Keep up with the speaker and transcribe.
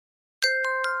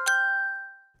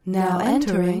Now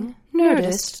entering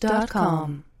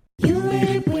Nerdist.com. You made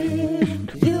it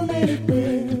weird, you made it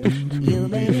weird, you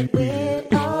made it weird,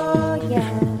 oh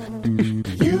yeah.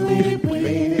 You made it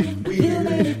weird, you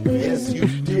made it weird, yes you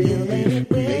did. You made it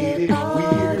weird,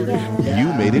 oh yeah.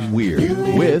 You Made It Weird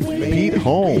with Pete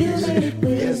Holmes.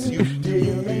 Yes you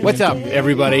did. What's up,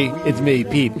 everybody? It's me,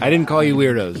 Pete. I didn't call you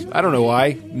weirdos. I don't know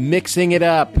why. Mixing it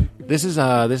up. This is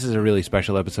a really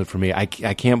special episode for me. I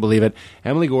can't believe it.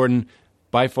 Emily Gordon,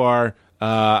 by far.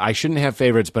 I shouldn't have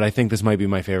favorites, but I think this might be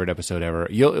my favorite episode ever.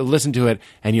 You'll listen to it,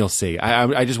 and you'll see.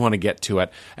 I just want to get to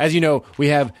it. As you know, we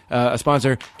have a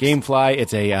sponsor, GameFly.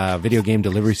 It's a video game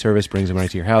delivery service, brings them right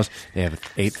to your house. They have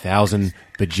 8,000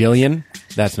 bajillion.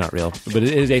 That's not real, but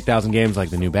it is 8,000 games, like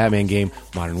the new Batman game,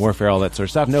 Modern Warfare, all that sort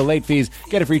of stuff. No late fees.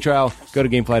 Get a free trial. Go to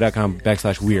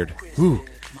gamefly.com/weird. Whew,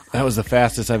 that was the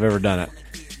fastest I've ever done it,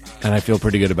 and I feel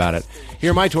pretty good about it. Here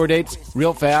are my tour dates,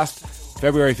 real fast.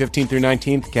 February 15th through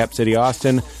 19th, Cap City,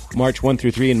 Austin. March 1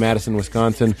 through 3 in Madison,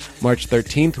 Wisconsin. March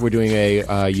 13th, we're doing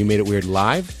a You Made It Weird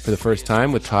live for the first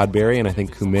time with Todd Barry, and I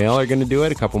think Kumail are going to do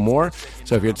it, a couple more.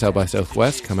 So if you're at South by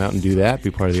Southwest, come out and do that,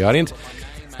 be part of the audience.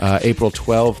 April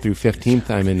 12th through 15th,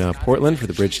 I'm in Portland for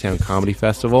the Bridgetown Comedy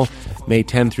Festival. May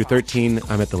 10 through 13,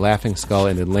 I'm at the Laughing Skull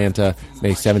in Atlanta.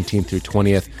 May 17th through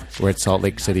 20th, we're at Salt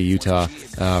Lake City, Utah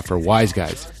for Wise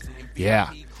Guys.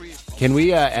 Yeah. Can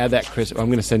we add that I'm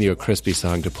going to send you a Crispy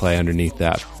song to play underneath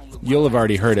that. You'll have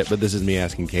already heard it, but this is me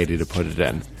asking Katie to put it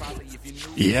in.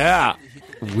 Yeah.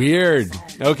 Weird.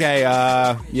 Okay,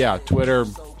 yeah, Twitter,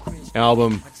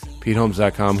 album,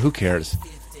 PeteHolmes.com. Who cares?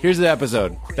 Here's the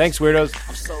episode. Thanks, weirdos.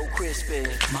 I'm so crispy.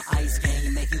 My ice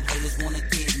game make you haters wanna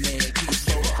get mad. Keep it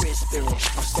so crispy. I'm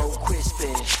so crispy.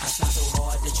 I shine so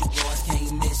hard that you boys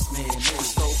can't miss me. I'm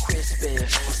so crispy. I'm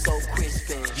so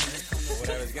crispy. What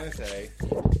I was going to say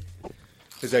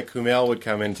is that Kumail would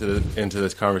come into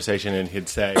this conversation and he'd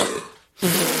say,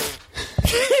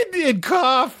 he'd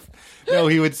cough. No,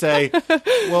 he would say,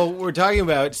 well, we're talking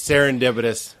about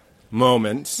serendipitous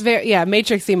moments.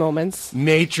 Matrixy moments.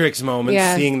 Matrix moments,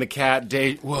 Yeah. seeing the cat,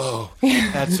 whoa,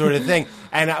 that sort of thing.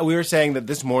 And we were saying that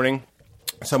this morning,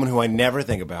 someone who I never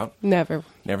think about, Never.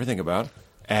 think about,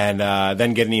 and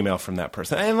then get an email from that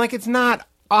person. And, it's not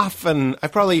often.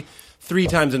 I've probably 3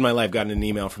 times in my life gotten an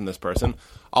email from this person.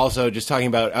 Also, just talking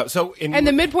about... And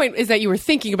the midpoint is that you were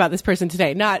thinking about this person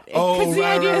today, not... Oh,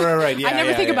 right. Yeah, I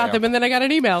never think about them, and then I got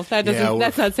an email. That's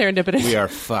not serendipitous. We are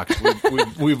fucked.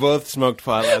 we both smoked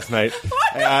pot last night.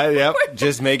 Yep,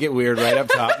 just make it weird right up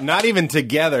top. Not even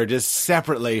together, just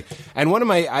separately. And one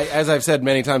of as I've said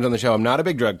many times on the show, I'm not a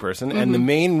big drug person, and the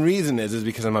main reason is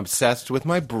because I'm obsessed with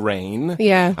my brain.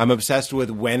 Yeah. I'm obsessed with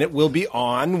when it will be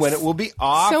on, when it will be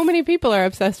off. So many people are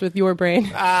obsessed with your brain.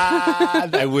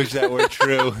 I wish that were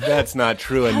true. That's not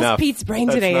true enough. How's Pete's brain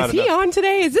That's today? not Is he enough. on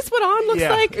today? Is this what on looks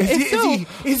like?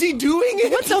 Is he doing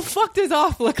it? What the fuck does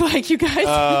off look like, you guys?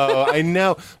 Oh, I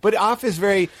know. But off is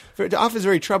very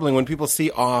troubling when people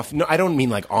see off. No, I don't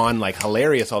mean on,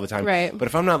 hilarious all the time. Right. But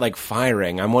if I'm not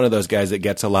firing, I'm one of those guys that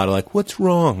gets a lot of what's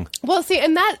wrong? Well, see,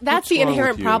 and that's What's the wrong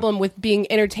inherent with you? problem with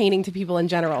being entertaining to people in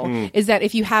general, is that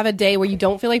if you have a day where you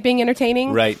don't feel like being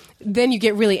entertaining, Right. then you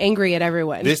get really angry at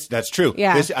everyone. That's true.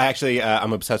 Yeah.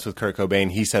 I'm obsessed with Kurt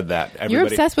Cobain. He said that. You're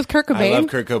obsessed with Kurt Cobain? I love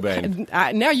Kurt Cobain.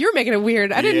 Now you're making it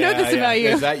weird. I didn't know this about you.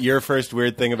 Is that your first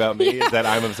weird thing about me? Yeah. Is that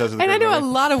I'm obsessed with And Kurt I know Cobain? a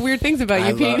lot of weird things about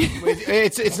you, Pete.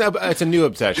 It's a new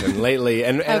obsession lately,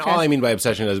 and Okay. all I mean by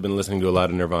obsession is I've been listening to a lot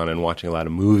of Nirvana and watching a lot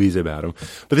of movies about them.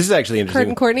 But this is actually interesting. Kurt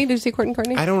and Courtney? Did you see Kurt and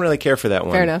Courtney? I don't really care for that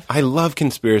one. Fair enough. I love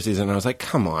conspiracies, and I was like,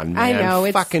 come on, man. I know,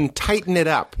 it's- Fucking tighten it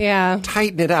up. Yeah.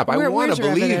 Tighten it up. I want Where's to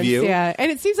your believe evidence? you. Yeah,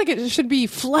 and it seems like it should be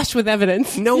flush with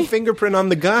evidence. No fingerprint on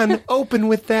the gun. Open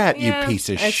with that, Yeah, you piece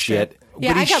of that's shit. true.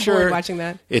 Yeah, But I he's got bored sure- watching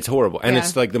that. It's horrible. And Yeah.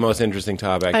 it's the most interesting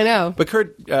topic. I know. But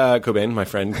Kurt Cobain, my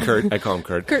friend Kurt, I call him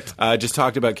Kurt, Kurt. just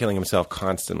talked about killing himself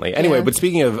constantly. Anyway, Yeah. but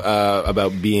speaking of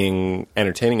about being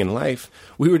entertaining in life,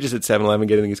 we were just at 7-Eleven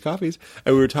getting these coffees,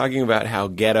 and we were talking about how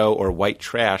ghetto or white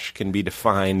trash can be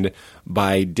defined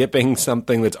by dipping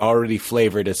something that's already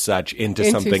flavored as such into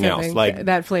something else. Like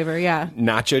that flavor, yeah.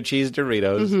 nacho cheese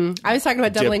Doritos I was talking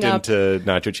about doubling dipped up into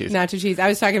nacho cheese. nacho cheese. I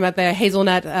was talking about the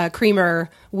hazelnut creamer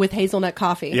with hazelnut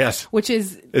coffee. Yes. Which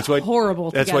is It's white,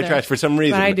 horrible That's together. white trash for some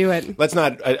reason. But I do it. Let's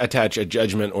not attach a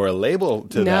judgment or a label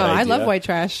to that No, I idea. love white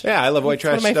trash. Yeah, I love white It's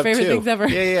trash one of my stuff favorite too. things ever.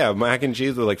 Yeah. Mac and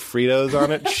cheese with Fritos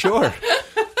on it. Sure.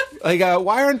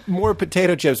 Why aren't more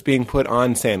potato chips being put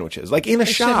on sandwiches? In a It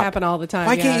should shop. happen all the time,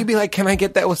 Why yeah. can't you be can I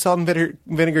get that with salt and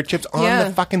vinegar chips on Yeah.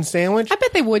 the fucking sandwich? I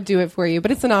bet they would do it for you,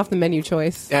 but it's an off-the-menu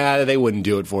choice. They wouldn't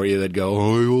do it for you. They'd go,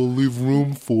 I will leave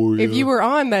room for you. If you were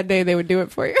on that day, they would do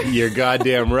it for you. You're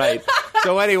goddamn right.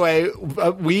 So anyway,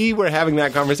 we were having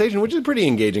that conversation, which is a pretty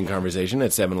engaging conversation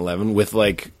at 7-Eleven with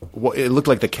like, it looked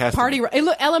like the cast.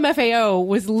 LMFAO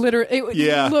was literally.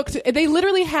 Yeah. They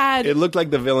literally had. It looked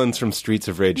like the villains from Streets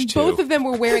of Rage 2. Both of them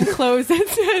were wearing clothes that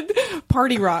said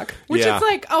Party Rock, which Yeah. is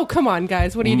like, oh, come on,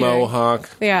 guys. What are you doing? Mohawk.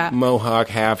 Yeah. Mohawk,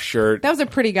 half shirt. That was a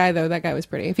pretty guy, though. That guy was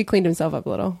pretty. If he cleaned himself up a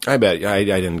little. I bet. I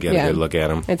didn't get a good look at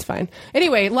him. It's fine.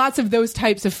 Anyway, lots of those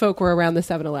types of folk were around the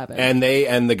 7-Eleven.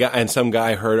 And some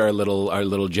guy heard our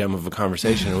little gem of a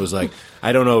conversation and was like,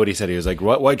 I don't know what he said. He was like,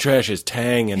 "What white trash is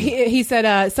Tang?" And He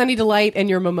said Sunny Delight and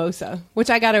your mimosa, which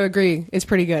I got to agree is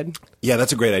pretty good. yeah,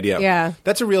 that's a great idea. Yeah.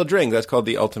 That's a real drink. That's called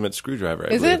the Ultimate Screwdriver.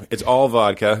 I Is believe. it? It's all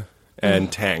vodka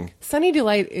and Tang. Sunny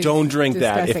Delight is Don't drink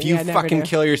that. disgusting. If you Yeah, never fucking do.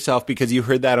 kill yourself because you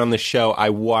heard that on the show, I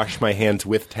wash my hands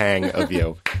with Tang of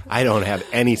you. I don't have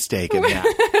any stake in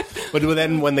that. But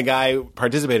then when the guy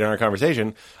participated in our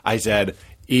conversation, I said,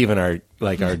 even our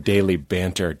daily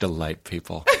banter delight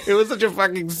people. It was such a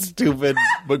fucking stupid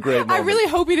but great moment. I really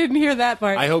hope he didn't hear that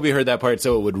part. I hope he heard that part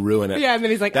so it would ruin it. Yeah, and then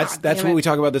he's like, that's damn what it. we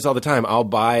talk about this all the time. I'll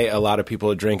buy a lot of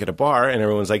people a drink at a bar, and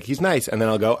everyone's like, he's nice, and then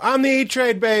I'll go, I'm the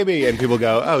E-Trade baby, and people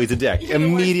go, oh, he's a dick.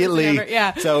 Immediately. Ever.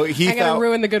 Yeah. So he I gotta thought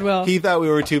ruin the goodwill. He thought we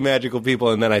were two magical people,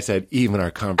 and then I said, even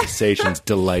our conversations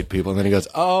delight people. And then he goes,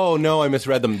 oh no, I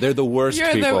misread them. They're the worst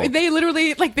people. They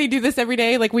literally they do this every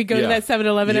day. Like we go to that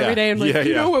 7-Eleven every day and like,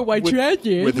 you know what white trash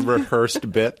is? With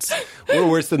rehearsed bits. We're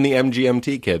worse than the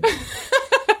MGMT kids.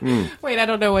 Wait, I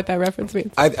don't know what that reference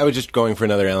means. I was just going for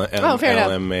another fair enough.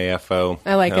 LMAFO.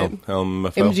 I like it.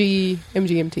 LMFO.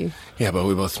 MGMT Yeah, but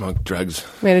we both smoked drugs.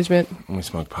 management. We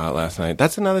smoked pot last night.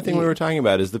 That's another thing we were talking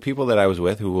about is the people that I was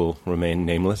with who will remain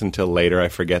nameless until later. I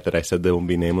forget that I said they will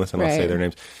be nameless and I'll say Right. their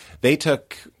names. They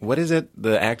took, what is it?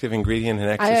 The active ingredient in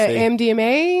ecstasy?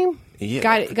 MDMA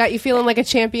Yeah. got you feeling like a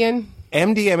champion.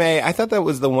 MDMA, I thought that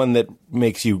was the one that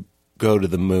makes you go to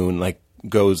the moon,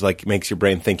 makes your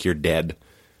brain think you're dead.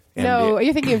 No,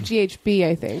 you're thinking of GHB,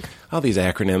 I think. All these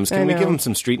acronyms. I Can we know. give them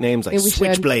some street names like We should.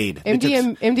 Switchblade? They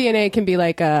took- MDNA can be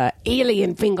like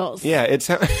alien fingers. Yeah, it's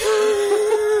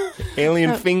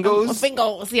alien fingers.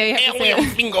 Fingers. Yeah, you have to say Alien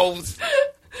it. fingers.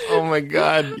 Oh my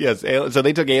god. Yes. So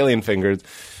they took alien fingers,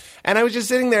 and I was just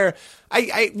sitting there.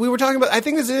 We were talking about. I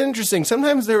think this is interesting.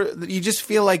 Sometimes you just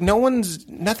feel like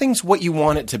nothing's what you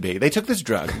want it to be. They took this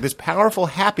drug, this powerful,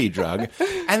 happy drug,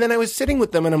 and then I was sitting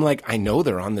with them, and I'm like, I know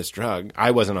they're on this drug.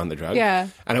 I wasn't on the drug. Yeah.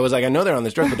 And I was like, I know they're on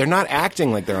this drug, but they're not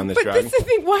acting like they're on this But drug. that's the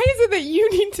thing. Why is it that you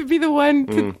need to be the one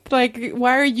to,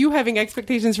 why are you having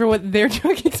expectations for what their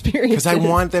drug experience is? Because I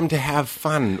want them to have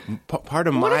fun. Part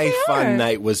of What if my they fun are?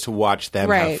 night was to watch them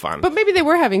right. have fun. But maybe they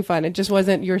were having fun. It just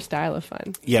wasn't your style of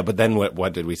fun. Yeah, but then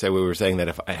what did we say? We were saying that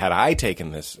if I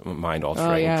taken this mind-altering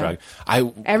Oh, yeah.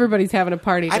 drug, Everybody's having a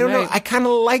party I don't know. tonight. I kind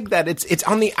of like that. It's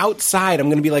on the outside. I'm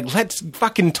going to be like, let's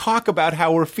fucking talk about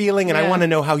how we're feeling, and I Yeah. want to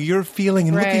know how you're feeling,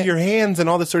 and look Right. at your hands and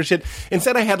all this sort of shit.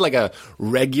 Instead, I had like a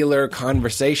regular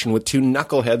conversation with two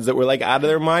knuckleheads that were like out of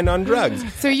their mind on drugs.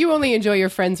 So you only enjoy your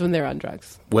friends when they're on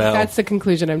drugs. Well- That's the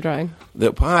conclusion I'm drawing.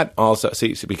 The pot also,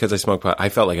 see, because I smoke pot, I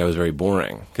felt like I was very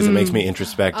boring because it makes me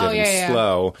introspective and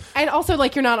slow. And also,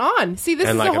 like, you're not on. See, this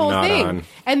And, is like, the I'm whole not thing. on.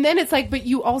 And then it's like, but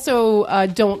you also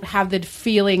don't have the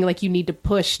feeling like you need to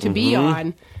push to be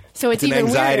on. So it's an even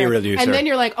anxiety weirder. reducer. And then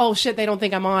you're like, oh shit, they don't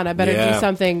think I'm on. I better Yeah. do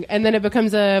something. And then it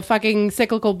becomes a fucking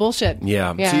cyclical bullshit.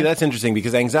 Yeah. See, that's interesting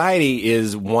because anxiety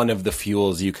is one of the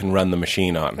fuels you can run the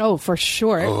machine on. Oh, for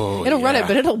sure. Oh, it'll run yeah. it,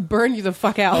 but it'll burn you the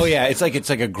fuck out. Oh yeah, it's like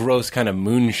a gross kind of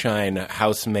moonshine,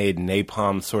 house-made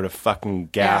napalm sort of fucking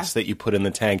gas Yeah. that you put in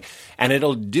the tank, and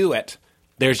it'll do it.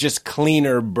 There's just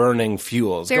cleaner burning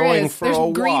fuels. There Going is. for There's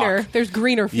a greener. walk. There's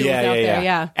greener fuels out there.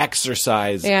 Yeah.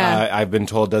 Exercise, Yeah. I've been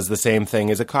told, does the same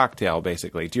thing as a cocktail.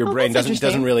 Basically, your Oh, brain that's doesn't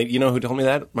interesting. really. You know who told me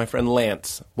that? My friend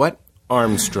Lance. What?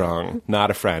 Armstrong,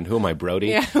 not a friend. Who am I, Brody?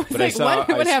 Yeah, I was like,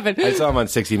 what happened? I saw him on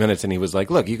 60 Minutes, and he was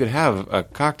like, "Look, you could have a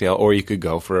cocktail, or you could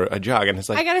go for a jog." And it's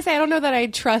like, I gotta say, I don't know that I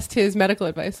trust his medical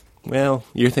advice. well,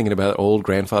 you're thinking about old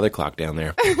grandfather clock down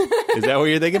there. Is that what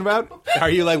you're thinking about? Are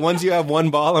you like, once you have one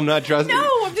ball, I'm not trusting? No,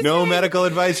 I'm just no saying- medical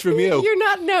advice from you. You're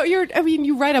not. No, you're. I mean,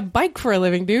 you ride a bike for a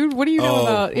living, dude. What do you know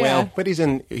about? Yeah. well, but he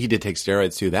did take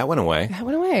steroids too. That went away. That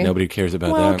went away. Nobody cares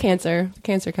about well, that. cancer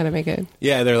kind of make it.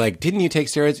 Yeah, they're like, didn't you take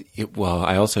steroids? Well,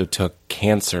 I also took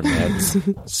cancer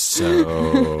meds.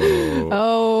 So.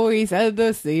 Oh, he said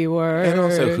the C word. And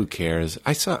also, who cares?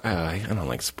 I don't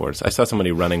like sports. I saw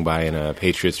somebody running by in a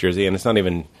Patriots jersey, and it's not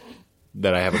even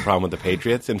that I have a problem with the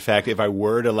Patriots. In fact, if I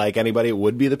were to like anybody, it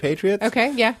would be the Patriots.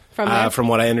 Okay, yeah. From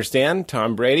what I understand,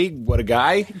 Tom Brady, what a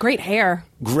guy. Great hair.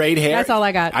 Great hair. That's all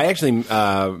I got. I actually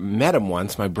met him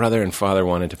once. My brother and father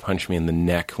wanted to punch me in the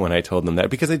neck when I told them that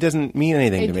because it doesn't mean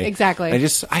anything to me. Exactly.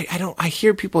 I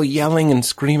hear people yelling and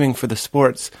screaming for the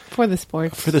sports. For the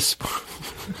sports. For the sport.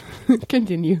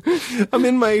 Continue. I'm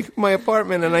in my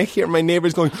apartment and I hear my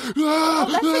neighbors going, Oh,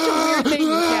 that's such a weird thing.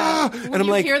 Yeah. When and I'm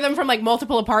you like, hear them from like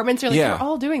multiple apartments, you're like, Yeah. we're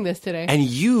all doing this today. and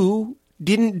you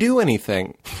didn't do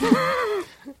anything.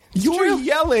 You're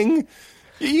yelling.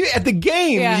 At the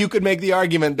game, Yeah. you could make the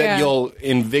argument that Yeah. you'll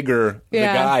invigor the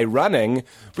Yeah. guy running,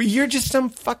 but you're just some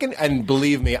fucking. And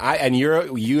believe me,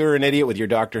 you're an idiot with your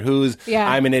Doctor Who's. Yeah.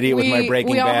 I'm an idiot with my We- Breaking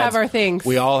Bad. we all have our things.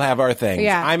 We all have our things.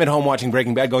 Yeah. I'm at home watching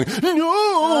Breaking Bad, going,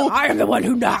 no. I am the one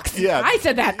who knocks. Yeah. I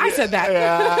said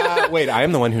that. Wait, I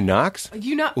am the one who knocks.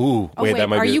 You not? Ooh, Oh, wait, that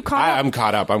might are be. you caught up? I'm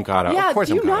caught up. I'm caught up. Yeah, Of course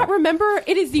do you I'm caught not up. remember?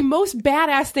 It is the most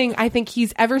badass thing I think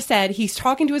he's ever said. He's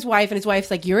talking to his wife, and his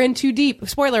wife's like, "You're in too deep."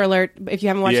 Spoiler alert! If you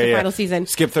haven't watched the final season,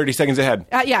 Skip 30 seconds ahead.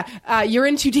 You're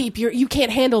in too deep. You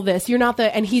can't handle this. You're not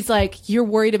the. And he's like, "You're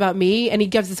worried about me," and he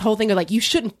gives this whole thing of like, "You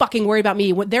shouldn't fucking worry about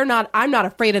me. They're not. I'm not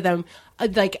afraid of them.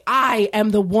 Like I am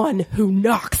the one who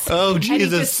knocks." Oh, And he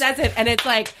Jesus. just says it, and it's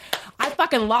like. I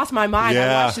fucking lost my mind.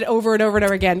 Yeah. I watched it over and over and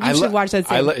over again. You should watch that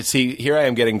scene. See, here I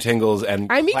am getting tingles and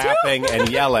Me too. clapping and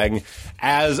yelling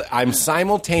as I'm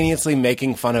simultaneously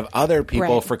making fun of other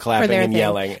people Right. for clapping their and thing.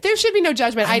 yelling. There should be no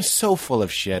judgment. I'm so full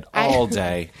of shit all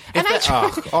day. And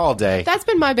All day. That's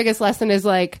been my biggest lesson is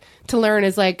like to learn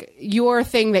is like your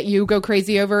thing that you go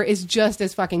crazy over is just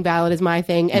as fucking valid as my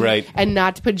thing, and Right. and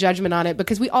not to put judgment on it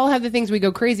because we all have the things we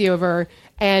go crazy over,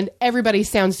 and everybody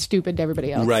sounds stupid to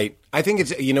everybody else. Right. I think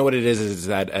it's, you know what it is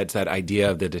that it's that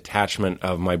idea of the detachment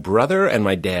of my brother and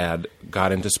my dad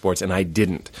got into sports and I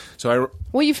didn't. So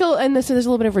Well, you feel, and there's a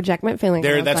little bit of rejectment feeling.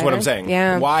 that's what I'm saying.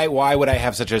 Yeah. Why would I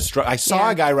have such a I saw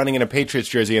Yeah. a guy running in a Patriots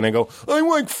jersey and I go, I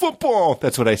like football.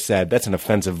 That's what I said. That's an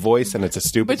offensive voice and it's a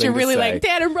stupid But thing you're to really say. like,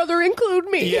 Dad and brother include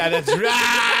me. Yeah, that's right.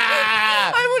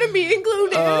 I want to be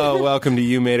included. Oh, welcome to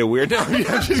You Made It Weird. No, I'm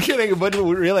just kidding. But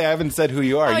really, I haven't said who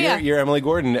you are. Oh, yeah. You're Emily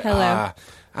Gordon. Hello.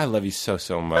 I love you so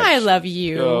much. I love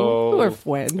you. Oh, We're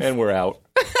friends. And we're out.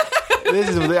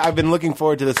 I've been looking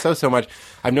forward to this so much.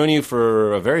 I've known you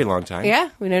for a very long time. Yeah,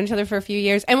 we've known each other for a few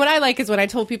years. And what I like is when I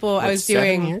told people I was 7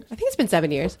 doing, years? I think it's been 7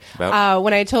 years. About.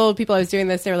 When I told people I was doing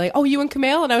this, they were like, "Oh, you and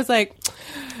Kumail?" And I was like,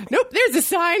 "Nope, there's a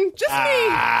sign. Just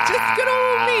me. Just good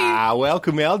old me." Well,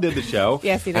 Kumail did the show.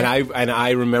 Yes, he did. And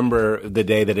I remember the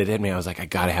day that it hit me. I was like, I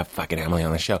gotta have fucking Emily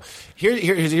on the show.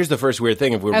 Here's the first weird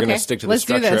thing. If we're Okay, going to stick to the let's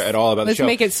do structure this. at all about Let's the show,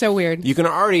 make it so weird. You can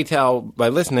already tell by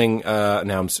listening. Now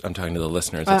I'm talking to the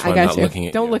listeners. That's why I I'm got not you. looking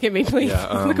at Don't you. look at me, please.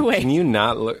 Yeah, look away. Can you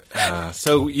not look?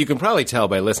 So you can probably tell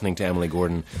by listening to Emily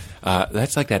Gordon.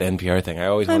 That's like that NPR thing. I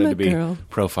always I'm wanted a to be girl.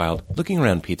 profiled. Looking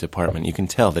around Pete's apartment, you can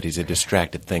tell that he's a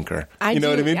distracted thinker. I you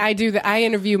know do, what I mean? I do that. I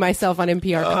interview myself on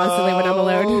NPR constantly when I'm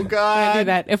alone. Oh, God. I do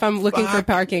that. If I'm looking for Fuck.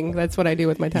 parking, that's what I do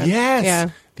with my time. Yes. Yeah.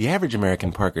 The average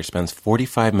American parker spends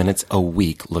 45 minutes a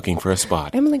week looking for a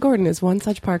spot. Emily Gordon is one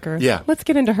such parker. Yeah. Let's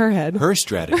get into her head. Her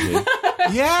strategy.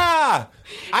 Yeah.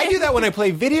 I do that when I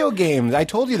play video games. I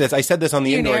told you this. I said this on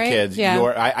the You Indoor narrate? Kids. Yeah.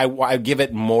 I give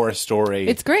it more story.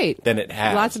 It's great. Than it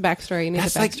has. Lots of backstory. You need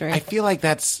That's the like, backstory. I feel like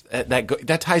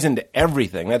that ties into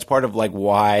everything. That's part of like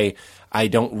why I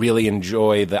don't really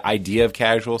enjoy the idea of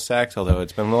casual sex, although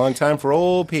it's been a long time for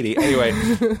old Petey. Anyway,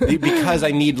 because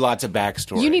I need lots of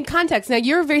backstory. You need context. Now,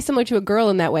 you're very similar to a girl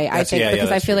in that way, I think, because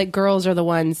I that's feel true. like girls are the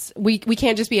ones, we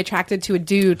can't just be attracted to a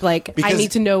dude. Like, I Because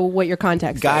need to know what your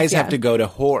context Guys is. Yeah. have to go to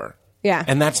whore. Yeah.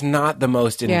 And that's not the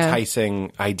most Yeah.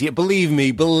 enticing idea. Believe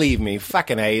me,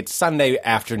 fucking A, it's Sunday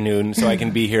afternoon, so I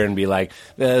can be here and be like,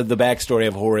 the backstory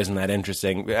of whore isn't that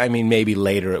interesting. I mean, maybe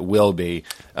later it will be,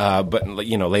 but,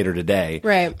 later today.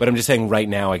 Right. But I'm just saying right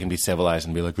now I can be civilized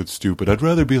and be like, that's stupid. I'd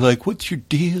rather be like, what's your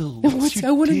deal?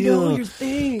 I want to know your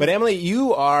thing. But Emily,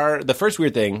 you are, the first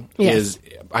weird thing Yes. is,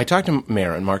 I talked to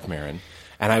Mark Maron,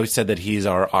 and I said that he's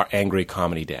our angry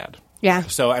comedy dad. Yeah.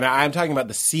 So, and I'm talking about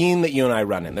the scene that you and I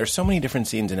run in. There's so many different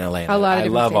scenes in LA. And A lot of I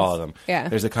different love scenes. all of them. Yeah.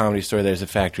 There's a Comedy Store, there's a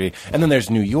Factory, and then there's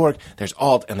New York, there's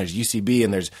Alt, and there's UCB,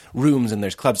 and there's rooms, and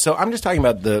there's clubs. So I'm just talking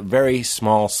about the very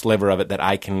small sliver of it that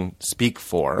I can speak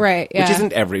for. Right, Which yeah.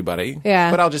 isn't everybody.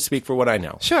 Yeah. But I'll just speak for what I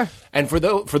know. Sure. And for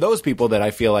those people that I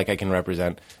feel like I can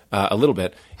represent a little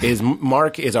bit, is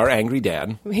Mark is our angry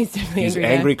dad. He's definitely He's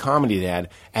angry dad. comedy dad,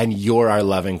 and you're our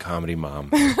loving comedy mom.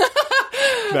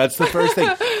 That's the first thing.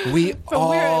 We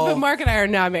all... But Mark and I are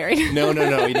not married. No,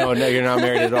 you're not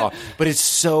married at all. But it's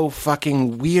so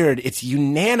fucking weird. It's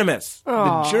unanimous.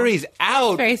 Aw. The jury's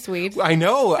out. Very sweet. I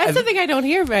know. That's something I don't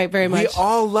hear very much. We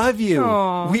all love you.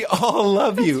 Aw. We all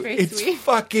love you. very It's sweet.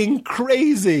 fucking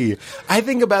crazy. I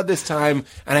think about this time,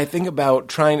 and I think about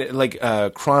trying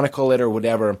to chronicle it or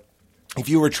whatever.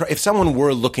 If someone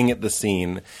were looking at the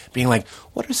scene, being like,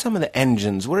 "What are some of the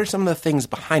engines? What are some of the things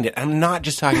behind it?" I'm not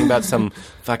just talking about some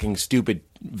fucking stupid,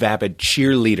 vapid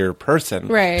cheerleader person.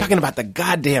 Right. I'm talking about the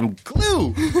goddamn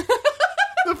glue.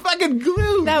 The fucking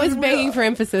glue. That was begging for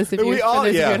emphasis. If you We all, for those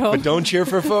of you yeah, at home. but don't cheer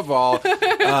for football.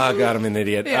 Oh, God, I'm an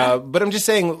idiot. Yeah. But I'm just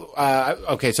saying,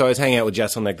 okay, so I was hanging out with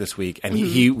Jesselnick this week, and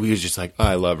he was just like,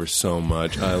 I love her so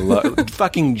much. I love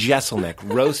fucking Jesselnick,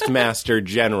 Roastmaster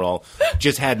General,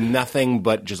 just had nothing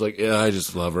but just like, I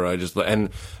just love her. And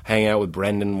hanging out with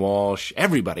Brendan Walsh,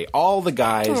 everybody, all the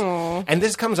guys. Aww. And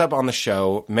this comes up on the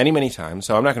show many, many times,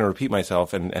 so I'm not going to repeat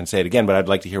myself and say it again, but I'd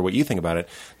like to hear what you think about it.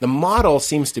 The model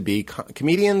seems to be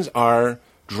comedians are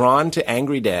drawn to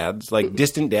angry dads, like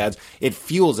distant dads. It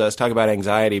fuels us. Talk about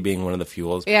anxiety being one of the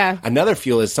fuels. Yeah. Another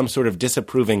fuel is some sort of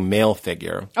disapproving male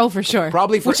figure. Oh, for sure.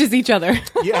 Probably for- which is each other.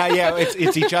 Yeah,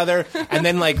 it's each other. And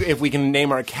then, like, if we can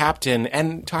name our captain,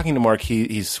 and talking to Mark,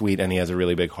 he's sweet and he has a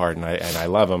really big heart, and I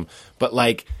love him. But,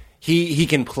 like, he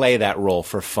can play that role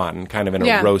for fun, kind of in a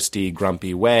Yeah. roasty,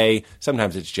 grumpy way.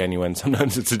 Sometimes it's genuine,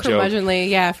 sometimes it's a joke. Curmudgeonly,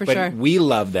 yeah, for But sure. we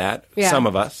love that. Yeah. Some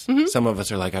of us. Some of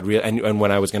us are like, and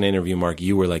when I was going to interview Mark,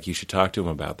 you were like, you should talk to him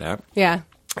about that. Yeah.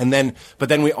 But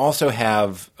then we also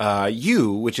have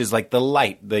you, which is like the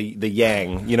light, the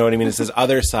yang. You know what I mean? It's this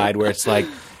other side where it's like,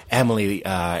 Emily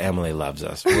loves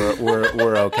us.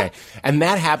 We're okay, and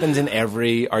that happens in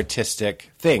every artistic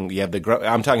thing. You have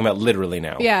I'm talking about literally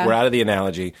now. Yeah. We're out of the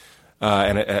analogy,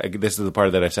 and this is the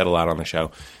part that I've said a lot on the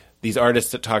show. These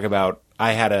artists that talk about,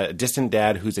 I had a distant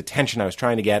dad whose attention I was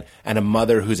trying to get, and a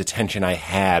mother whose attention I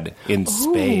had in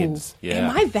spades. Ooh, Yeah.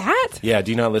 Am I that? Yeah. Do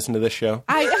you not listen to this show?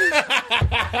 No,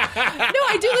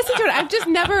 I do listen to it. I've just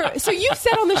never. So you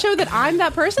said on the show that I'm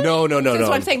that person? No. That's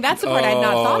what I'm saying. That's the part I'd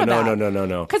not thought about.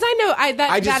 No. Because I know I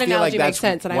just that feel analogy like makes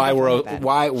sense. And why we're that.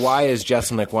 why is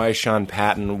Jesselnick, why is Sean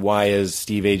Patton, why is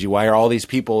Steve Agee, why are all these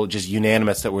people just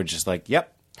unanimous that we're just like,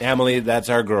 yep, Emily, that's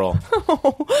our girl.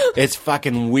 It's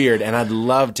fucking weird, and I'd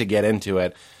love to get into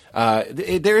it.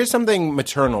 There is something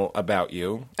maternal about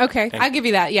you. Okay, I'll give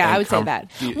you that. Yeah, and I would say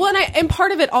that. Well, and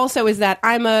part of it also is that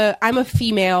I'm a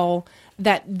female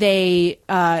that they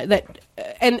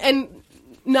and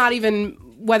not even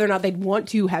whether or not they'd want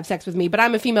to have sex with me, but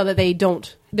I'm a female that they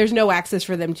don't. There's no access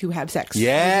for them to have sex.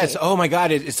 Yes. with me. Oh my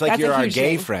God. It's like That's you're a our huge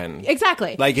gay thing. friend.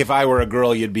 Exactly. Like if I were a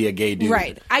girl, you'd be a gay dude.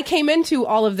 Right. I came into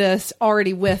all of this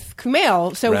already with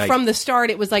Kumail, so Right. from the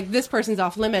start it was like, this person's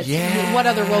off limits. Yeah. What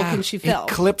other role can she fill? It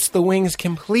clips the wings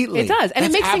completely. It does, and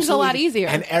it That's makes things a lot absolutely- easier.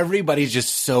 And everybody's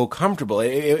just so comfortable.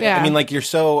 Yeah. I mean, like you're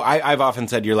so. I've often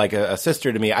said you're like a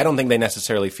sister to me. I don't think they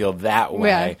necessarily feel that way,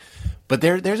 Yeah. but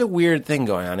there's a weird thing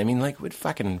going on. I mean, like with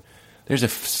fucking. There's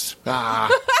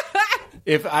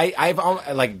If I've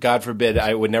like, God forbid,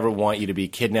 I would never want you to be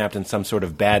kidnapped in some sort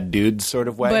of bad dude sort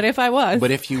of way. But if I was. But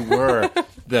if you were,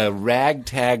 the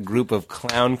ragtag group of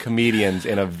clown comedians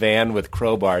in a van with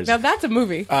crowbars. Now that's a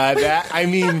movie. I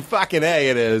mean, fucking A,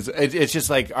 it is. It's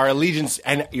just like our allegiance,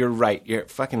 and you're right. You're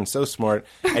fucking so smart,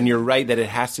 and you're right that it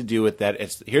has to do with that.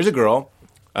 Here's a girl.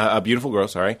 A beautiful girl,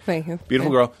 sorry. Thank you.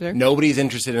 Beautiful Yeah, girl. sure. Nobody's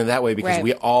interested in it that way because Right.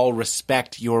 we all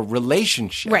respect your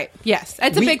relationship. Right. Yes.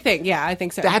 It's a big thing. Yeah, I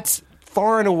think so. That's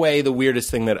far and away the weirdest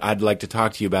thing that I'd like to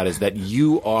talk to you about is that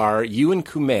you and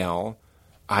Kumail,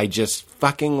 I just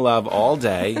fucking love all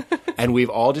day, and we've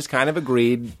all just kind of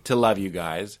agreed to love you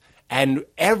guys. And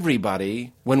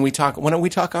everybody, when we talk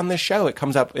on this show, it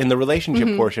comes up in the relationship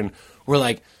Mm-hmm. portion. We're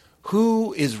like,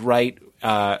 who is right?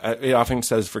 It often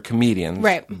says for comedians,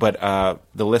 Right. But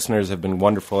the listeners have been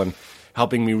wonderful in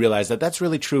helping me realize that that's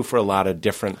really true for a lot of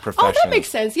different Oh, professions. that makes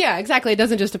sense. Yeah, exactly. It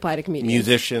doesn't just apply to comedians.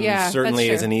 Musicians Yeah, certainly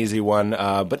that's is true. an easy one,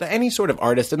 but any sort of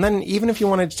artist. And then even if you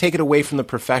wanted to take it away from the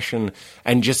profession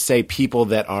and just say people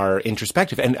that are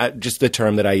introspective, and just the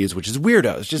term that I use, which is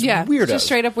weirdos, just Yeah, weirdos. just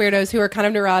straight up weirdos who are kind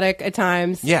of neurotic at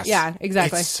times. Yes. Yeah,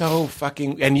 exactly. It's so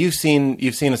fucking, and you've seen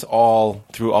us all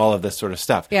through all of this sort of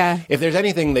stuff. Yeah. If there's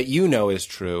anything that you know is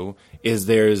true, is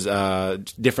there's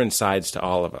different sides to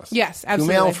all of us. Yes,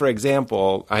 absolutely. Kumail, for example,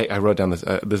 example, I wrote down this.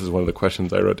 This is one of the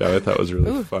questions I wrote down. I thought was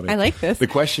really funny. I like this. The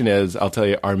question is, I'll tell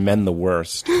you, are men the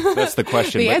worst? That's the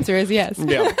question. The but- answer is yes.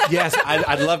 Yeah. Yes,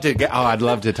 I'd love to. I'd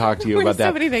love to talk to you about So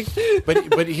that. many things.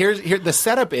 But here the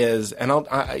setup is, and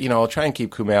I'll try and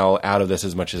keep Kumail out of this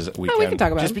as much as we can. we can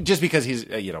talk about just, him. just because he's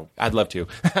I'd love to.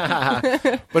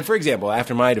 But for example,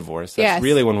 after my divorce, that's Yes.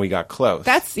 really when we got close.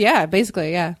 That's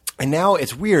basically, yeah. And now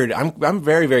it's weird. I'm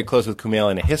very, very close with Kumail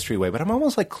in a history way, but I'm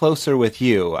almost like closer with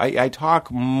you. I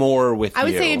talk more with you. I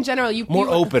would say in general, more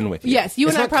open with you. Yes, you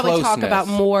It's and I not probably talk closeness. about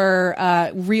more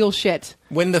real shit.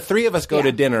 When the three of us go Yeah.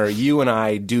 to dinner, you and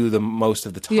I do the most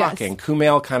of the Yes. talking.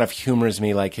 Kumail kind of humors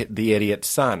me like the idiot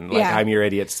son. Like, Yeah. I'm your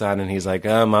idiot son, and he's like,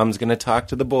 Mom's going to talk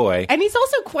to the boy. And he's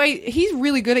also he's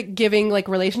really good at giving like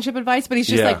relationship advice, but he's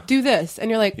just Yeah. like, do this. And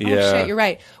you're like, oh Yeah. shit, you're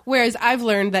right. Whereas I've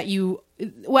learned that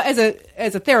as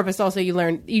a therapist also, you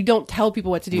learn, you don't tell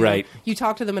people what to do. Right. You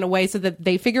talk to them in a way so that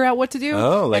they figure out what to do.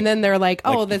 Oh, like- and then they're like,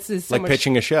 oh, like- this is so like much.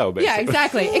 pitching a show, basically. Yeah,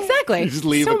 exactly. You just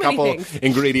leave so a couple many things.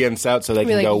 ingredients out so they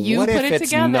can like, go, you what put if it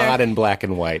it's together? not in black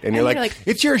and white? And you're you're like, like,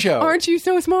 it's your show. Aren't you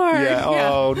so smart? Yeah.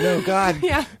 Oh, no, God.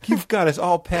 Yeah. You've got us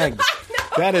all pegged.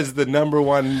 That is the number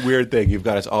one weird thing. You've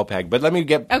got us all pegged. But let me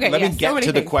get Okay, let me yes, get so many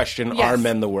to the things. question, Yes. are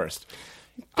men the worst?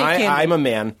 They can be. I'm a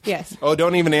man. Yes. Oh,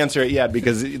 don't even answer it yet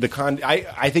because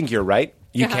I think you're right.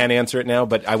 You Uh-huh. can answer it now,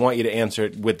 but I want you to answer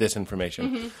it with this information.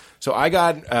 Mm-hmm. So I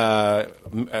got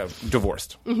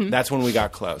divorced. Mm-hmm. That's when we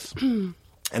got close.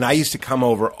 And I used to come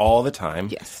over all the time.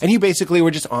 Yes. And you basically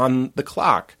were just on the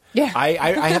clock. Yeah.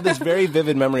 I have this very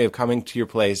vivid memory of coming to your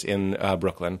place in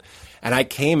Brooklyn. And I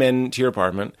came into your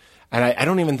apartment. And I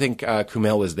don't even think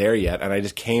Kumail was there yet. And I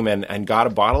just came in and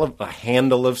got a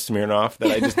handle of Smirnoff that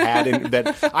I just had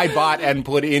that I bought and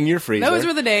put in your freezer. Those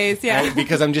were the days, yeah. And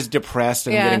because I'm just depressed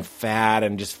and Yeah. getting fat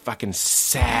and just fucking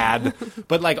sad.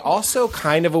 But like also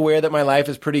kind of aware that my life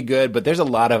is pretty good. But there's a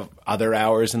lot of other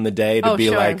hours in the day to Oh, be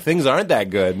sure. like, things aren't that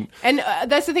good. And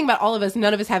that's the thing about all of us.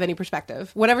 None of us have any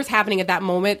perspective. Whatever's happening at that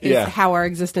moment is Yeah. how our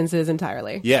existence is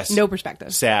entirely. Yes. No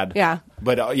perspective. Sad. Yeah.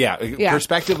 But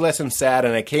perspectiveless and sad.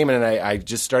 And I came in and I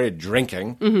just started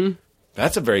drinking. Mm-hmm.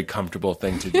 That's a very comfortable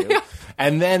thing to do.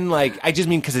 And then, like, I just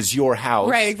mean because it's your house.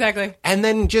 Right, exactly. And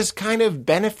then just kind of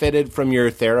benefited from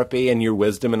your therapy and your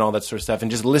wisdom and all that sort of stuff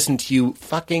and just listened to you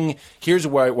fucking, here's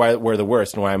why we're the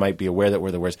worst and why I might be aware that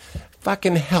we're the worst.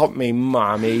 Fucking help me,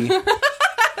 mommy.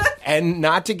 And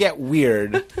not to get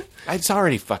weird. It's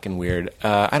already fucking weird.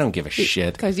 I don't give a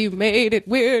shit. Because you made it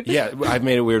weird. Yeah, I've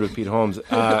made it weird with Pete Holmes.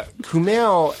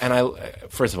 Kumail and I.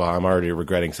 First of all, I'm already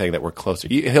regretting saying that we're closer.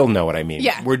 He'll know what I mean.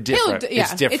 Yeah. we're different. He'll- yeah,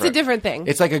 It's different. it's a different thing.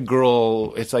 It's like a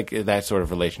girl. It's like that sort of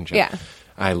relationship. Yeah.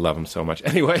 I love him so much.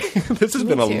 Anyway, this has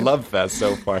been a too. love fest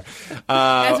so far.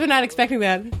 I was not expecting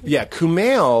that. Yeah,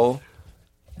 Kumail.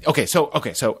 Okay, so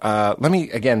let me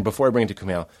again before I bring it to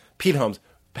Kumail. Pete Holmes,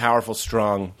 powerful,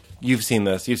 strong. You've seen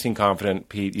this. You've seen Confident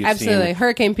Pete. You've Absolutely. seen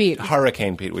Hurricane Pete.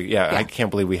 Hurricane Pete. I can't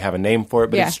believe we have a name for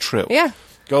it, but Yeah. it's true. Yeah.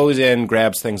 Goes in,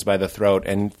 grabs things by the throat,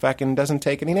 and fucking doesn't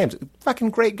take any names. Fucking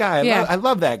great guy. Yeah. I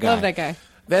love that guy. Love that guy.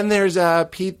 Then there's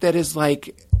Pete that is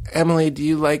like, Emily, do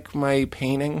you like my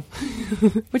painting?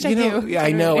 Which You I know, do. yeah,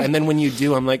 I know. And then when you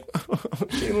do, I'm like, oh,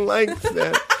 she likes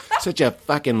that. Such a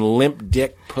fucking limp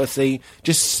dick pussy.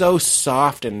 Just so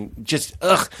soft and just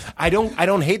ugh. I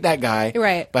don't hate that guy.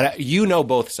 Right. But you know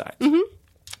both sides. Mm-hmm.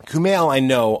 Kumail, I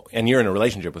know, and you're in a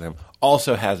relationship with him,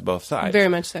 also has both sides. Very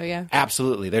much so, yeah.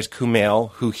 Absolutely. There's Kumail,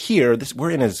 who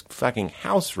we're in his fucking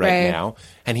house right now,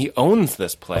 and he owns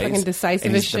this place. Fucking decisive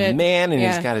and as he's the shit. man, and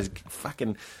Yeah. he's got his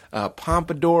fucking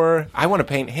pompadour. I want to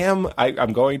paint him.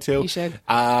 I'm going to. You should.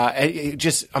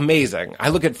 Just amazing. I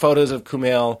look at photos of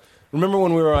Kumail. Remember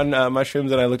when we were on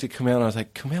mushrooms and I looked at Kumail and I was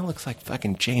like, Kumail looks like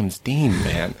fucking James Dean,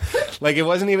 man. Like it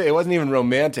wasn't even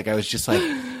romantic. I was just like,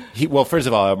 well, first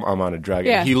of all, I'm on a drug.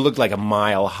 Yeah. He looked like a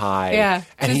mile high. Yeah,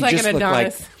 and just he like just an looked like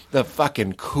Adonis. the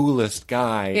fucking coolest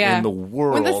guy Yeah. in the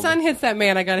world. When the sun hits that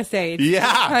man, I gotta say, it's Yeah.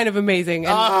 kind of amazing.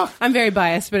 And I'm very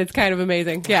biased, but it's kind of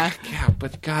amazing. Yeah. Yeah,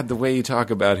 but God, the way you talk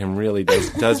about him really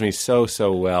does me so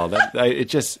well.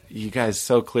 You guys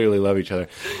so clearly love each other.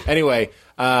 Anyway,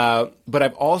 but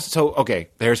I've also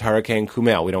there's Hurricane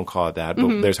Kumail. We don't call it that,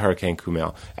 but there's Hurricane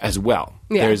Kumail as well.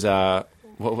 Yeah. There's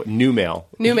new male,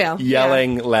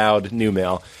 yelling loud new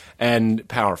male. And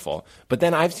powerful. But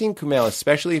then I've seen Kumail,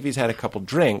 especially if he's had a couple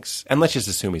drinks, and let's just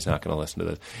assume he's not going to listen to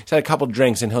this. He's had a couple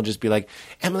drinks and he'll just be like,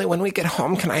 Emily, when we get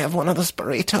home, can I have one of those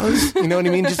burritos? You know what I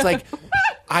mean? Just like,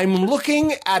 I'm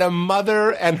looking at a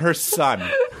mother and her son.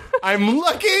 I'm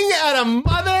looking at a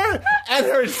mother and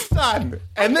her son.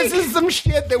 And this is some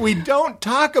shit that we don't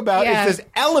talk about. Yeah. It's this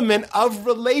element of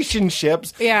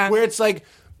relationships Yeah. where it's like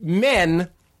men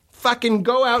fucking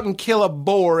go out and kill a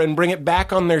boar and bring it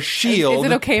back on their shield.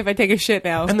 Is it okay if I take a shit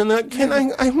now? And then they're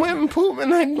like, I went and pooped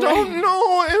and I don't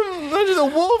know if the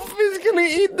wolf is gonna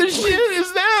eat the shit.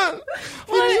 Is that?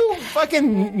 Will you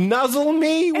fucking nuzzle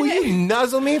me? Will you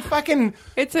nuzzle me? Fucking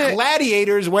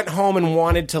gladiators went home and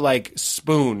wanted to like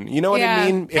spoon. You know what I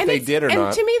mean? If they did or not.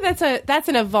 And to me, that's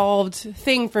an evolved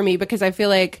thing for me because I feel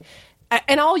like.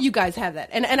 And all you guys have that.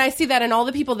 And I see that in all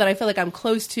the people that I feel like I'm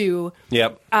close to.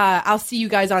 Yep. I'll see you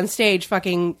guys on stage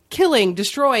fucking killing,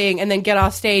 destroying, and then get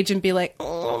off stage and be like,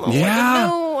 oh, I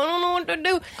don't know what to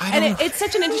do. And it's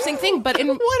such an interesting thing. But in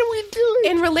what are we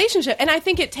doing? In relationship. And I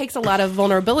think it takes a lot of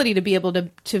vulnerability to be able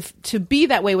to be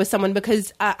that way with someone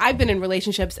because I've been in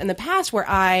relationships in the past where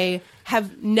I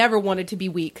have never wanted to be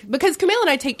weak. Because Camille and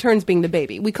I take turns being the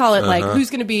baby. We call it like, who's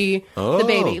going to be the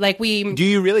baby? Like Do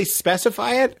you really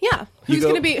specify it? Yeah.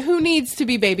 Who needs to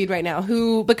be babied right now?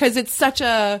 Because it's such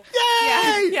a...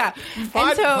 Yay! Yeah.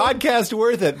 Podcast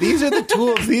worth it. These are the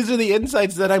tools. These are the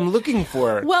insights that I'm looking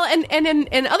for. Well, and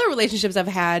in other relationships I've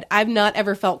had, I've not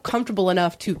ever felt comfortable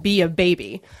enough to be a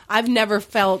baby. I've never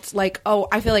felt like,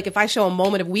 I feel like if I show a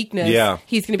moment of weakness,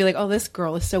 he's going to be like, this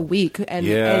girl is so weak and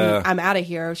I'm out of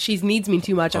here. She needs me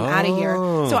too much. I'm out of here.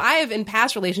 So I have in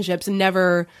past relationships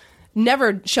never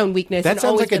shown weakness. That and sounds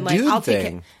always like a been dude I'll take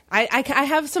thing. it. I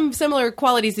have some similar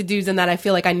qualities to dudes in that I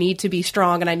feel like I need to be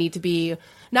strong and I need to be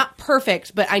not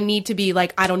perfect, but I need to be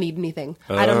like, I don't need anything.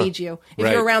 I don't need you. If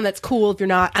you're around, that's cool. If you're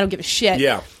not, I don't give a shit.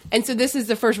 Yeah. And so this is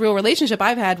the first real relationship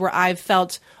I've had where I've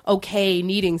felt okay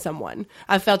needing someone.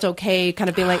 I've felt okay kind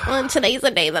of being like, today's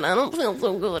a day that I don't feel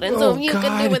so good. And so you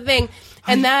can do a thing.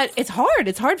 And that, it's hard.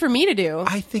 It's hard for me to do.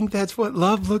 I think that's what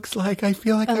love looks like. I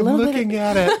feel like I'm looking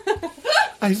at it.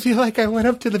 I feel like I went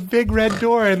up to the big red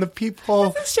door and the peephole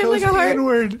goes like a heart?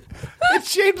 inward.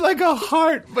 It's shaped like a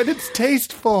heart, but it's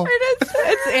tasteful.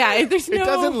 There's no... It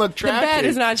doesn't look trashy. The bed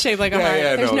is not shaped like a heart.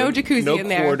 There's no jacuzzi in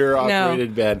there. No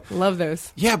quarter-operated bed. Love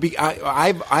those. Yeah,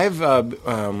 I've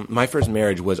my first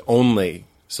marriage was only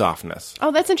softness.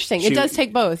 Oh, that's interesting. It does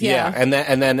take both. Yeah. And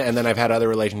then I've had other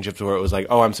relationships where it was like,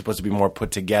 I'm supposed to be more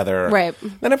put together. Right.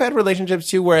 Then I've had relationships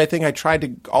too where I think I tried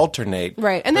to alternate.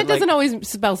 Right. And that doesn't always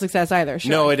spell success either. Sure.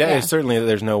 No, it is certainly.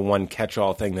 There's no one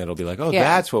catch-all thing that'll be like,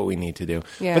 that's what we need to do.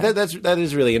 Yeah. But that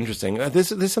is really interesting.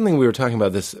 This is something we were talking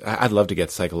about. This I'd love to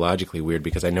get psychologically weird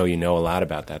because I know you know a lot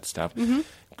about that stuff. Mm-hmm.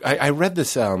 I read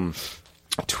this.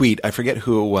 Tweet. I forget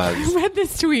who it was. I read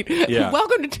this tweet. Yeah.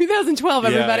 Welcome to 2012,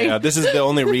 everybody. Yeah. This is the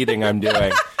only reading I'm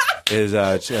doing. How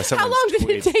long did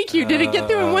it take you? Did it get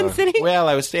through in one sitting? Well,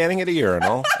 I was standing at a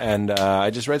urinal, and I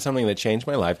just read something that changed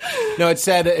my life. No, it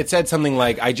said something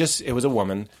like, it was a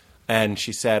woman, and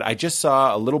she said, I just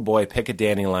saw a little boy pick a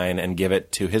dandelion and give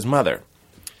it to his mother.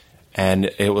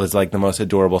 And it was like the most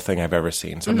adorable thing I've ever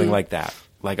seen. Something like that.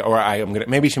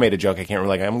 Maybe she made a joke. I can't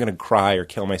remember. I'm going to cry or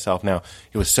kill myself now.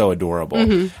 It was so adorable.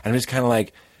 And it was kind of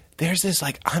like, there's this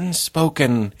like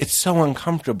unspoken, it's so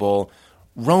uncomfortable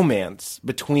romance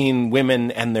between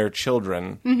women and their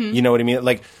children. Mm-hmm. You know what I mean?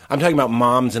 Like, I'm talking about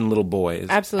moms and little boys.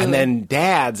 Absolutely. And then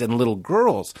dads and little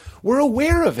girls. We're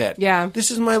aware of it. Yeah.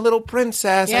 This is my little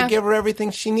princess. Yeah. I give her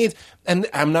everything she needs. And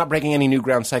I'm not breaking any new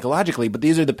ground psychologically, but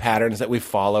these are the patterns that we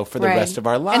follow for the rest of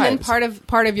our lives. And then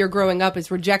part of your growing up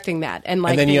is rejecting that. And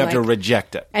then you have to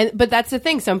reject it. But that's the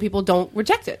thing. Some people don't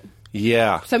reject it.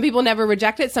 Yeah. Some people never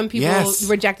reject it. Some people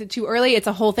reject it too early. It's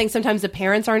a whole thing. Sometimes the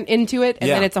parents aren't into it, and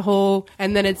then it's a whole.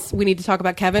 And then we need to talk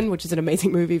about Kevin, which is an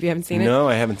amazing movie. If you haven't seen it, no,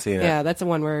 I haven't seen it. Yeah, that's a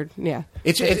one word. Yeah,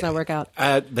 it does not work out.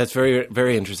 That's very,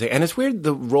 very interesting, and it's weird.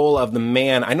 The role of the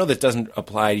man. I know this doesn't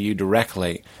apply to you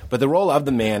directly, but the role of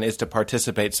the man is to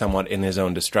participate somewhat in his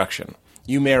own destruction.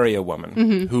 You marry a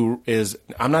woman who is.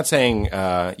 I'm not saying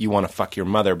you want to fuck your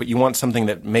mother, but you want something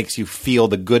that makes you feel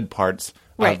the good parts.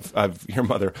 Right. Of your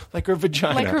mother, like her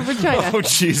vagina. Like her vagina. Oh,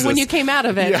 Jesus. When you came out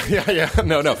of it. Yeah.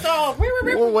 No.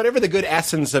 Well, whatever the good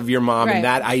essence of your mom and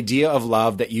that idea of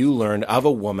love that you learned of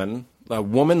a woman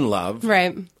love.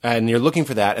 Right. And you're looking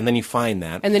for that, and then you find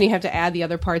that. And then you have to add the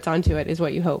other parts onto it, is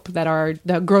what you hope, that are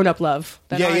the grown-up love.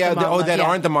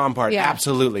 Aren't the mom part. Yeah.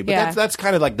 Absolutely. But that's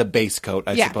kind of like the base coat,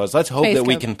 I suppose. Let's hope that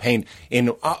we can paint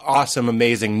in awesome,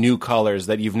 amazing new colors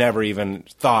that you've never even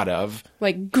thought of.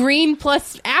 Like green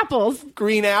plus apples.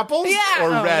 Green apples? Yeah.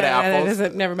 Or red apples?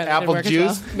 Never mind. Apple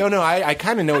juice? Well. No, I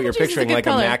kind of know what you're picturing, like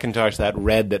color. a Macintosh, that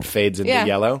red that fades into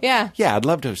yellow. Yeah. Yeah, I'd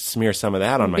love to smear some of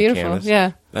that on my canvas.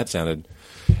 Yeah. That sounded...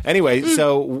 Anyway,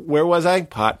 so where was I?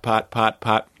 Pot.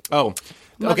 Oh,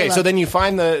 okay. So then you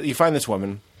find this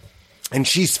woman, and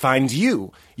she finds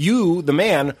you. You, the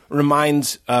man,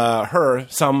 reminds her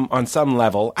on some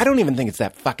level. I don't even think it's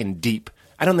that fucking deep.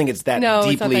 I don't think it's that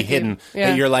deeply hidden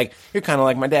that you're kind of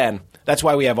like my dad. That's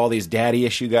why we have all these daddy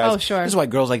issue guys. Oh, sure. This is why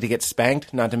girls like to get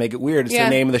spanked, not to make it weird. It's Yeah. the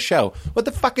name of the show. What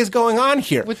the fuck is going on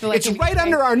here? With the, like, it's the right spank.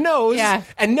 under our nose, Yeah.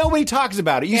 and nobody talks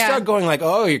about it. You Yeah. start going like,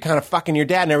 oh, you're kind of fucking your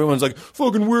dad, and everyone's like,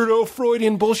 fucking weirdo,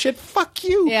 Freudian bullshit. Fuck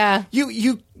you. Yeah.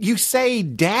 You say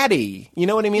daddy. You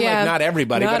know what I mean? Yeah. Like, not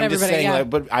everybody, Not but I'm just everybody, saying, yeah. like,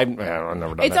 but I've never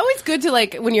done It's that. always good to,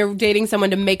 like, when you're dating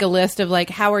someone, to make a list of, like,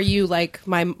 how are you like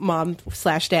my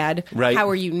mom/dad? Right. How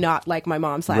are you not like my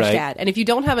mom/dad? Right. And if you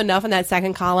don't have enough in that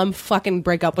second column, fucking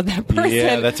break up with that person.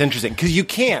 Yeah, that's interesting because you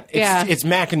can't. It's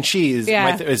mac and cheese.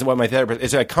 Yeah. Is what my therapist.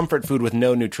 It's a comfort food with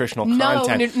no nutritional No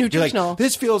content. nutritional. You're like,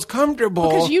 this feels comfortable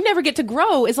Because you never get to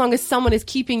grow as long as someone is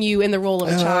keeping you in the role of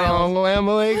a child. Oh,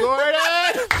 Emily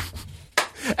Gordon.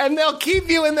 And they'll keep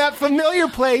you in that familiar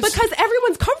place. Because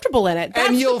everyone's comfortable in it. That's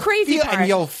and you'll the crazy feel, part. And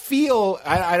you'll feel,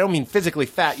 I don't mean physically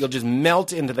fat, you'll just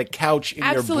melt into the couch in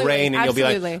Absolutely, your brain and you'll be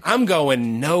absolutely. like, I'm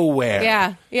going nowhere.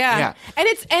 Yeah.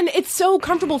 And it's so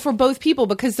comfortable for both people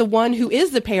because the one who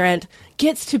is the parent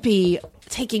gets to be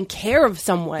taking care of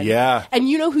someone. Yeah. And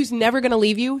you know who's never going to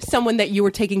leave you? Someone that you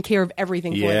were taking care of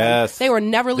everything for Yes. them. They were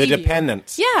never The leaving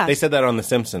dependence. you. Yeah. They said that on The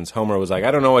Simpsons. Homer was like,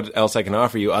 I don't know what else I can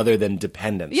offer you other than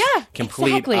dependence. Yeah, Complete,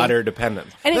 exactly. utter dependence.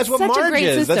 And That's it's what such a Marge great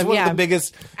is. That's system, one yeah. of the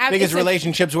biggest It's a-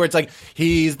 relationships where it's like,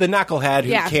 he's the knucklehead who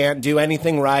Yeah. can't do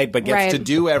anything right, but gets Right. to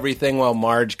do everything while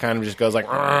Marge kind of just goes like,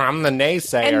 I'm the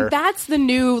naysayer. And that's the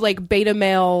new, like, beta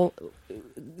male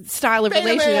style of Beta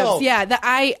relationships. male. Yeah, that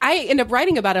I end up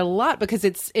writing about it a lot because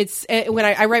it's when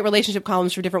I write relationship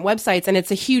columns for different websites, and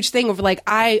it's a huge thing of, like,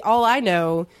 all I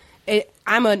know.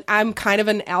 I'm kind of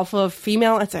an alpha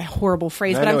female. That's a horrible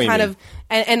phrase, I but know I'm what you kind mean.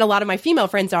 of, and a lot of my female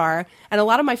friends are, and a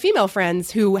lot of my female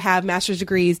friends who have master's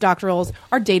degrees, doctorals,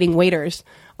 are dating waiters,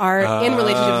 are in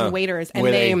relationships with waiters, and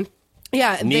where they need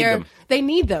them. they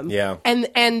need them. Yeah.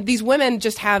 And these women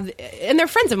just have, and they're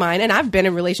friends of mine, and I've been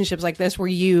in relationships like this where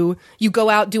you go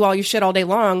out, do all your shit all day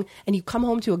long, and you come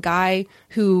home to a guy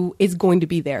who is going to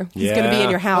be there. He's going to be in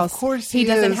your house. Of course he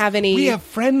doesn't is. have any. We have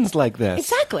friends like this.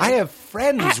 Exactly. I have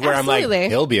friends where I'm like, Absolutely.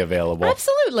 he'll be available.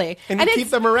 Absolutely. And you keep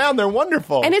them around. They're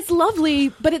wonderful. And it's lovely,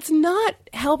 but it's not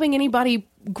helping anybody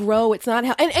grow. It's not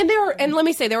and let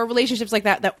me say, there are relationships like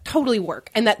that totally work,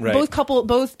 and that Right.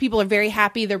 both people are very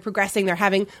happy, they're progressing, they're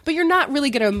having, but you're not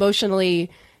really going to emotionally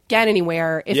get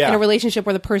anywhere if Yeah. in a relationship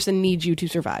where the person needs you to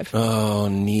survive. Oh,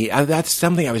 neat. That's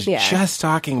something I was Yeah. just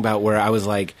talking about where I was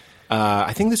like,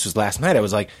 I think this was last night. I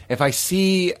was like, if I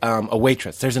see a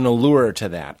waitress, there's an allure to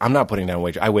that. I'm not putting down a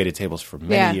waitress. I waited tables for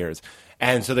many Yeah. years.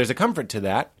 And so there's a comfort to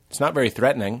that. It's not very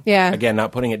threatening. Yeah. Again,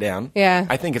 not putting it down. Yeah.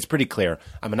 I think it's pretty clear.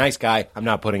 I'm a nice guy. I'm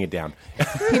not putting it down.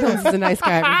 Pete Holmes is a nice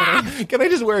guy, everybody. Can I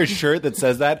just wear a shirt that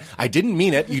says that? I didn't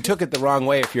mean it. You took it the wrong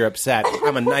way if you're upset.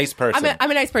 I'm a nice person. I'm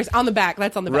a nice person. On the back.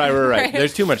 That's on the back. Right.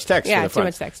 There's too much text. Yeah, for the too front.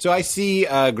 much text. So I see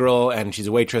a girl, and she's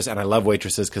a waitress, and I love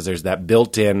waitresses because there's that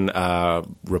built-in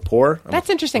rapport. That's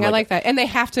interesting. I like that. And they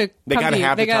have to They come kind of to you.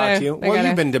 have They to talk gotta- to you. they Well, gotta-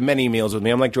 you've been to many meals with me.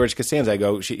 I'm like George Costanza. I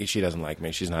go, she doesn't like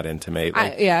me. She's not into me.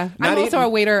 Like, I'm not also even- a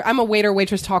waiter. I'm a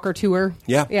waitress talker tour.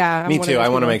 Yeah, Yeah. I'm me one of too. those I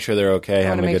want to people. make sure they're okay, I having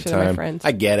wanna a make good sure they're my time. friends.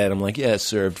 I get it. I'm like, yeah,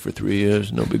 served for 3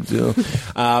 years, no big deal.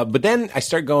 But then I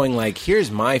start going like, here's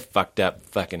my fucked up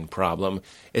fucking problem: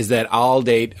 is that I'll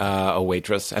date a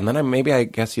waitress, and then I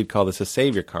guess you'd call this a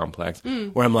savior complex,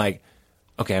 where I'm like,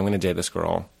 okay, I'm going to date this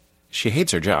girl. She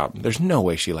hates her job. There's no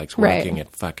way she likes Right. working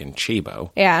at fucking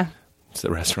Chibo. Yeah. It's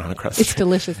the restaurant across the It's street.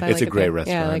 delicious. I It's like a it great there.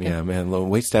 restaurant. Yeah, I like Yeah, it. man. The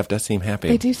wait staff does seem happy.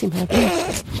 They do seem happy.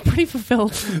 Pretty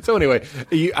fulfilled. So anyway,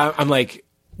 I'm like,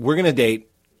 we're going to date.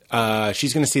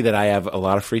 She's going to see that I have a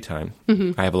lot of free time.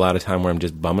 Mm-hmm. I have a lot of time where I'm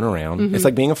just bumming around. It's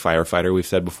like being a firefighter. We've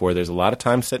said before, there's a lot of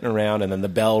time sitting around, and then the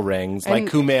bell rings. Like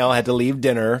Kumail had to leave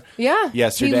dinner Yeah.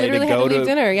 yesterday He literally to had go to leave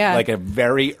dinner, yeah. like a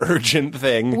very urgent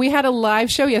thing. We had a live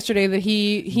show yesterday that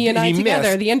he and I He together,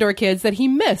 missed. the indoor kids, that he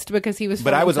missed because he was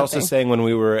But I filming was also something. saying when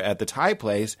we were at the Thai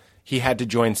place, he had to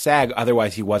join SAG,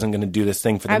 otherwise he wasn't going to do this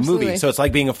thing for the Absolutely. movie. So it's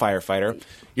like being a firefighter.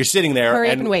 You're sitting there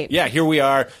Hurry up and wait. Yeah, here we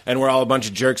are, and we're all a bunch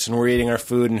of jerks, and we're eating our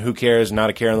food, and who cares?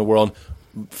 Not a care in the world.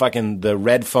 Fucking the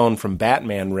red phone from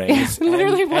Batman rings, Yeah,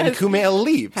 literally and was. Kumail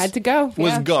leaves. Had to go.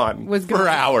 Was yeah. gone. Was gone. For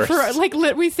hours.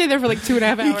 We stayed there for like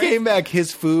 2.5 He hours. came back.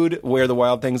 His food, Where the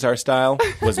Wild Things Are style,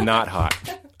 was not hot.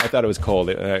 I thought it was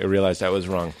cold. I realized I was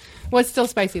wrong. Was still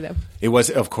spicy though. It was,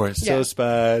 of course, so Yeah.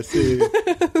 spicy.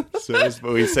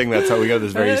 We sing that song. We go to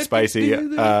this very spicy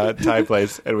Thai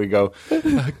place, and we go,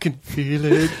 I can feel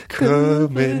it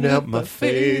coming out my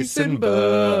face and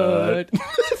butt.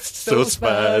 so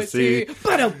spicy. And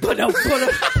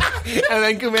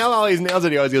then Kumail always nails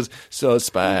it. He always goes, so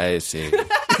spicy.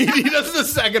 He does the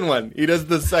second one. He does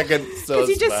the second, so Because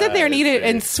you just sit there and eat it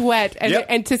and spicy. sweat and Yep.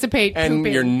 anticipate And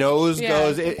pooping. your nose Yeah.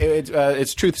 goes,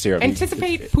 it's truth serum.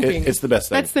 Anticipate pooping. It's the best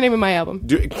thing. That's the name of my album.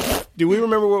 Do we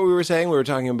remember what we were saying? We were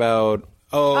talking about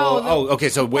okay.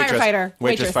 So waitress,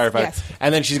 Waitress, firefighter, yes.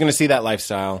 and then she's going to see that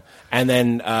lifestyle, and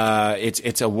then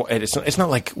it's not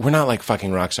like we're not like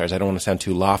fucking rock stars. I don't want to sound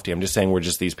too lofty. I'm just saying we're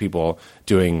just these people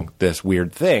doing this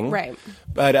weird thing, Right.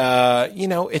 But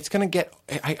it's going to get.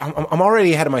 I'm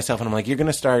already ahead of myself, and I'm like, you're going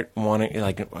to start wanting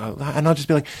and I'll just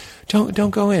be like,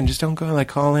 don't go in, just don't go in, like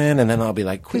call in, and then I'll be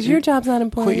like, Because your job's not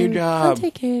important. Quit your job. I'll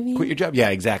take care of you. Quit your job. Yeah,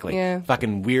 exactly. Yeah.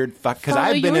 Fucking weird fuck. Because Follow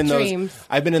I've been your in those. dreams.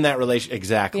 I've been in that relation.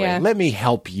 Exactly. Yeah. Let me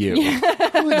help you.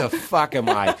 Who the fuck am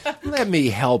I? Let me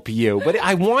help you. But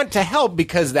I want to help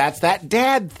because that's that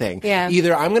dad thing. Yeah.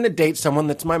 Either I'm going to date someone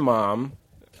that's my mom.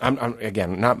 I'm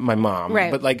again not my mom, Right.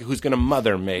 but like who's going to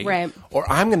mother me, Right.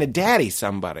 Or I'm going to daddy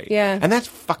somebody, Yeah. and that's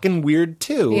fucking weird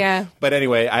too. Yeah. But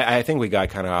anyway, I think we got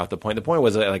kind of off the point. The point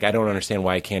was like I don't understand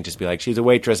why I can't just be like she's a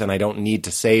waitress and I don't need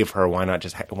to save her. Why not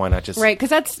just Right,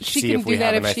 because she see can if we do that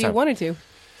have a if nice she time. wanted to.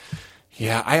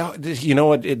 Yeah, you know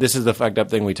what? This is the fucked up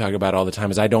thing we talk about all the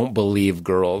time. Is I don't believe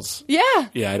girls. Yeah,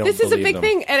 Yeah, I don't This is a believe big them.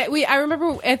 thing, and I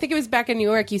remember. I think it was back in New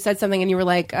York. You said something, and you were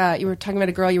like, you were talking about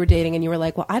a girl you were dating, and you were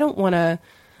like, "Well, I don't want to.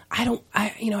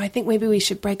 I think maybe we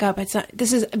should break up. It's not.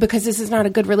 This is not a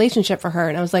good relationship for her."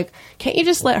 And I was like, "Can't you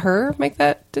just let her make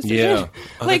that decision?" Yeah.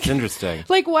 Oh, that's interesting.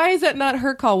 Like, why is that not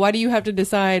her call? Why do you have to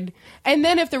decide? And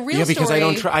then if the real Yeah, because story,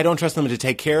 I don't trust them to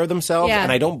take care of themselves, Yeah.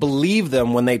 and I don't believe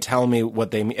them when they tell me what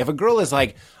they mean. If a girl is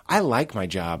like, "I like my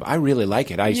job, I really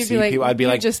like it," I you'd see be like, people, I'd be you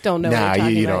like, just don't know. Nah, what you're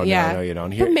you talking about. don't. Yeah. No, you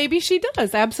don't. But maybe she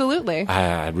does. Absolutely.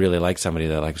 I'd really like somebody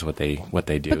that likes what they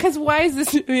do. Because why is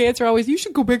this the answer always? You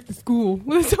should go back to school.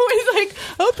 It's always like,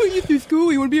 I'll put you through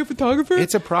school. You want to be a photographer?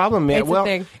 It's a problem, man. It's a well,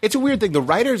 thing. it's a weird thing. The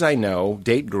writers I know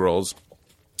date girls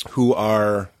who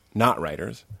are not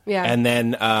writers. Yeah. And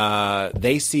then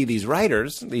they see these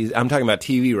writers. I'm talking about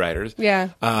TV writers. Yeah.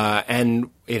 And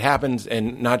it happens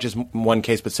in not just one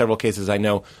case, but several cases. I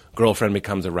know girlfriend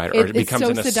becomes a writer, or It's becomes so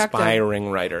an seductive. aspiring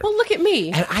writer. Well, look at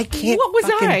me. And I can't What was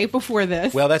fucking- I before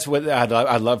this? Well, that's what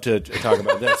I'd love to talk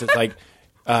about. This it's like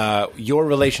your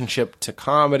relationship to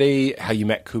comedy, how you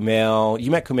met Kumail.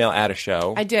 You met Kumail at a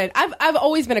show. I did. I've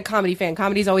always been a comedy fan.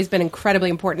 Comedy's always been incredibly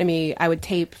important to me. I would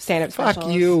tape stand-up Fuck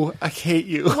specials. you! I hate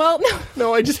you. Well, no.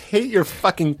 No, I just hate your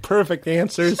fucking perfect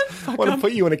answers. I want to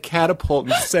put you in a catapult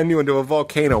and send you into a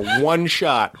volcano. One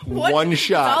shot. One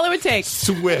shot. That's all it would take.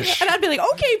 Swish. And I'd be like,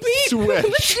 okay, Pete, Swish.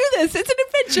 let's do this. It's an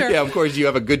adventure. Yeah, of course you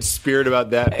have a good spirit about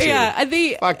that too. Yeah,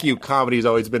 Fuck you. Comedy's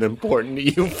always been important to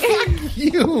you. Fuck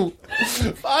you.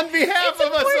 On behalf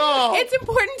of us all. It's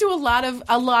important to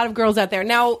a lot of girls out there.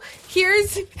 Now, there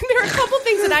are a couple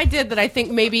things that I did that I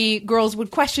think maybe girls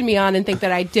would question me on and think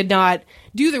that I did not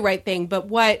do the right thing. But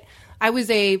I was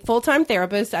a full-time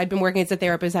therapist. I'd been working as a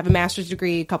therapist. I have a master's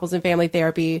degree, couples and family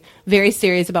therapy. Very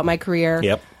serious about my career.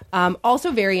 Yep.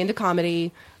 Also very into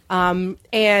comedy. And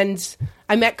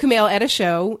I met Kumail at a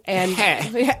show, and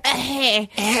we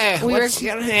were What's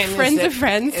your name? friends of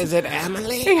friends. Is it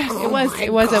Emily? Yeah, Oh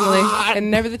it was Emily, God.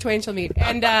 and never the twain shall meet.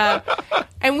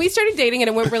 And we started dating, and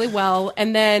it went really well.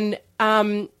 And then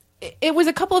it was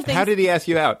a couple of things. How did he ask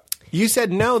you out? You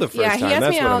said no the first yeah, time. he asked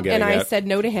That's me what I'm out, getting and I at. said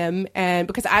no to him, and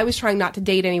because I was trying not to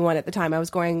date anyone at the time. I was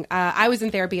going. I was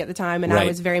in therapy at the time, and I Right.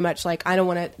 was very much like, I don't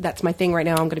want to. That's my thing right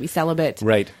now. I'm going to be celibate.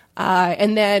 Right.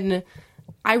 And then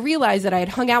I realized that I had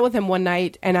hung out with him one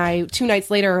night, and 2 nights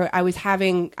later, I was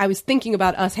thinking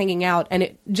about us hanging out,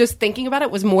 and just thinking about it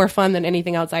was more fun than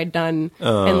anything else I'd done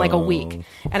in like a week.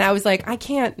 And I was like, I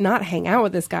can't not hang out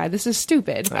with this guy. This is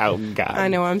stupid. Oh, God. I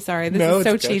know. I'm sorry. This No, is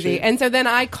so it's cheesy. gotcha. And so then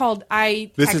I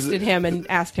texted him and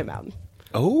asked him out.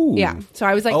 Oh. Yeah. So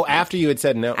I was like, Oh, after you had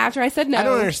said no. After I said no. I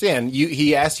don't understand.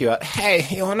 He asked you out. Hey,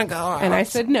 you want to go out? And I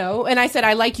said no. And I said,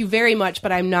 I like you very much,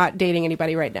 but I'm not dating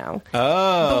anybody right now.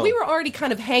 Oh. But we were already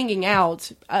kind of hanging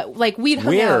out. Like we'd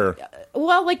hung Where? out.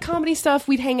 Well, like comedy stuff.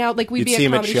 We'd hang out. Like we'd You'd be see at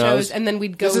him at comedy shows? shows, and then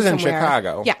we'd go This is in somewhere.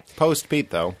 Chicago. Yeah. Post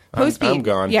Pete, though. Post I'm Pete.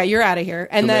 gone. Yeah, you're out of here.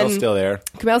 And Kumail's then still there.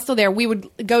 Kumail's still there. We would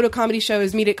go to comedy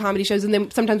shows, meet at comedy shows, and then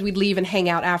sometimes we'd leave and hang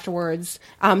out afterwards.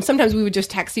 Sometimes we would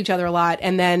just text each other a lot,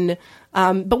 and then.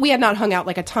 But we had not hung out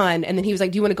like a ton, and then he was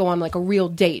like, "Do you want to go on like a real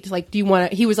date? Like, do you want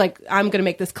to?" He was like, "I'm going to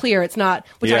make this clear. It's not,"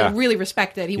 which Yeah. I really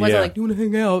respected. He wasn't Yeah. like, "Do you want to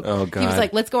hang out?" Oh, He was God.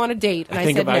 like, "Let's go on a date." And I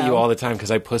think said about no. you all the time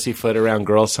because I pussyfoot around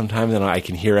girls sometimes, and I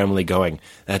can hear Emily going,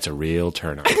 "That's a real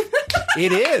turn on."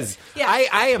 It is. Yeah.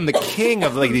 I am the king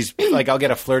of like these. Like I'll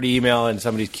get a flirty email and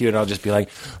somebody's cute, and I'll just be like,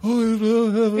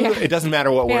 it doesn't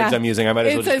matter what words Yeah. I'm using. I might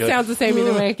as well It just be sounds the same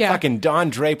either way, yeah. Fucking Don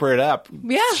Draper it up.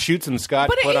 Yeah. Shoot some scotch,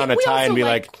 But put on a we tie, also and be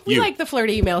like, we you. like the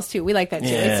flirty emails too. We like that too.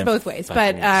 Yeah, It's both ways.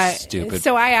 But fucking stupid.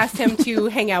 so I asked him to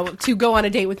hang out, to go on a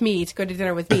date with me, to go to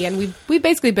dinner with me, and we've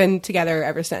basically been together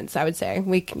ever since. I would say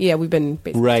we've been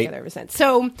basically Right. together ever since.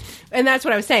 So, and that's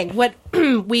what I was saying. What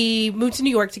we moved to New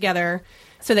York together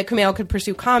so that Kumail could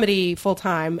pursue comedy full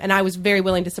time, and I was very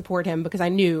willing to support him because I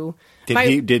knew.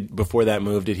 Before that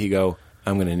move, did he go,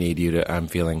 I'm going to need you to, I'm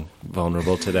feeling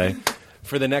vulnerable today.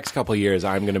 For the next couple of years,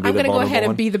 I'm going to be I'm the going to go vulnerable ahead and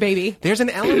one. be the baby. There's an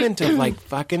element of like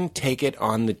fucking take it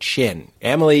on the chin.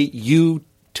 Emily, you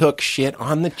took shit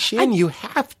on the chin. You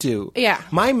have to. Yeah.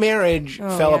 My marriage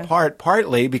fell yeah. apart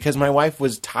partly because my wife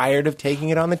was tired of taking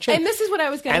it on the chin. And this is what I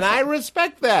was going to And say. I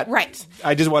respect that. Right.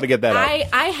 I just want to get that out.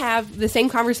 I have the same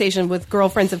conversation with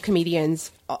girlfriends of comedians,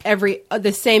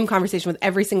 the same conversation with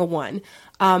every single one.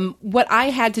 What I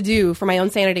had to do for my own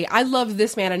sanity, I loved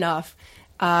this man enough.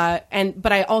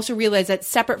 But I also realized that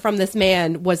separate from this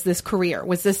man was this career,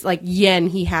 was this like yen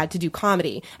he had to do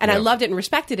comedy. And I Yeah. loved it and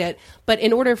respected it. But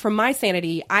in order for my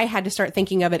sanity, I had to start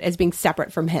thinking of it as being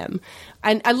separate from him.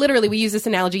 And we used this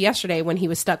analogy yesterday when he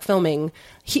was stuck filming.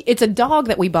 It's a dog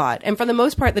that we bought. And for the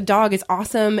most part, the dog is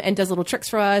awesome and does little tricks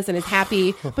for us and is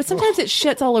happy. But sometimes it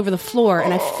shits all over the floor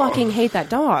and I fucking hate that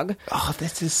dog. Oh,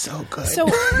 this is so good. So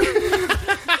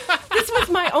this was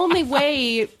my only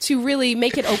way to really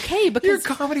make it okay You're a because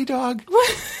comedy dog.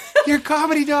 You're a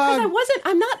comedy dog.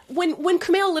 I'm not, when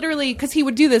Kumail literally, because he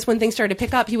would do this when things started to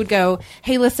pick up, he would go,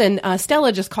 hey, listen,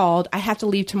 Stella just called. I have to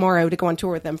leave tomorrow to go on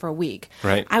tour with them for a week.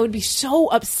 Right. I would be so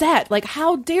upset. Like,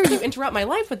 how dare you interrupt my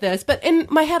life with this? But in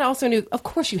my head, I also knew, of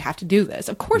course you have to do this.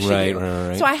 Of course Right, you do.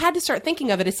 right. So I had to start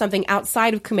thinking of it as something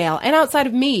outside of Kumail and outside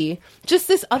of me, just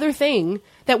this other thing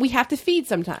that we have to feed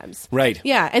sometimes. Right.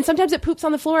 Yeah. And sometimes it poops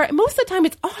on the floor. Most of the time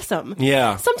it's awesome.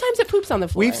 Yeah. Sometimes it poops on the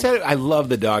floor. We've said I love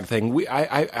the dog thing.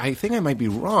 I think I might be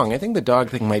wrong. I think the dog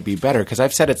thing might be better because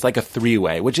I've said it's like a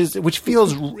three-way, which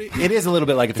feels it is a little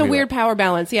bit like a it's a three-way. weird power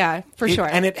balance. Yeah, for sure.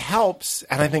 And it helps.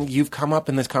 And I think you've come up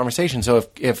in this conversation. So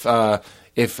if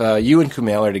you and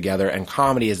Kumail are together and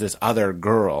comedy is this other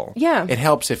girl, Yeah. it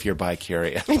helps if you're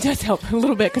bi-curious. It does help a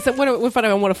little bit because what if I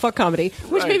don't want to fuck comedy?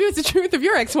 Which Right. maybe was the truth of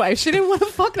your ex-wife. She didn't want to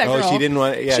fuck that girl. Oh, she didn't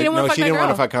want. Yeah, she didn't want to fuck she that didn't want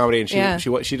to girl. fuck comedy, and Yeah.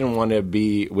 she didn't want to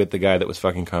be with the guy that was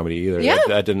fucking comedy either. Yeah.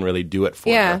 That didn't really do it for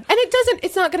Yeah, her. and it doesn't.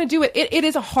 It's not going to do it. It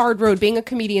is a hard road. Being a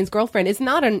comedian's girlfriend is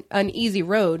not an easy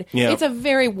road. Yeah. It's a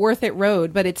very worth it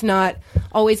road, but it's not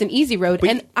always an easy road.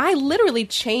 And I literally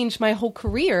changed my whole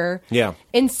career. Yeah.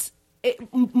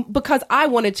 Because I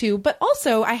wanted to, but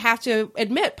also I have to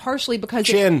admit, partially because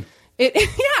Chin. yeah.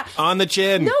 On the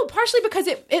chin. No, partially because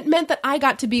it meant that I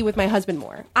got to be with my husband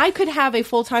more. I could have a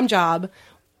full-time job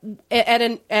at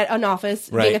an office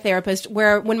being Right. a therapist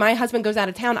where when my husband goes out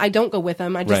of town, I don't go with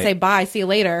him. I just Right. say bye, see you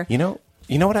later. You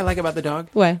know what I like about the dog?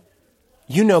 What?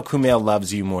 You know Kumail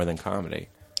loves you more than comedy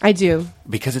I do.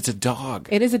 because it's a dog.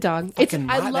 It is a dog. It's Fucking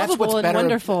lovable that's what's and better,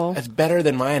 wonderful. It's better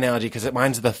than my analogy because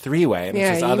mine's the three-way. And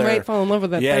Yeah, it's this you other, might fall in love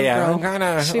with that Yeah, third yeah. girl. I'm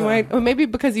kinda, She might, or maybe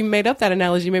because you made up that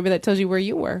analogy, maybe that tells you where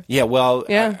you were. Yeah, well,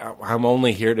 Yeah. I'm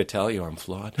only here to tell you I'm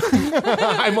flawed.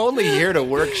 I'm only here to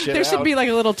work shit There should out. be like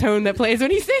a little tone that plays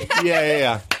when you say that.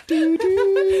 Yeah.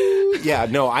 Yeah,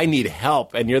 no, I need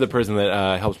help, and you're the person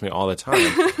that helps me all the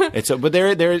time. But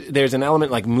there's an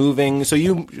element like moving. So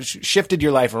you shifted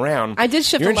your life around. I did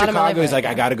shift You're a lot in of my life Chicago. He's like,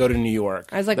 around, I got to go to New York.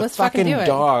 I was like, the let's fucking do it.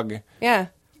 dog Yeah.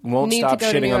 won't Need stop to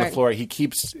go to shitting New on the York. floor. He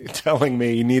keeps telling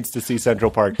me he needs to see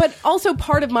Central Park. But also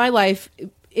part of my life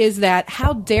is that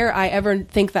how dare I ever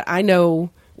think that I know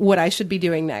what I should be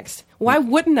doing next? Why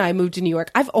wouldn't I move to New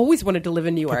York? I've always wanted to live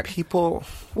in New York. People,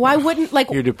 Why wouldn't like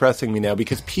you're depressing me now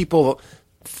because people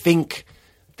think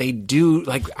they do.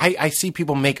 Like I see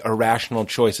people make irrational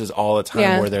choices all the time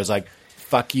Yeah. where there's like,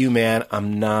 fuck you, man,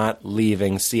 I'm not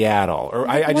leaving Seattle. Or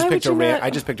I just why picked would a you ran- not- I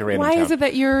just picked a random Why town. is it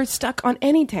that you're stuck on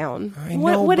any town? I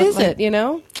know, what but, is like, it, you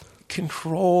know?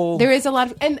 Control. There is a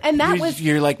lot of and that you're, was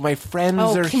you're like, my friends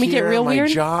Oh, are can we here. get real my weird?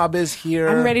 job is here.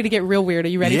 I'm ready to get real weird. Are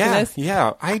you ready for this?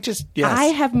 Yeah. Yes. I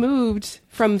have moved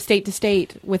from state to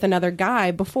state with another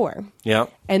guy before. Yeah.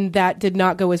 And that did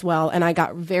not go as well. And I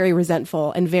got very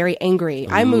resentful and very angry.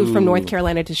 I moved from North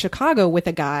Carolina to Chicago with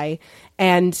a guy.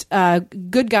 And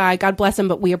good guy, God bless him,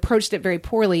 but we approached it very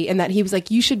poorly in that he was like,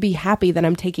 you should be happy that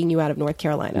I'm taking you out of North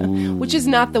Carolina, which is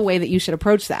not the way that you should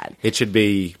approach that. It should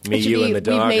be me, It should you, be, and the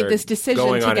dog we've made are this decision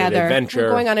going together. on an adventure. We're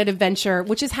going on an adventure,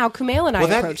 which is how Kumail and I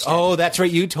approached it. That's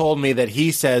right. You told me that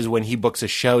he says when he books a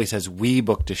show, he says, we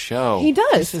booked a show. He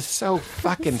does. This is so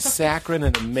fucking saccharine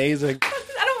and amazing.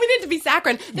 I don't mean it to be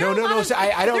saccharine. No. So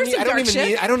I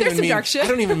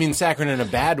don't even mean saccharine in a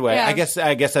bad way. Yeah.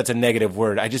 I guess that's a negative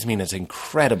word. I just mean it's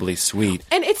incredibly sweet.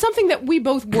 And it's something that we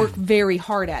both work very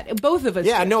hard at. Both of us.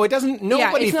 Yeah, do. no, it doesn't.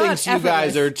 Nobody it's not thinks you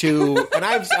guys effortless. are too. And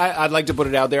I'd like to put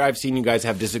it out there. I've seen you guys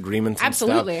have disagreements. And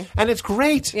Absolutely. stuff, and it's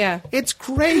great. Yeah. It's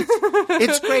great.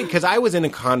 It's great because I was in a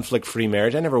conflict-free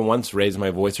marriage. I never once raised my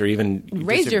voice or even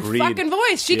Raise your disagreed. fucking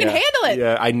voice. She can Yeah. handle it.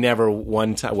 Yeah, I never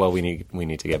one time. Well, we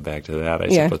need to get back to that. I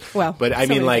Yeah. suppose. Well, but I so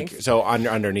mean, many like, things. so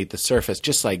underneath the surface,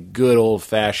 just like good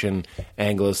old-fashioned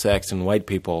Anglo-Saxon white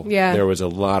people. Yeah. There was a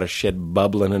lot of shit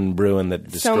bubbling and brewing that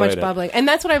destroyed So much it. bubbling. And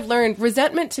that's what I've learned.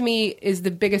 Resentment to me is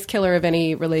the biggest killer of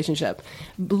any relationship.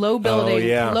 Low building, Oh,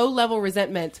 yeah. low level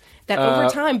resentment that over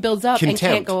time builds up and contempt.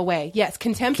 can't go away. Yes,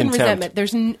 contempt and Contempt.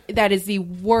 resentment. That is the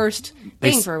worst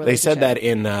thing for a They relationship. said that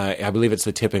in, I believe it's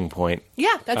The Tipping Point. Yeah,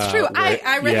 that's true. where-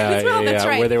 I read it as well. That's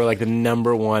right. Where they were like the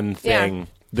number one thing, Yeah.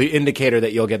 the indicator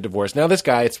that you'll get divorced. Now, this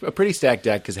guy, it's a pretty stacked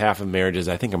deck because half of marriages,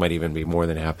 I think it might even be more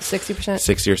than half. 60%.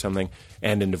 60 or something,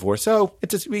 end in divorce. So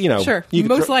it's just, you know. Sure, you could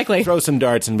most likely. Throw some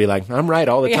darts and be like, I'm right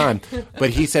all the Yeah. time. But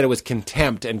he said it was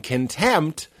contempt, and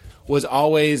contempt was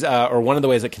always, or one of the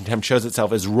ways that contempt shows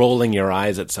itself is rolling your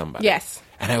eyes at somebody. Yes.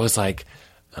 And I was like,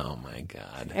 oh my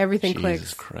God. Everything Jesus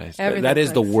clicks. Christ. Everything That is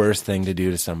the clicks. worst thing to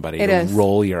do to somebody. It to is.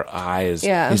 roll your eyes.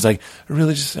 Yeah. He's like, I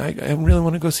really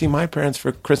want to go see my parents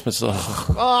for Christmas.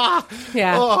 Oh,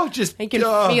 Yeah. oh, just You can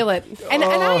feel it. And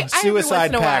I every suicide once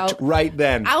in a pact while, right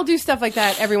then. I'll do stuff like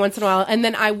that every once in a while, and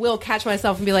then I will catch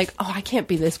myself and be like, "Oh, I can't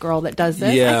be this girl that does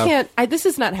this. Yeah. I can't. This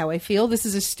is not how I feel. This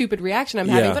is a stupid reaction I'm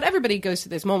having." Yeah. But everybody goes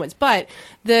through these moments. But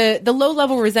the low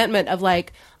level resentment of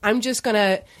like, I'm just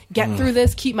gonna get through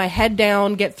this, keep my head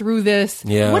down, get through this.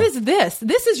 Yeah. What is this?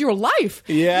 This is your life.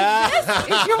 Yeah.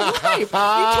 This is your life. You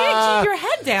can't keep your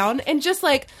head down and just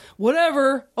like,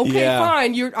 whatever. Okay, Yeah.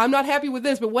 fine. I'm not happy with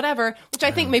this, but whatever. Which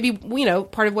I think maybe,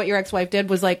 part of what your ex-wife did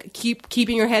was like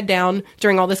keeping your head down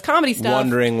during all this comedy stuff.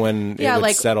 Wondering when Yeah, it would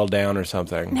like, settle down or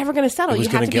something. never gonna settle. It was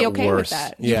You have gonna to be get okay with worse.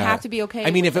 that. You have to be okay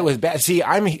I mean, with if it was bad, see,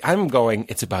 I'm going.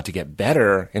 It's about to get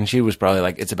better, and she was probably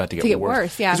like, it's about to get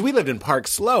worse, yeah. because we lived in Park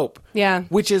Slope, Yeah.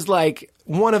 which is like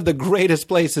one of the greatest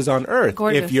places on earth.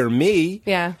 Gorgeous. If you're me,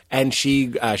 Yeah. And she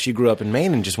grew up in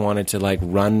Maine and just wanted to like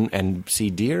run and see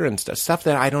deer and stuff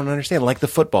that I don't understand, like the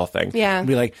football thing. Yeah. And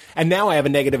be like, and now I have a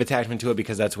negative attachment to it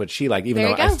because that's what she liked, even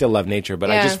There though you I go. still love nature.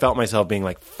 But I Yeah. just felt myself being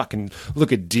like, fucking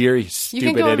look at deer, you You stupid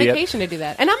can go on idiot. vacation to do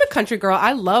that. And I'm a country girl.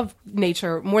 I love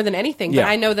nature more than anything, Yeah. but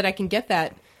I know that I can get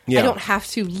that. Yeah. I don't have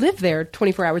to live there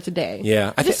 24 hours a day.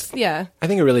 Yeah. I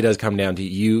think it really does come down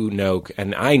to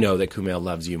and I know that Kumail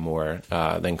loves you more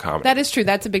than comedy. that is true.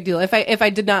 That's a big deal. If I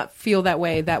did not feel that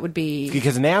way, that would be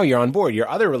Because now you're on board. Your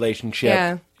other relationship,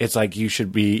 Yeah. it's like you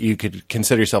could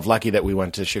consider yourself lucky that we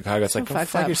went to Chicago. It's like, go fucked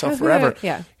fuck up. yourself forever.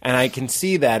 Yeah. And I can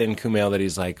see that in Kumail that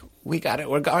he's like, we got it.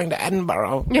 We're going to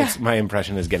Edinburgh. Yeah. My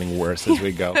impression is getting worse as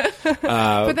we go.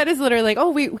 but that is literally like,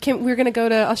 oh, we're going to go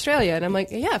to Australia, and I'm like,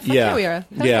 yeah, fuck yeah, we are.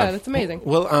 Hell yeah, that's amazing.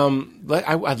 Well,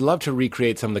 I'd love to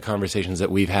recreate some of the conversations that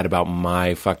we've had about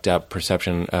my fucked up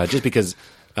perception, just because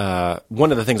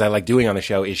one of the things I like doing on the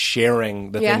show is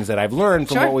sharing the Yeah. things that I've learned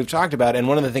from Sure. what we've talked about, and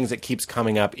one of the things that keeps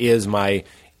coming up is my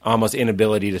almost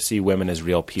inability to see women as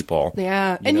real people.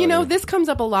 Yeah, You and know what I mean? this comes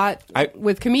up a lot I-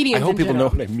 with comedians. I hope in people know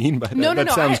general. what I mean by that. No,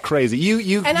 that sounds crazy. You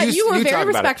you were talk very about it.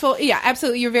 respectful. Yeah,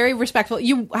 absolutely. You're very respectful.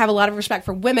 You have a lot of respect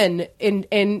for women,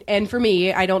 and for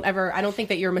me, I don't think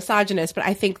that you're a misogynist, but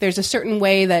I think there's a certain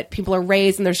way that people are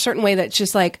raised, and there's a certain way that's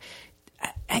just like.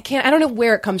 I don't know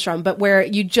where it comes from, but where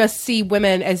you just see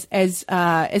women as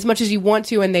much as you want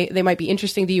to, and they might be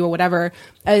interesting to you or whatever,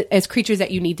 as creatures that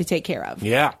you need to take care of.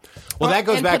 Yeah. Well, that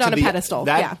goes and back put to on a the pedestal.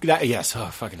 That, yes. Oh,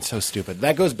 fucking so stupid.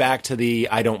 That goes back to the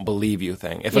I don't believe you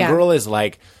thing. If Yeah. a girl is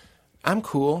like, I'm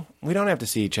cool. We don't have to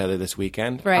see each other this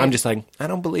weekend. Right. I'm just like, I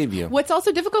don't believe you. What's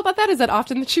also difficult about that is that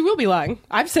often she will be lying.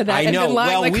 I've said that I and know. been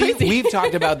lying Well, like crazy. we've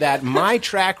talked about that. My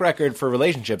track record for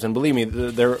relationships, and believe me,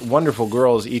 they're wonderful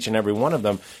girls, each and every one of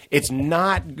them. It's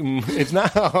not.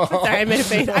 Sorry, I made a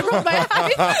face. I rolled my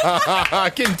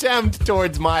eyes. Contempt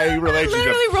towards my I relationship.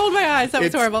 literally rolled my eyes. That was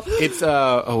It's horrible. It's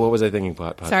what was I thinking?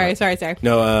 Pot. Sorry.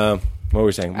 No. What were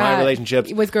we saying? My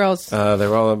relationships with girls.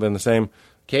 They're all been the same.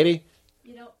 Katie.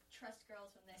 You don't trust girls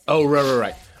when they say Oh,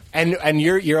 right. And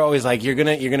you're always like you're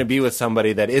gonna be with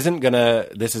somebody that isn't gonna.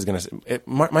 This is gonna.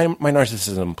 My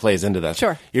narcissism plays into that.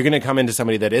 Sure. You're gonna come into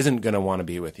somebody that isn't gonna want to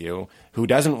be with you, who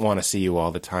doesn't want to see you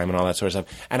all the time, and all that sort of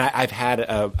stuff. And I've had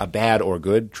a bad or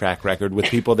good track record with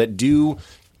people that do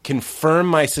confirm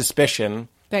my suspicion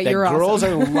That you're girls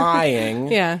awesome. are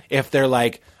lying. Yeah. If they're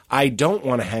like, I don't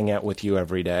want to hang out with you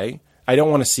every day. I don't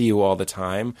want to see you all the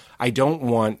time. I don't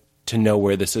want to know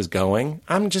where this is going.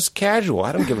 I'm just casual.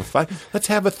 I don't give a fuck. Let's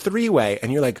have a 3-way.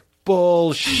 And you're like,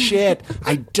 bullshit.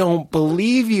 I don't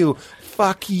believe you.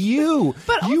 Fuck you.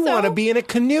 But you also- want to be in a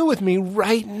canoe with me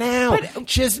right now.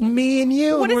 Just me and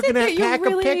you. What and is we're it going that to you're pack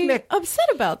really a picnic. upset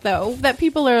about, though? That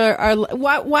people are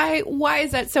why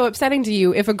is that so upsetting to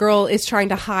you? If a girl is trying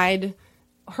to hide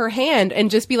her hand and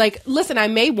just be like, listen, I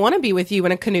may want to be with you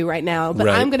in a canoe right now, but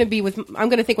Right. I'm going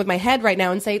to think with my head right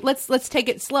now and say, let's take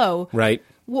it slow. Right.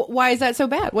 Why is that so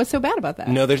bad? What's so bad about that?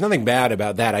 No, there's nothing bad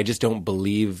about that. I just don't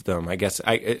believe them. I guess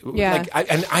Yeah.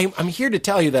 I'm here to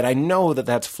tell you that I know that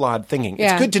that's flawed thinking.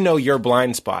 Yeah. It's good to know your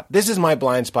blind spot. This is my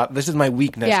blind spot. This is my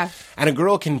weakness. Yeah. And a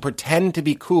girl can pretend to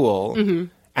be cool, and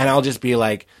I'll just be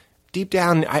like, deep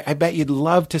down, I bet you'd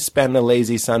love to spend a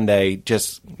lazy Sunday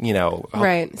just,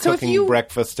 Right. So if cooking you-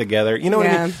 breakfast together. You know what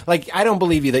I Yeah. mean? Like, I don't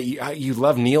believe you that you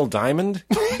love Neil Diamond.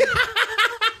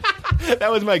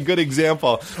 That was my good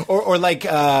example.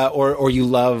 Or you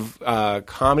love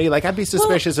comedy. Like, I'd be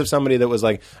suspicious of somebody that was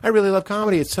like, I really love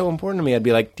comedy. It's so important to me. I'd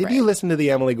be like, did you listen to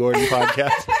the Emily Gordon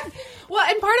podcast? Well,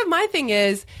 and part of my thing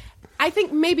is, I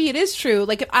think maybe it is true.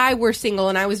 Like if I were single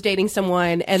and I was dating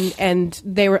someone and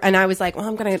they were, and I was like,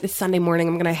 well, this Sunday morning,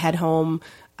 I'm going to head home.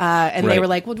 And they Right. were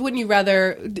like, well, wouldn't you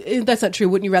rather, that's not true.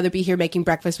 Wouldn't you rather be here making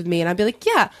breakfast with me? And I'd be like,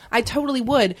 yeah, I totally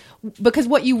would. Because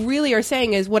what you really are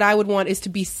saying is what I would want is to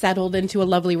be settled into a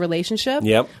lovely relationship.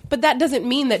 Yep. But that doesn't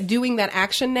mean that doing that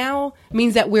action now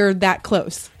means that we're that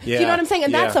close. Do you Yeah. know what I'm saying?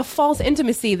 And that's Yeah. a false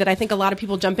intimacy that I think a lot of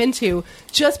people jump into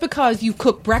just because you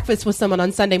cook breakfast with someone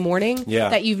on Sunday morning Yeah.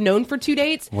 that you've known for 2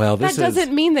 dates. Well, this that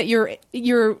doesn't mean that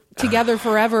you're together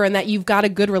forever and that you've got a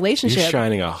good relationship. You're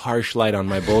shining a harsh light on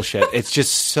my bullshit. It's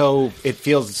just so, it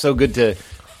feels so good to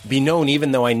be known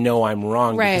even though I know I'm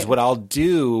wrong. Right. Because what I'll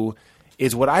do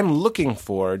is what I'm looking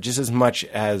for just as much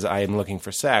as I am looking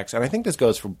for sex. And I think this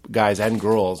goes for guys and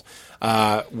girls.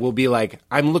 Will be like,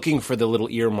 I'm looking for the little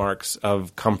earmarks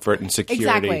of comfort and security.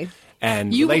 Exactly.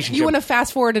 And You relationship. want to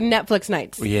fast forward to Netflix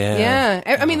nights. Yeah.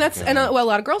 I mean, that's, and a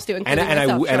lot of girls do. and including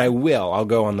myself, I sure. will. I'll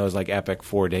go on those like epic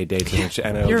 4-day dates,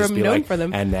 and it'll You're just be known like, for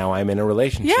them. and now I'm in a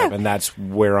relationship, Yeah. and that's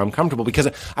where I'm comfortable because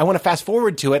I want to fast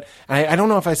forward to it. And I don't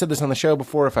know if I said this on the show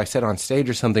before, if I said on stage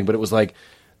or something, but it was like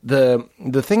the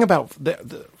thing about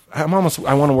I want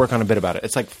to work on a bit about it.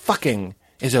 It's like fucking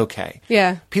is okay.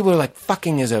 Yeah. People are like,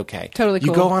 fucking is okay. Totally You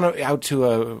cool. go on out to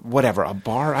a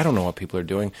bar, I don't know what people are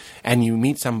doing, and you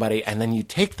meet somebody, and then you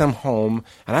take them home,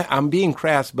 and I'm being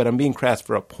crass, but I'm being crass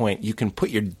for a point. You can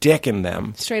put your dick in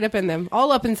them. Straight up in them.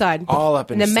 All up inside. All up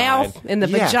in inside. the mouth, in the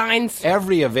vagines.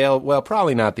 Every well,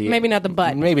 probably not the... Maybe not the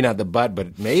butt. Maybe not the butt,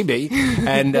 but maybe.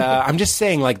 And I'm just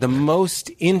saying, like, the most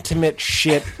intimate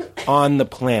shit on the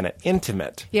planet.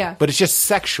 Intimate. Yeah. But it's just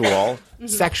sexual.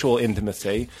 Sexual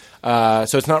intimacy.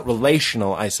 So it's not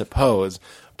relational, I suppose.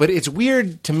 But it's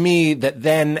weird to me that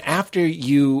then after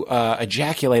you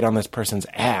ejaculate on this person's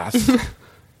ass,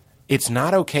 it's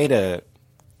not okay to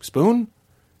spoon?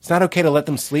 It's not okay to let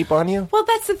them sleep on you? Well,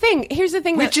 that's the thing. Here's the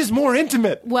thing. Which is more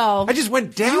intimate? Well, I just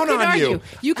went down you could on argue. you.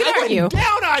 You could I argue. went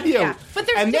down on you. Yeah. But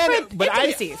there's different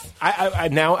intimacies. I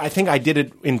now I think I did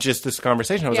it in just this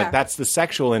conversation. I was Yeah. like, that's the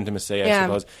sexual intimacy, I Yeah.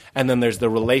 suppose. And then there's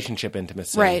the relationship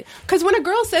intimacy. Right. Because when a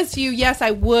girl says to you, yes, I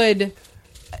would,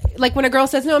 like when a girl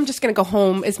says, no, I'm just going to go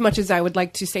home as much as I would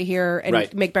like to stay here and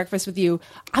Right. make breakfast with you,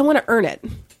 I want to earn it.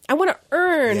 I want to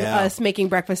earn Yeah. us making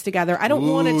breakfast together. I don't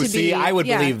want it to be. See, I would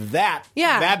yeah. believe that.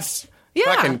 Yeah. That's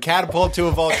Yeah. fucking catapult to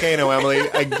a volcano, Emily.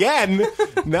 Again,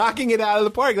 knocking it out of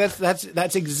the park.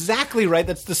 That's exactly right.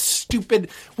 That's the stupid.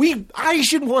 I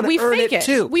should want We to earn fake it.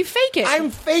 too. We fake it. I'm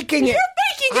faking it. You're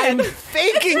faking it. I'm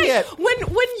faking That's it. right.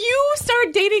 When you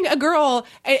start dating a girl,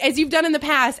 as you've done in the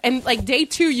past, and like day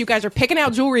 2, you guys are picking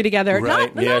out jewelry together.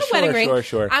 Right. Not Yeah, a wedding ring.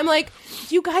 sure. I'm like,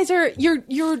 you guys are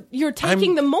you're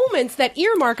taking the moments that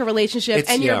earmark a relationship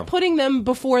It's- and you're yeah. putting them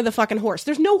before the fucking horse.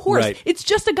 There's no horse. Right. It's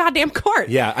just a goddamn cart.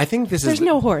 Yeah, I think this There's is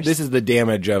no horse. This is the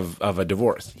damage of a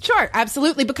divorce. Sure,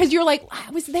 absolutely. Because you're like,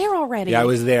 I was there already. Yeah, I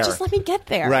was there. Just let me get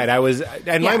there. Right, I was,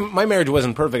 and Yeah. my marriage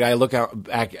wasn't perfect. I look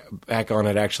back on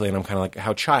it actually, and I'm kind of like,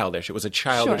 how childish. It was a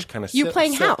childish Sure. kind of. You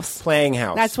playing house. Playing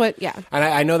house. That's what- yeah. And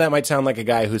I know that might sound like a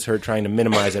guy who's trying to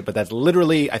minimize it, but that's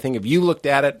literally. I think if you looked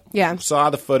at it, Yeah. saw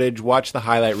the footage, watched the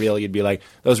highlight reel, you'd be like,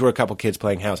 those were a couple kids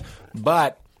playing house.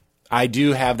 But I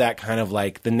do have that kind of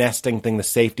like the nesting thing, the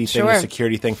safety thing, Sure. the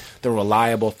security thing, the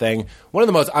reliable thing. One of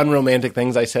the most unromantic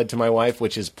things I said to my wife,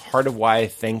 which is part of why I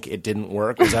think it didn't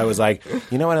work, was I was like,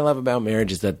 you know what I love about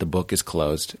marriage is that the book is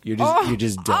closed. You're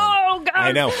just done. Oh God!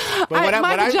 I know. But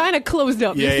my vagina closed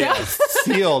up. yeah, you know?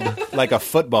 sealed like a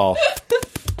football.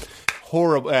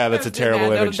 horrible. That's a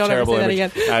terrible Yeah, image. don't ever terrible say that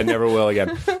image. again. I never will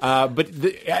again.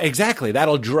 Exactly,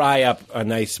 that'll dry up a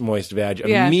nice moist vag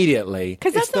Yeah. immediately.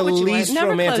 'Cause that's it's not the what you want. least Never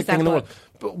romantic close thing in the that world.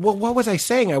 But what was I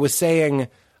saying? I was saying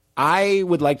I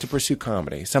would like to pursue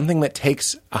comedy, something that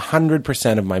takes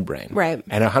 100% of my brain, Right.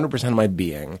 and 100% of my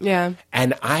being. Yeah.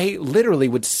 And I literally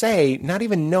would say, not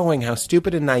even knowing how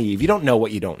stupid and naive, you don't know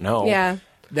what you don't know. Yeah.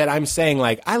 That I'm saying,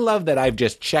 like, I love that I've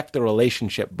just checked the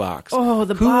relationship box. Oh,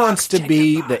 the Who box. wants to Check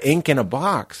be the box. the ink in a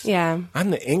box? Yeah. I'm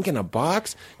the ink in a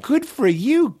box. Good for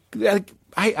you. Like,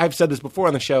 I've said this before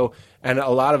on the show, and a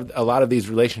lot of these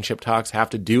relationship talks have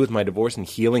to do with my divorce and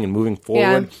healing and moving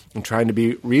forward and trying to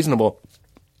be reasonable.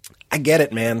 I get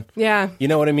it, man. Yeah. You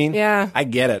know what I mean? Yeah. I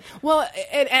get it. Well,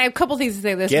 and I have a couple things to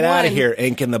say. This Get out of One- here,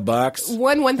 ink in the box.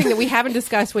 One thing that we haven't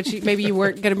discussed, which maybe you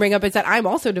weren't going to bring up, is that I'm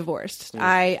also divorced.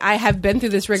 I have been through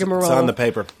this rigmarole. It's on the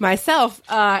paper. Myself.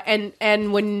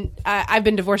 And when I've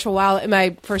been divorced for a while, and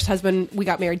my first husband, we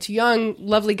got married too young,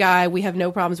 lovely guy, we have no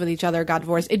problems with each other, got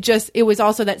divorced. It was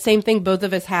also that same thing. Both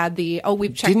of us had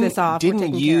we've checked this off. we're Didn't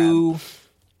taken care of. you?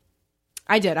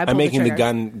 I did. I pulled I'm making the the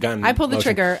trigger. gun. I pulled the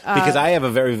motion. trigger, because I have a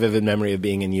very vivid memory of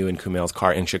being in you and Kumail's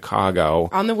car in Chicago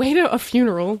On the way to a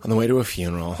funeral. on the way to a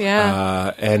funeral.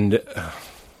 Yeah. And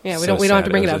Yeah, we so don't have to sad.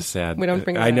 bring it was up. just sad. We don't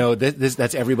bring it up. I know this.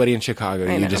 That's everybody in Chicago.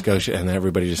 I You know. just go, and then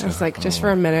everybody just. It's like, just for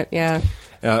a minute, yeah.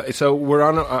 So we're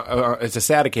on. It's a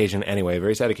sad occasion anyway,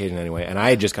 very sad occasion anyway. And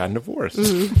I had just gotten divorced,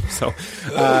 Mm-hmm. so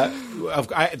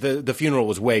the funeral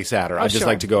was way sadder. I'd just sure.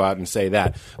 like to go out and say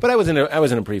that. But I was in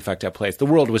a pretty fucked up place. The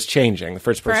world was changing. The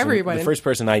first person, everyone. the first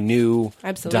person I knew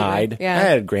Absolutely. died. Yeah. I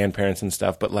had grandparents and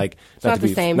stuff, but like not to the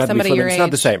be- same. not to be Somebody flippant, your it's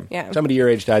not the age. same. Yeah. Somebody your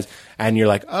age dies, and you're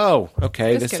like, oh,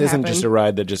 okay, This this could isn't happen. just a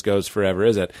ride that just goes forever,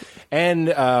 is it? And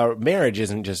marriage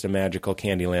isn't just a magical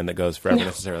candy land that goes forever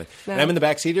necessarily. No. And I'm in the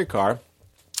backseat of your car.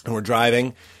 And we're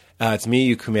driving. It's me,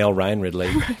 you, Kumail, Ryan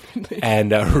Ridley,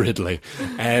 and Ridley.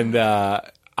 And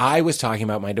I was talking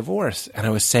about my divorce, and I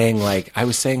was saying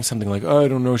something like, oh, I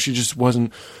don't know, she just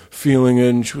wasn't feeling it,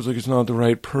 and she was like, it's not the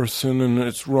right person, and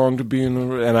it's wrong to be in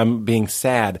a... And I'm being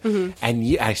sad. Mm-hmm.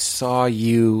 And I saw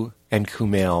you and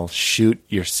Kumail shoot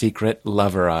your secret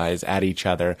lover eyes at each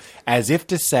other, as if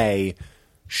to say,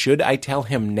 should I tell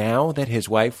him now that his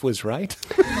wife was right?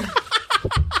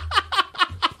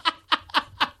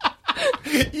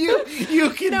 You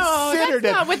considered that's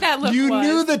it. not what that look you was.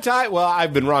 knew the time. Well,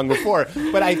 I've been wrong before,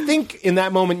 but I think in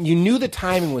that moment you knew the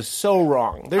timing was so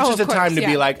wrong. There's Oh, just a of course, time to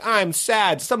be yeah. like, I'm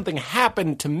sad. Something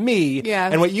happened to me. Yeah.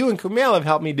 And what you and Kumail have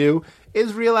helped me do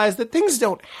is realize that things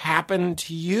don't happen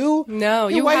to you. No,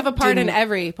 Your you wife have a part in didn't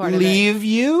every part of it. leave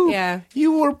you. Yeah.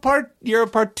 You're a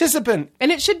participant. And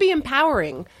it should be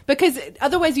empowering because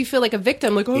otherwise you feel like a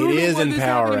victim. Like, oh, I don't know is why this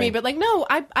happened to me. empowering. But like, no,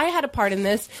 I had a part in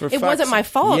this. For It wasn't fuck's- my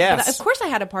fault. Yes. But of course I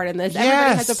had a part in this.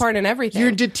 Everybody has a part in everything.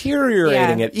 You're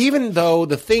deteriorating Yeah. it. Even though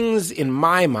the things in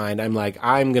my mind, I'm like,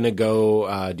 I'm going to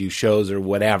go do shows or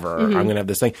whatever. Mm-hmm. I'm going to have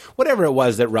this thing. Whatever it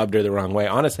was that rubbed her the wrong way.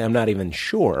 Honestly, I'm not even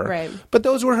sure. Right. But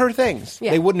those were her things.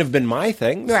 Yeah. They wouldn't have been my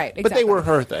things. Right, But they exactly. were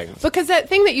her things. Because that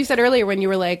thing that you said earlier when you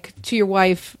were like to your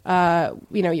wife,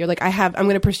 you're like, I'm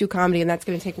going to pursue comedy and that's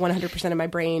going to take 100% of my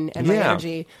brain and my Yeah.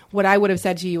 energy. What I would have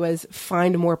said to you was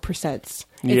find more percents.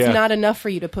 It's Yeah. not enough for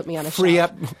you to put me on a Free shelf.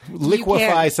 up, You liquefy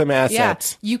can't- some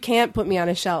assets. Yeah, you can't put me on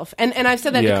a shelf. And I've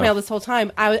said that Yeah. to Kumail this whole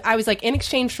time. I was like, in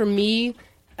exchange for me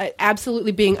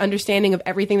absolutely being understanding of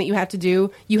everything that you have to do,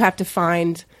 you have to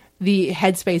find the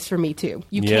headspace for me too.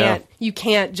 Yeah. You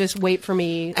can't just wait for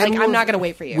me. Like, And I'm not going to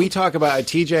wait for you. We talk about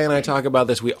TJ and I talk about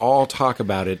this. We all talk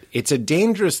about it. It's a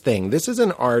dangerous thing. This is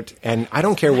an art, and I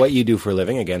don't care what you do for a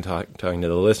living. Again, talking to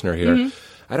the listener here. Mm-hmm.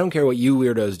 I don't care what you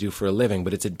weirdos do for a living,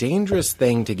 but it's a dangerous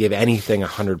thing to give anything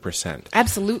 100%.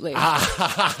 Absolutely. And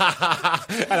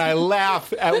I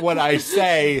laugh at what I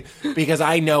say because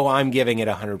I know I'm giving it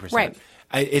 100%. Right.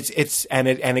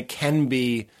 It can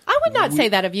be. I would not say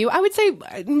that of you. I would say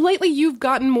lately you've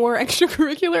gotten more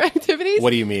extracurricular activities.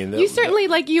 What do you mean? You certainly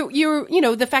like you're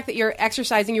the fact that you're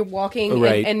exercising, you're walking,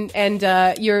 Right. and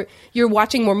you're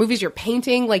watching more movies, you're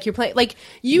painting, like you're playing, like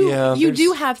you there's-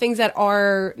 do have things that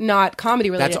are not comedy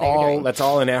related. That's that you're all. doing. That's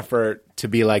all an effort to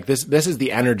be like this. This is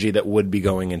the energy that would be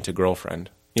going into Girlfriend.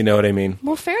 You know what I mean?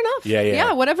 Well, fair enough.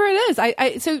 Yeah. Whatever it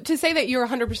is. So to say that you're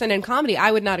 100% in comedy,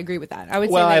 I would not agree with that. I would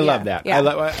Well, say that, I love that.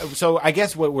 Yeah. So I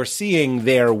guess what we're seeing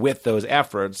there with those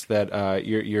efforts that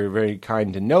you're very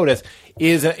kind to notice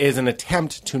is an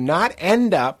attempt to not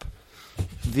end up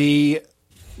the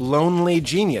lonely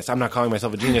genius. I'm not calling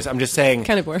myself a genius. I'm just saying.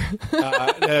 Kind of were.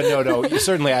 No.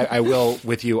 Certainly, I will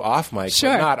with you off mic,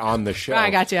 Sure. but not on the show. I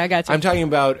got you. I'm talking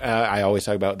about. I always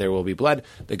talk about There Will Be Blood.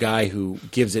 The guy who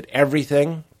gives it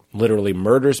everything literally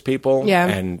murders people Yeah.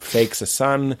 and fakes a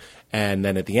son. And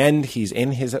then at the end, he's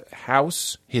in his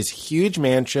house, his huge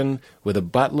mansion, with a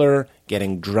butler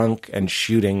getting drunk and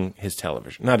shooting his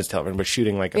television. Not his television, but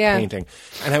shooting like a Yeah. painting.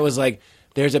 And I was like,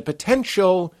 there's a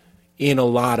potential in a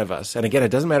lot of us. And again, it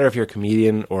doesn't matter if you're a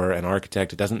comedian or an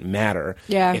architect. It doesn't matter.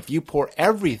 Yeah. If you pour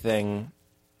everything,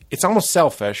 it's almost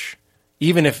selfish.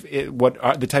 Even if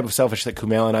the type of selfish that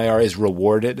Kumail and I are is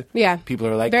rewarded. Yeah. People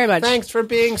are like, Very much. thanks for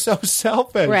being so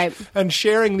selfish. Right. And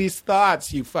sharing these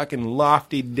thoughts, you fucking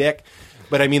lofty dick.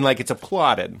 But I mean, like, it's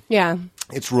applauded. Yeah.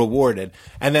 It's rewarded.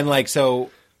 And then, like, so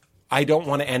I don't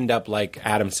want to end up like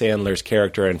Adam Sandler's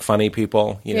character in Funny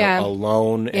People, you know, Yeah.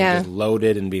 alone and Yeah. just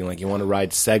loaded and being like, you want to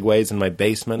ride Segways in my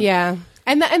basement? Yeah.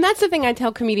 And that's the thing I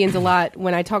tell comedians a lot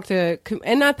when I talk to,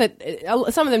 and not that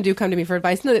some of them do come to me for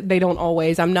advice. No, they don't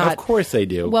always. I'm not. Of course they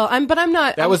do. Well, I'm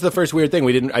not. That was the first weird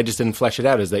thing. I just didn't flesh it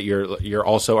out. Is that you're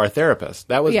also our therapist?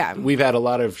 That was. Yeah. We've had a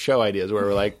lot of show ideas where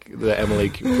we're like the Emily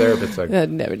therapist. Like,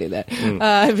 I'd never do that.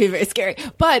 It'd be very scary.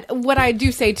 But what I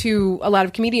do say to a lot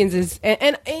of comedians is,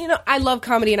 and you know, I love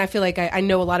comedy, and I feel like I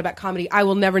know a lot about comedy. I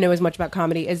will never know as much about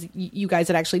comedy as you guys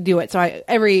that actually do it. So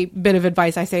every bit of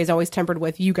advice I say is always tempered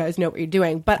with, you guys know what you're doing.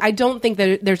 But I don't think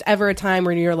that there's ever a time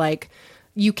when you're like,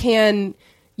 you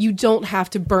don't have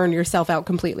to burn yourself out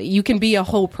completely. You can be a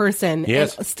whole person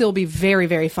Yes. and still be very,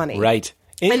 very funny. right.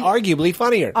 And arguably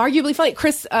funnier. Arguably funny.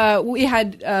 Chris, we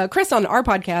had Chris on our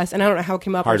podcast, and I don't know how it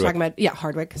came up. We were Hardwick. talking about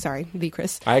Hardwick. Sorry, the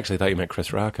Chris. I actually thought you meant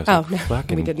Chris Rock. I was Oh, like, no,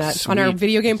 fucking we did not. sweet. On our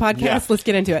video game podcast, Yeah. let's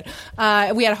get into it.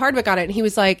 We had Hardwick on it, and he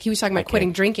was talking about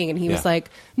quitting drinking, and he was Yeah. like,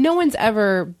 no one's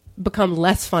ever become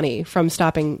less funny from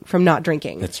not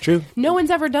drinking. That's true. No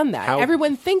one's ever done that. How-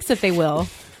 Everyone thinks that they will.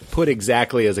 Put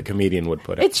exactly as a comedian would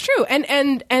put it. It's true.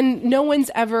 And no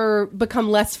one's ever become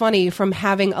less funny from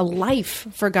having a life,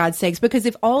 for God's sakes, because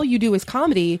if all you do is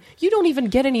comedy, you don't even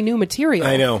get any new material.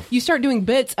 I know. You start doing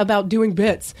bits about doing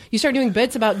bits. You start doing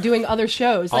bits about doing other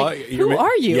shows. Like, who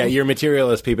are you? Yeah, your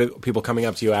material is people coming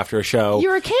up to you after a show.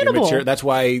 You're a cannibal. That's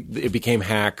why it became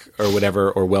hack or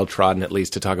whatever, or well trodden at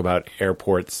least, to talk about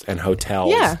airports and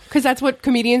hotels. Yeah, because that's what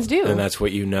comedians do. And that's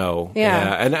what you know.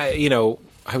 Yeah. And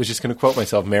I was just going to quote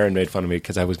myself. Marin made fun of me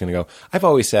because I was going to go, I've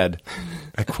always said,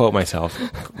 I quote myself,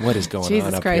 what is going Jesus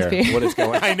on up Christ, here? Pete. What is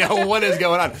going I know, what is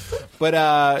going on?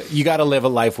 But you got to live a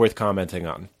life worth commenting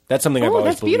on. That's something I've Oh,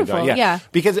 always that's believed beautiful. on. Yeah.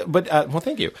 Because, well,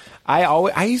 thank you.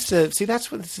 I used to, see, that's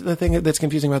what's the thing that's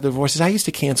confusing about the divorce is I used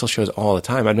to cancel shows all the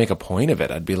time. I'd make a point of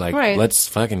it. I'd be like, Right. let's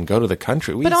fucking go to the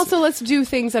country. but also, let's do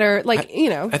things that are, like,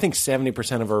 I think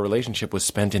 70% of our relationship was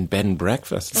spent in bed and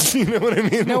breakfasts. You know what I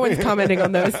mean? no one's commenting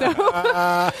on those. So.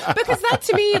 Because that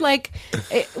to me, like,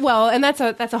 and that's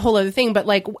a whole other thing. But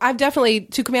like, I've definitely,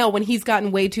 to Kumail, when he's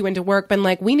gotten way too into work, been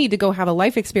like, we need to go have a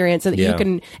life experience so that Yeah. you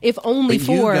can, if only But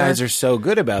for. you guys are so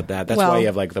good about that. That's Well- why you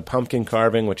have like the pumpkin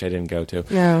carving, which I didn't go to.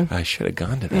 No. I should have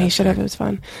gone to that. Yeah, you should have. It was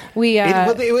fun. We.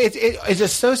 It's a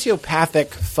sociopathic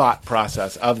thought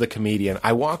process of the comedian.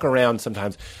 I walk around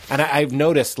sometimes, and I've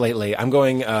noticed lately. I'm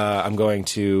going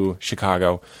to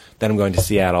Chicago, then I'm going to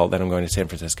Seattle, then I'm going to San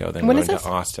Francisco, then I'm When going is to this?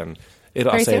 Austin. I'll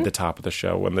Very say soon? at the top of the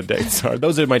show when the dates are.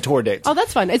 Those are my tour dates. Oh,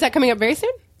 that's fun. Is that coming up very soon?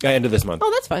 End of this month.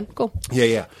 Oh, that's fun. Cool.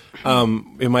 Yeah.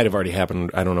 It might have already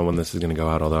happened. I don't know when this is going to go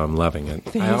out, although I'm loving it.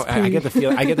 Yes, I get the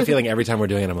feeling. I get the feeling every time we're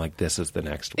doing it. I'm like, this is the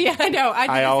next one. Yeah, I know.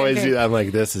 I always do that. I'm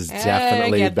like, this is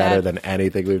definitely get better that. than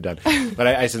anything we've done. But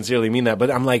I sincerely mean that.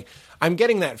 But I'm like, I'm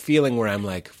getting that feeling where I'm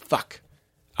like, fuck,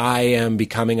 I am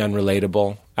becoming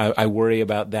unrelatable. I worry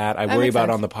about that. I worry makes about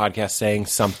sense. on the podcast saying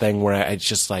something where it's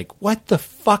just like, what the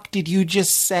fuck did you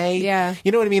just say? Yeah.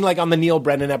 You know what I mean? Like on the Neil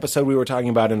Brennan episode we were talking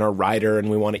about in our rider, and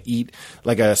we want to eat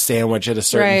like a sandwich at a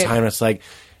certain Right. time. It's like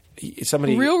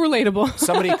somebody Real relatable.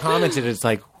 somebody commented, it's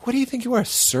like, what do you think you are,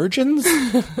 surgeons?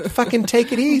 Fucking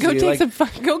take it easy. Go take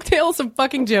Like, go tell some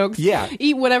fucking jokes. Yeah.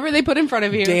 Eat whatever they put in front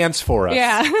of you. dance for us.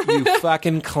 Yeah. You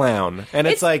fucking clown. And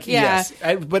it's like, yeah.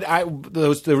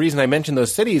 yes. The reason I mentioned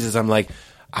those cities is I'm like,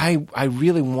 I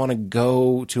really want to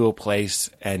go to a place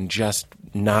and just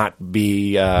not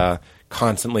be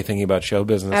constantly thinking about show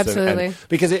business. Absolutely.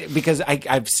 Because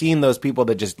I've seen those people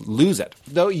that just lose it.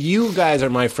 Though you guys are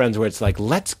my friends where it's like,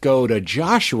 let's go to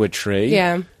Joshua Tree.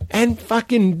 Yeah. And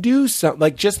fucking do something.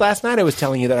 Like just last night I was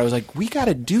telling you that I was like, we got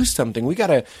to do something.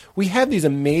 We have these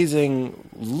amazing,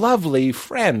 lovely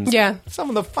friends. Yeah. Some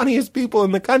of the funniest people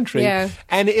in the country. Yeah.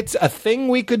 And it's a thing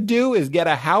we could do is get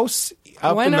a house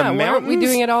up Why in the not? Why aren't we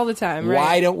mountains? doing it all the time? Right?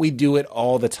 Why don't we do it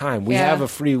all the time? We Yeah. have a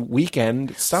free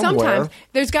weekend somewhere. Sometimes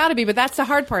there's got to be, but that's the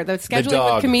hard part. The scheduling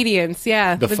dog. with comedians.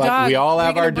 Yeah, The fuck- dog. we all Are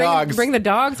have gonna our bring, dogs. Bring the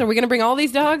dogs. Are we going to bring all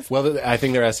these dogs? Well, I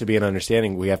think there has to be an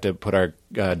understanding. We have to put our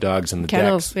dogs in the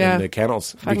Kennels, decks, yeah. in the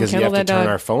kennels, Fucking because you kennel have to that turn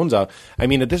dog. our phones off. I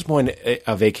mean, at this point,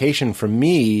 a vacation for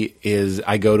me is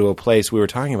I go to a place. We were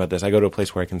talking about this. I go to a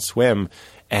place where I can swim,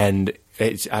 and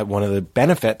it's one of the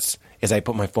benefits is I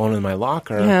put my phone in my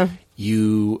locker. Yeah.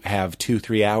 You have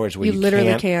 2-3 hours where You you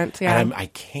literally can't, yeah. And I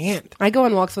can't. I go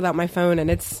on walks without my phone, and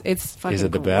it's fucking Is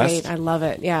it the great. best? I love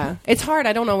it. Yeah, it's hard.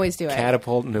 I don't always do it.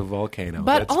 Catapult into a volcano.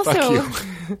 But That's also- fuck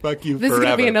you, fuck you This is forever.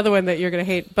 going to be another one that you're going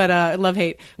to hate, but love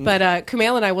hate. But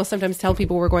Kumail and I will sometimes tell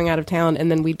people we're going out of town, and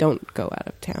then we don't go out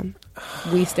of town.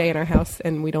 We stay in our house,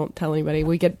 and we don't tell anybody.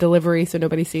 We get delivery, so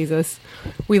nobody sees us.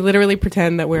 We literally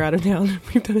pretend that we're out of town.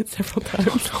 We've done it several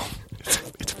times.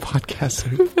 It's a podcast. So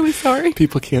I'm really sorry.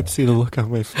 people can't see the look on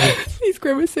my face. He's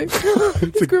grimacing.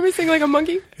 He's grimacing like a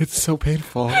monkey. It's so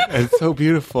painful and so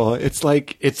beautiful. It's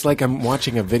like I'm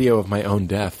watching a video of my own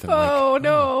death. I'm like, Oh,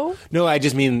 no. no, I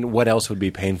just mean what else would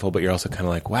be painful, but you're also kind of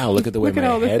like, wow, look at the way Look at my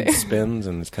all the head things. spins,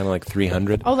 and it's kind of like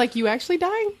 300. Oh, like you actually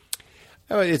dying?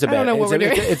 Oh, it's a I bad. don't know what it's,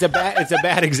 we're a, doing. it's a bad. It's a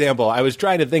bad example. I was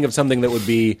trying to think of something that would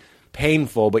be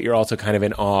painful, but you're also kind of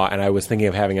in awe. And I was thinking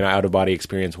of having an out of body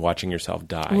experience watching yourself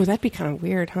die. Oh, that'd be kind of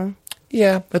weird, huh?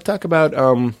 Yeah, let's talk about.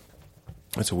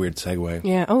 That's a weird segue.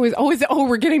 Yeah. Oh,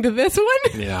 we're getting to this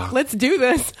one? Yeah. Let's do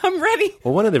this. I'm ready.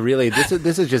 Well, one of the really this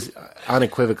is just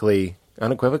unequivocally.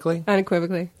 Unequivocally.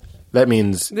 That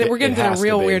means We're getting to the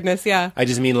real weirdness, yeah. I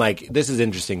just mean like this is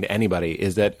interesting to anybody.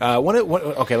 Is that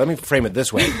okay? Let me frame it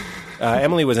this way.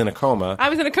 Emily was in a coma. I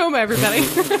was in a coma, everybody.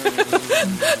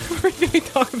 We're going to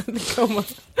talk about the coma.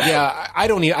 Yeah,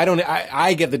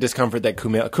 I get the discomfort that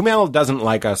Kumail doesn't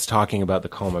like us talking about the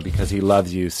coma because he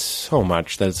loves you so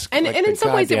much. That's And like and the in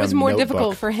some ways, it was goddamn more Notebook.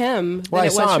 difficult for him Well, than I it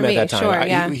was saw for him me. at that time. Sure,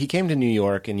 yeah. He came to New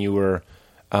York, and you were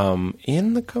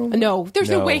in the coma. No, there's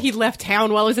no No. way he left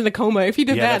town while I was in the coma. If he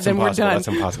did Yeah, that, that's then impossible. we're done. That's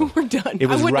impossible. We're done. It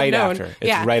was I wouldn't right have known. after. It's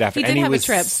yeah. right after. He did and he have was a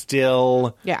trip.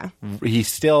 still. Yeah. He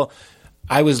still.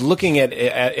 I was looking at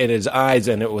his eyes,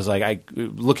 and it was like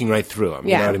looking right through him.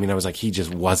 You Yeah. know what I mean? I was like, he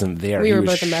just wasn't there. We He were was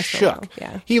both a mess for a shook. while,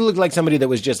 yeah. He looked like somebody that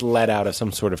was just let out of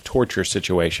some sort of torture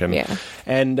situation. Yeah.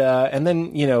 And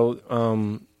then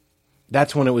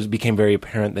that's when it became very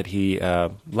apparent that he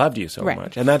loved you so Right.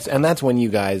 much, and that's when you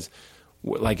guys.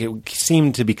 Like it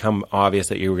seemed to become obvious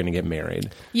that you were going to get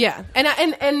married. Yeah, and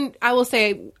I will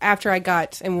say after I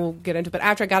got, and we'll get into it, but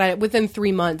after I got it, within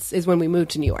 3 months is when we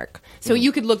moved to New York. So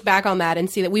you could look back on that and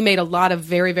see that we made a lot of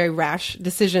very, very rash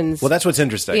decisions. Well, that's what's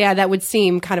interesting. yeah, that would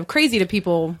seem kind of crazy to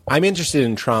people. I'm interested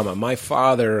in trauma. My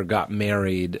father got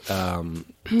married. I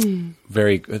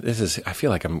feel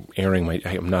like I'm airing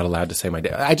I'm not allowed to say my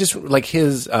dad. I just like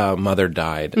his mother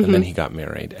died, and then he got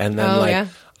married, and then Oh, yeah.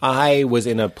 I was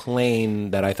in a plane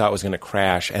that I thought was going to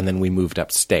crash, and then we moved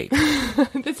upstate.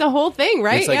 It's a whole thing,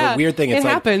 right? It's like yeah. a weird thing. It's it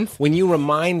like happens. when you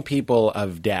remind people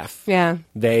of death. Yeah.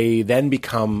 They then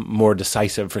become more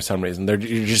decisive for some reason. You're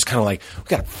just kind of like, we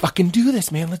got to fucking do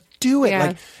this, man. Let's do it. Yeah.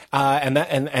 Like,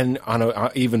 and on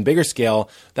a even bigger scale,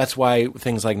 that's why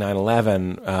things like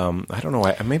 9/11. I don't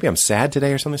know. Maybe I'm sad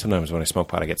today or something. Sometimes when I smoke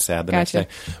pot, I get sad the next Gotcha.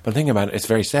 day. But I'm thinking about it. It's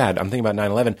very sad. I'm thinking about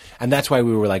 9/11, and that's why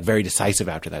we were like very decisive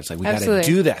after that. It's like we got to Absolutely.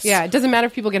 do this. Yeah, it doesn't matter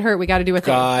if people get hurt. We got to do a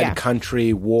thing. God, Yeah.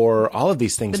 country, war, all of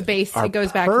these things. The base, are it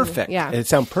goes back to- perfect. yeah. It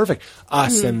sounds perfect.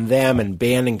 Us and them and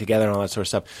banding together and all that sort of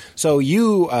stuff. So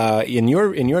you, in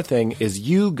your thing, is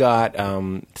you got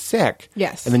sick.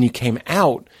 Yes. And then you came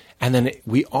out, and then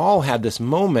we all had this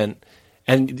moment,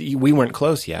 and we weren't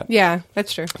close yet. Yeah,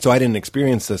 that's true. So I didn't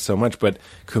experience this so much, but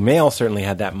Kumail certainly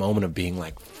had that moment of being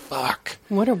like, fuck.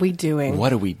 What are we doing?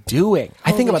 What are we doing?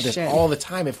 I think Holy about this shit. all the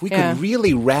time. If we Yeah. could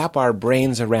really wrap our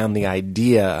brains around the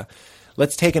idea,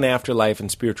 let's take an afterlife and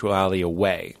spirituality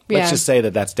away. Let's Yeah. just say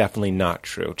that that's definitely not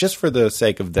true, just for the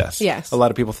sake of this. Yes. A lot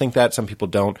of people think that. Some people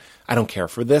don't. I don't care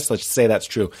for this. Let's say that's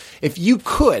true. If you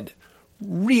could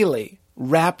really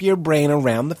wrap your brain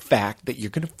around the fact that you're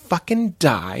going to fucking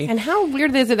die. And how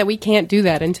weird is it that we can't do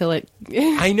that until it...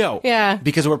 I know. Yeah.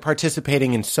 Because we're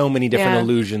participating in so many different Yeah.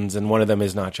 illusions, and one of them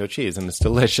is nacho cheese, and it's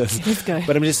delicious. It's good.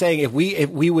 But I'm just saying, if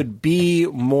we would be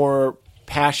more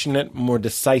passionate, more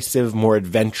decisive, more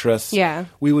adventurous. Yeah.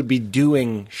 We would be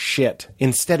doing shit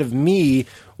instead of me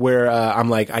where I'm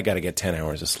like, I got to get 10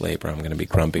 hours of sleep or I'm going to be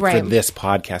grumpy for Right. this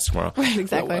podcast tomorrow. Right,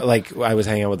 exactly. Like I was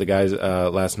hanging out with the guys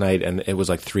last night and it was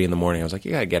like 3 a.m. I was like,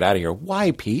 you got to get out of here. Why,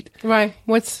 Pete? Right.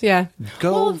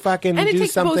 Go fucking and it do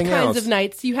takes something both kinds else. of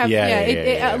nights. You have,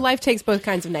 Yeah. life takes both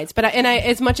kinds of nights. But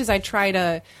as much as I try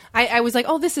to, I was like,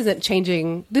 oh, this isn't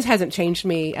changing. This hasn't changed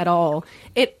me at all.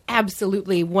 It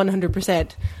absolutely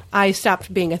 100%. I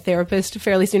stopped being a therapist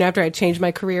fairly soon after I changed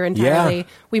my career entirely. Yeah.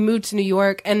 We moved to New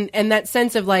York, and that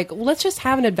sense of like, well, let's just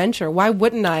have an adventure. Why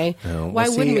wouldn't I? Why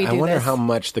wouldn't we do I wonder this? how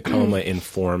much the coma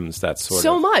informs that sort of.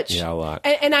 So much. Yeah, a lot.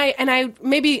 And I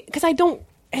maybe because I don't.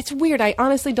 It's weird. I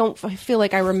honestly don't feel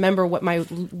like I remember what my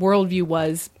worldview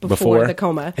was before the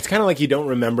coma. It's kind of like you don't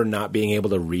remember not being able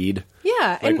to read. Yeah,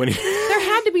 Like and when you- there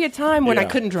had to be a time when I Yeah.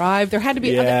 couldn't drive. There had to be.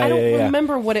 Yeah, I don't yeah.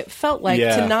 remember what it felt like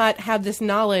Yeah. to not have this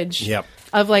knowledge Yep.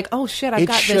 of like, oh shit, I've It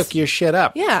got shook this. your shit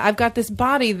up. Yeah, I've got this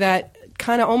body that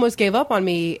kind of almost gave up on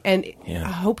me, and Yeah.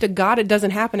 I hope to God it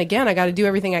doesn't happen again. I got to do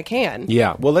everything I can.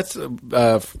 Yeah, well, let's.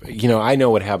 I know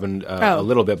what happened a Oh.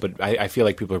 little bit, but I feel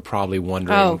like people are probably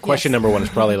wondering. Oh, Question yes. number one is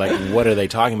probably like, what are they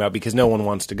talking about? Because no one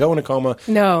wants to go in a coma.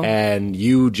 No. and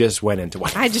you just went into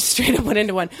one. I just straight up went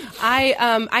into one.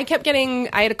 I kept getting.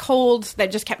 I had a cold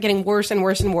that just kept getting worse and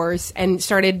worse and worse, and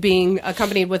started being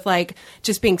accompanied with like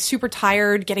just being super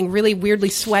tired, getting really weirdly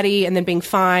sweaty, and then being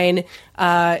fine.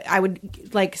 I would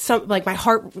like my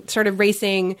heart started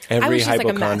racing. I Every was just like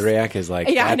a mess. hypochondriac is like,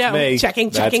 Yeah, I that's know. me. Checking,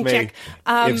 That's me. check.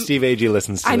 If Steve Agee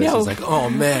listens to I this, know. he's like, oh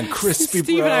man, crispy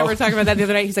Steve bro. and I were talking about that the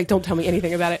other night. He's like, "Don't tell me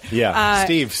anything about it." Yeah,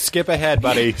 Steve, skip ahead,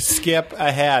 buddy. Skip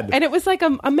ahead. And it was like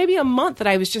maybe a month that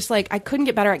I was just like, I couldn't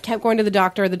get better. I kept going to the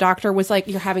doctor. The doctor was like,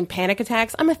 you're having panic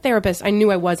attacks. I'm a therapist. I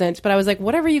knew I wasn't, but I was like,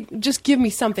 whatever, you just give me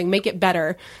something, make it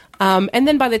better. And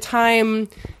then by the time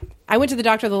I went to the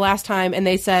doctor the last time and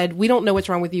they said, we don't know what's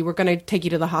wrong with you. We're going to take you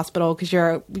to the hospital because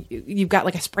you've got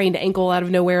like a sprained ankle out of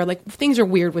nowhere. Like things are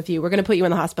weird with you. We're going to put you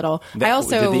in the hospital. I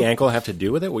also did the ankle have to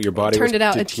do with it? Well, your body turned was it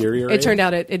out. deteriorating? It turned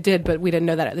out it did, but we didn't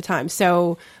know that at the time.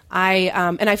 So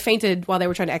I fainted while they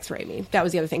were trying to X-ray me. That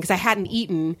was the other thing because I hadn't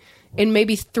eaten in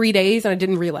maybe 3 days and I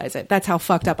didn't realize it. That's how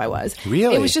fucked up I was.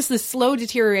 Really? It was just this slow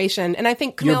deteroration, and I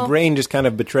think Camille, Your brain just kind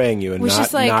of betraying you and was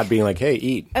just like- not being like, hey,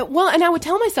 eat. well, and I would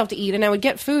tell myself to eat, and I would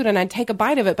get food, and I'd take a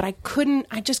bite of it, but I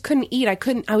just couldn't eat.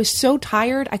 I was so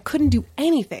tired, I couldn't do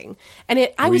anything. And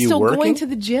I Were was you still working? going to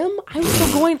the gym. I was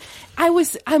still going.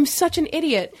 I'm such an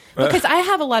idiot because I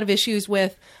have a lot of issues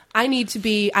with.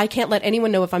 I can't let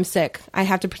anyone know if I'm sick. I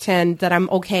have to pretend that I'm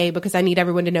okay because I need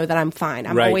everyone to know that I'm fine.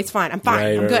 I'm Right. always fine. I'm fine.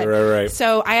 Right, I'm right, good. right.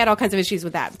 So I had all kinds of issues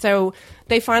with that. So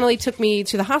they finally took me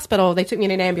to the hospital. They took me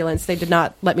in an ambulance. They did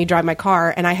not let me drive my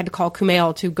car, and I had to call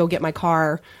Kumail to go get my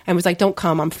car and was like, don't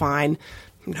come. I'm fine.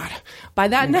 Not. By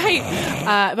that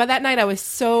night, I was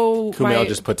so. Kumail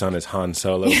just puts on his Han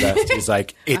Solo vest. He's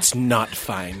like, it's not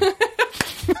fine.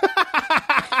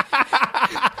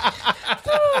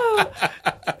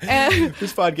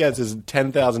 This podcast is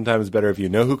 10,000 times better if you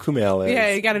know who Kumail is. Yeah,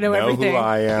 you got to know everything. Who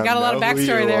I am. You got a lot of know who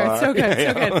backstory you there. are. It's so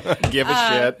good. So good. Give a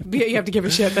shit. You have to give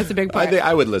a shit. That's a big part. I think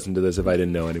I would listen to this if I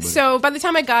didn't know anyone. So by the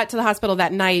time I got to the hospital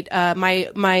that night,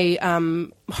 my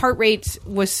heart rate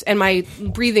was and my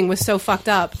breathing was so fucked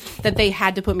up that they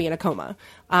had to put me in a coma.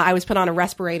 I was put on a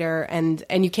respirator, and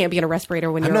you can't be in a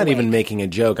respirator when I'm you're not awake. even making a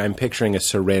joke. I'm picturing a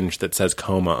syringe that says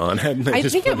coma on it. and they I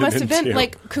just think put it must have been into-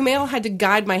 like Kumail had to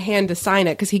guide my hand to sign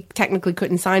it because he technically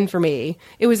couldn't sign for me.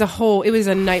 It was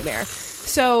a nightmare.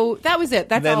 So that was it.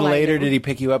 That's Then all I later, knew. did he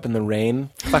pick you up in the rain?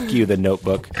 Fuck you, The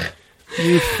Notebook.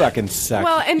 You fucking suck.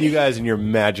 Well, and- you guys and your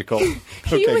magical.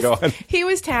 He Okay, go on. He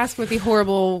was tasked with the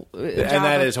horrible job And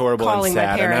that of is horrible and calling sad.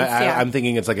 my parents. And yeah. I'm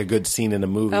thinking it's like a good scene in a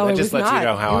movie. Oh, That it just was lets not. you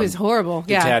know how It was I'm horrible.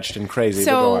 Yeah. detached and crazy.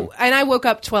 But go So, on. and I woke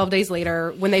up 12 days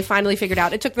later when they finally figured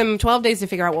out. It took them 12 days to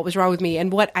figure out what was wrong with me.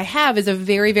 And what I have is a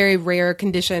very, very rare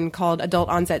condition called adult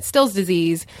onset Still's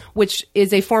disease, which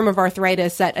is a form of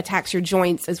arthritis that attacks your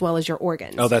joints as well as your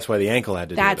organs. Oh, that's why the ankle had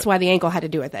to do That's it. why the ankle had to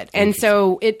do with it. And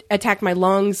so it attacked my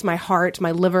lungs, my heart,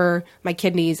 my liver, my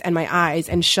kidneys, and my eyes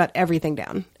and shut everything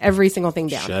down. Every single thing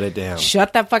down. Shut it down.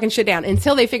 Shut that fucking shit down.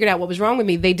 Until they figured out what was wrong with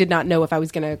me, they did not know if I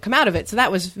was going to come out of it. So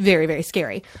that was very, very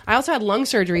scary. I also had lung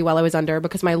surgery while I was under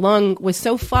because my lung was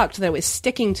so fucked that it was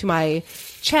sticking to my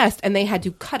chest and they had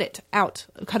to cut it out,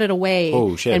 cut it away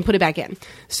Oh, shit. and put it back in.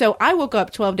 So I woke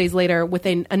up 12 days later with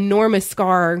an enormous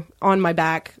scar on my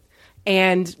back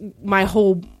and my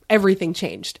whole everything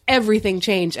changed. Everything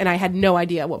changed, and I had no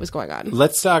idea what was going on.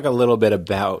 Let's talk a little bit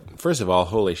about, first of all,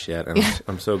 holy shit, and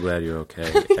I'm so glad you're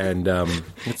okay. And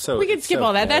it's so We can it's skip so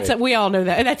all that. heavy. We all know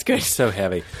that. That's good. So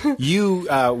heavy.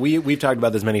 We've talked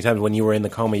about this many times. When you were in the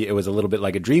coma, it was a little bit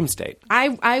like a dream state.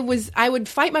 I would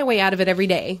fight my way out of it every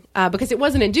day because it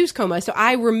was an induced coma. So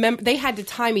I remember they had to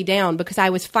tie me down because I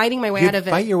was fighting my way out of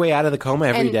it. Fight your way out of the coma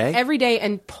every day? Every day,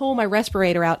 and pull my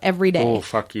respirator out every day. Oh,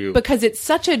 fuck you. Because it's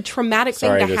such a traumatic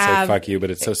Sorry thing to have. say fuck you, but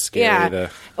it's so scary. Yeah.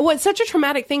 Well, it's such a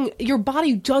traumatic thing. Your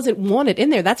body doesn't want it in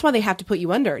there. That's why they have to put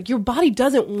you under. Your body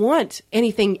doesn't want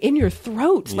anything in your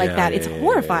throat like that. It's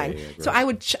horrifying. So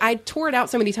I tore it out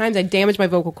so many times. I damaged my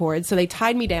vocal cords. So they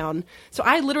tied me down. So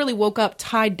I literally woke up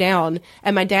tied down,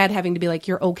 and my dad having to be like,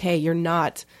 "You're okay. You're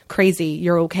not crazy.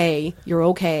 You're okay. You're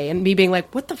okay." And me being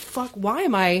like, "What the fuck? Why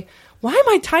am I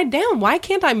tied down? Why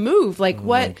can't I move? Like,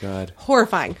 what?" my God.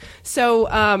 Horrifying. So,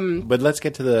 But let's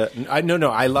get to the. No,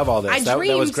 I love all this. That was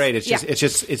dreamed- great. It's yeah.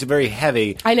 just it's very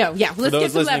heavy. I know, yeah. For Let's those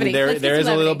get to listening, levity. there Let's get to is a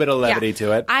little levity. bit of levity Yeah.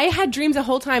 to it. I had dreams the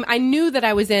whole time. I knew that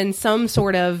I was in some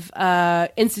sort of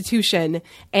institution,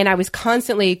 and I was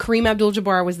constantly. Kareem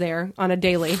Abdul-Jabbar was there on a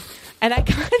daily, and I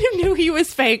kind of knew he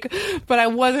was fake, but I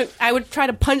wasn't. I would try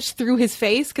to punch through his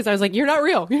face because I was like, "You're not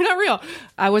real. You're not real."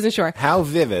 I wasn't sure. How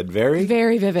vivid? Very.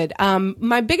 Very vivid.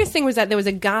 My biggest thing was that there was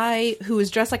a guy who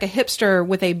was dressed like a hipster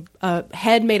with a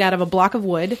head made out of a block of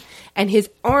wood, and his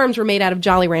arms were made out of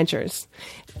Jolly Ranchers.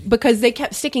 Because they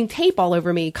kept sticking tape all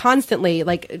over me constantly,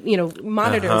 like,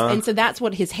 monitors. And so that's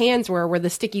what his hands were the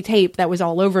sticky tape that was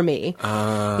all over me.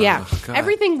 Yeah. God.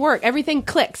 Everything worked. Everything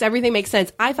clicks. Everything makes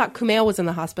sense. I thought Kumail was in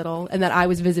the hospital and that I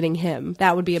was visiting him.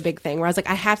 That would be a big thing where I was like,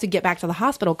 I have to get back to the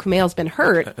hospital. Kumail's been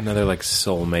hurt. Another like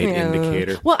soulmate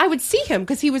indicator. Well, I would see him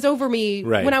because he was over me.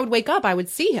 Right. When I would wake up, I would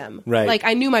see him. Right. Like,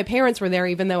 I knew my parents were there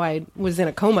even though I was in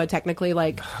a coma technically,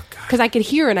 like, because I could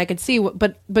hear and I could see,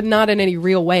 but not in any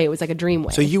real way. It was like a dream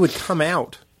way. So you would come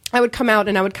out. I would come out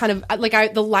and I would kind of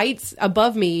the lights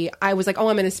above me. I was like, oh,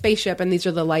 I'm in a spaceship, and these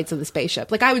are the lights of the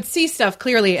spaceship. Like, I would see stuff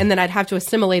clearly, and then I'd have to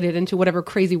assimilate it into whatever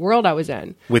crazy world I was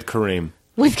in. With Kareem.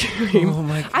 With Kareem. Oh,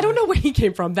 my God. I don't know where he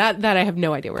came from. That I have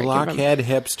no idea where he came Blockhead,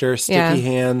 hipster, sticky Yeah.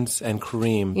 hands, and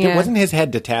Kareem. Yeah. Wasn't his head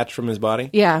detached from his body?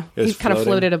 from. Yeah, It was he kind of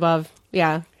floating? floated above.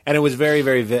 Yeah. And it was very,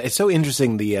 very. It's so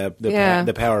interesting Yeah.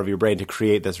 the power of your brain to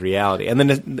create this reality, and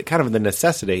then the kind of the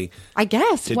necessity. I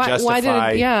guess. To Why did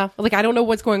justify- it? Yeah. Like, I don't know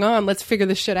what's going on. Let's figure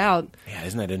this shit out. Yeah,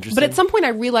 isn't that interesting? But at some point, I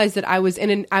realized that I was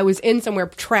in somewhere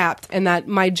trapped, and that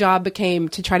my job became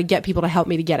to try to get people to help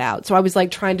me to get out. So I was like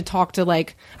trying to talk to I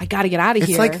got to get out of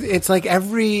here. It's like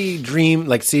every dream,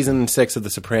 like season 6 of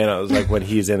The Sopranos, like when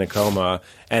he's in a coma,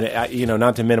 and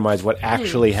not to minimize what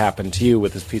actually happened to you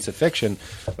with this piece of fiction,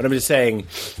 but I'm just saying,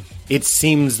 it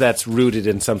seems that's rooted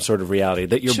in some sort of reality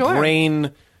that your Sure.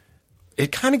 brain.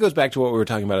 It kind of goes back to what we were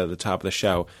talking about at the top of the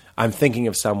show. I'm thinking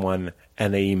of someone,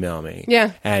 and they email me.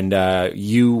 Yeah. And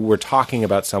you were talking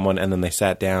about someone, and then they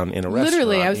sat down in a restaurant.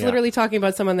 Literally, I was Yeah. literally talking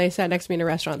about someone. They sat next to me in a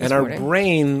restaurant this And our morning.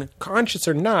 brain, conscious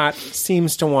or not,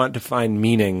 seems to want to find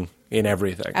meaning in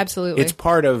everything. Absolutely. It's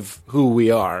part of who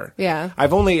we are. Yeah. I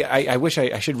wish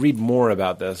I should read more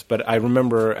about this, but I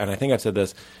remember, and I think I've said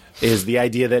this, is the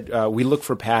idea that we look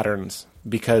for patterns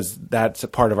because that's a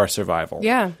part of our survival.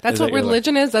 Yeah, that's Is what that you're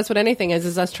religion is. That's what anything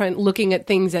is us looking at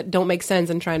things that don't make sense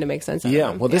and trying to make sense of Yeah,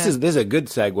 them. well, this is a good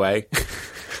segue.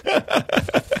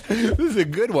 This is a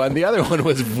good one. The other one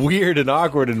was weird and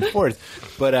awkward and forced.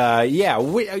 But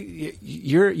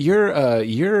you're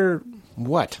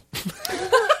what?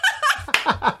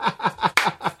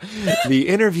 The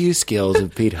interview skills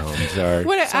of Pete Holmes are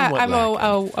What, somewhat I'm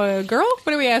lacking. a girl?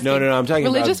 What are we asking? No, I'm talking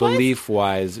about Religious-wise?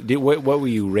 belief-wise. What were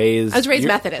you raised? I was raised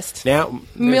You're- Methodist. Now,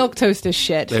 Milk toast is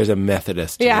shit. there's a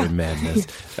Methodist in Yeah. your madness. You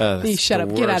That's shut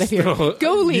the up. Get out of here. worst.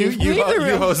 Go leave. You Leave the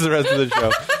room. host the rest of the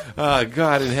show.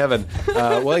 God in heaven.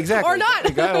 Well, exactly. Or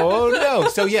not. Oh, no.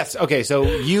 So, yes. Okay, so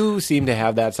you seem to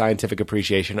have that scientific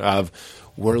appreciation of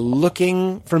we're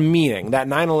looking for meaning. That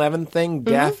 9/11 thing,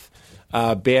 Mm-hmm. death,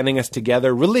 banding us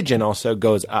together. Religion also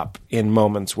goes up in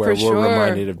moments where For we're sure.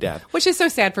 reminded of death. Which is so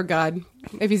sad for God.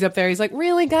 If he's up there, he's like,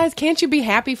 really, guys? Can't you be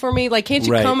happy for me? Like, can't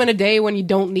you Right. come in a day when you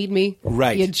don't need me?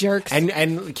 Right. You jerks.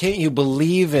 And can't you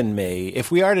believe in me?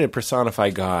 If we are to personify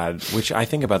God, which I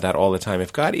think about that all the time,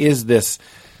 if God is this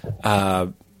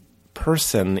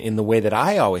person in the way that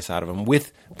I always thought of him,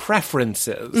 with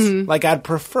preferences, like I'd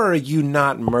prefer you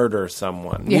not murder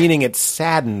someone, Yeah. meaning it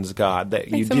saddens God that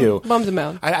you Makes him- do. bums him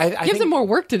out. I Gives think, him more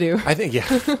work to do. I think, yeah.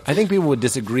 I think people would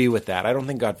disagree with that. I don't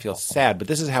think God feels sad, but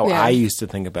this is how Yeah. I used to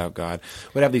think about God.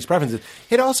 Would have these preferences.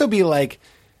 It'd also be like,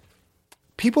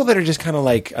 people that are just kind of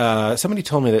like, somebody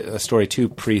told me that a story, two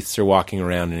priests are walking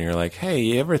around and you're like, hey,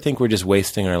 you ever think we're just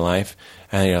wasting our life?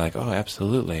 And you're like, oh,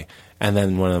 absolutely. And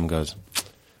then one of them goes,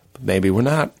 maybe we're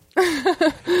not.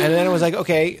 And then it was like,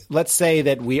 okay, let's say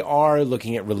that we are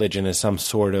looking at religion as some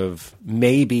sort of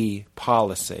maybe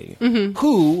policy.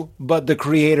 Who but the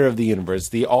creator of the universe,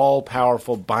 the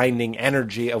all-powerful binding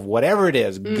energy of whatever it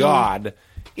is, God,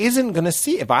 isn't going to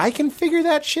see. If I can figure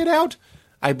that shit out,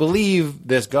 I believe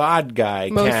this God guy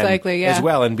Most can likely, yeah. as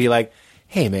well, and be like,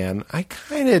 hey, man, I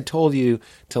kind of told you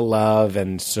to love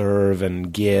and serve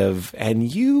and give,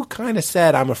 and you kind of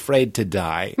said I'm afraid to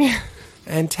die.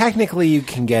 And technically, you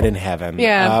can get in heaven.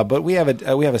 Yeah. But we have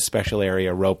a special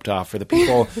area roped off for the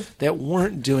people that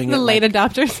weren't doing it. The late like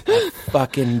adopters. a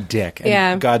fucking dick. And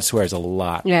Yeah. God swears a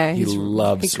lot. Yeah, he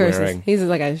loves he curses. swearing. He's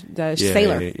like a Yeah,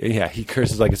 sailor. Yeah, he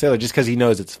curses like a sailor just because he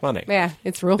knows it's funny. Yeah,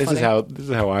 it's real This funny. is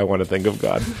how I want to think of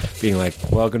God, being like,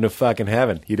 "Welcome to fucking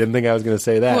heaven." You didn't think I was going to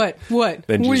say that? What?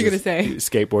 Then What are you Jesus gonna say?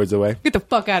 Skateboards away. Get the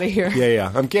fuck out of here.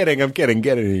 Yeah. I'm kidding. Get in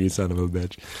here, you son of a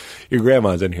bitch. Your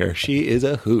grandma's in here. She is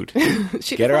a hoot.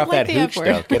 She Get her doesn't off like that the hooch F word.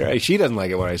 stuff. Get her. She doesn't like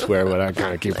it when I swear, but I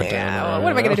kind of keep pretending. Yeah, well, what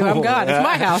am I gonna do? I'm God. It's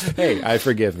my house. Hey, I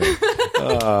forgive me.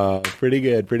 Oh, pretty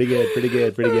good.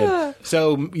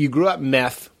 So you grew up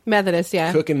Methodist,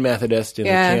 yeah. cooking Methodist in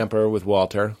Yeah. a camper with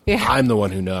Walter. Yeah. I'm the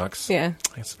one who knocks. Yeah.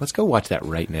 Let's go watch that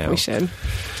right now. We should.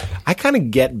 I kind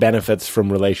of get benefits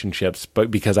from relationships,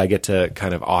 but because I get to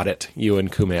kind of audit you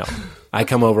and Kumail. I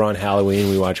come over on Halloween,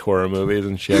 we watch horror movies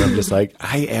and shit. I'm just like,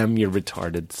 I am your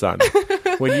retarded son.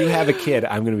 When you have a kid,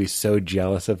 I'm going to be so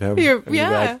jealous of him. You're- I'm gonna be yeah.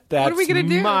 like, that's What are we gonna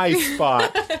do? my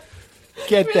spot.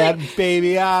 Get that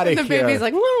baby out of The here. baby's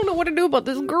like, well, I don't know what to do about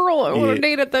this girl. I want Yeah. to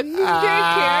date at the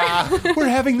daycare. We're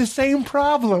having the same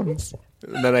problems.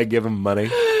 And then I give him money.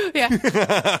 Yeah.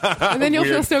 And then you'll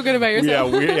feel Weird. so good about Yeah,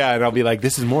 yourself. and I'll be like,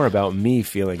 this is more about me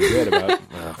feeling good about.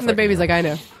 And the baby's like, I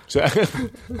know. So,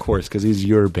 of course, because he's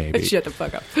your baby. Shut the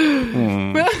fuck up.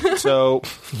 So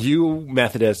you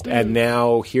Methodist, Mm-hmm. and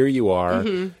now here you are.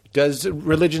 Does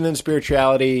religion and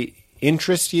spirituality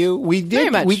interest you? We Very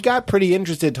did. much. We got pretty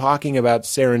interested talking about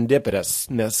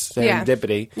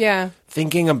serendipity. Yeah.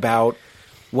 Thinking about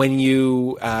when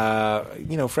you,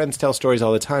 friends tell stories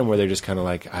all the time where they're just kind of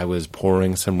like, I was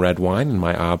pouring some red wine in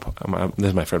my this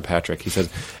is my friend Patrick. He said,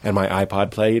 and my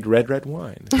iPod played red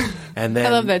wine. And then I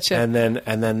love that shit. And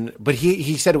then, but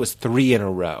he said it was 3 in a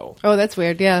row. Oh, that's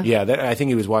weird. Yeah. Yeah, I think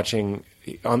he was watching.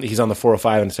 He's on the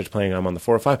 405 and starts playing. I'm on the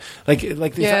 405.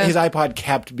 Like Yeah. his iPod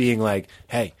kept being like,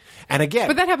 "Hey," and again.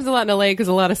 But that happens a lot in LA because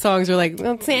a lot of songs are like,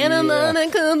 Santa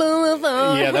Monica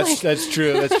Boulevard. Yeah, that's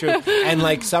true. That's true. And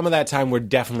like some of that time, we're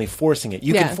definitely forcing it.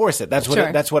 You Yeah. can force it. That's what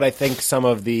Sure. that's what I think some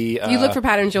of the You look for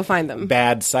patterns, you'll find them.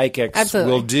 bad psychics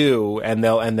Absolutely. will do, and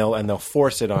they'll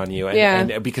force it on you. And, Yeah.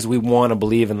 and because we want to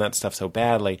believe in that stuff so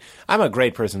badly. I'm a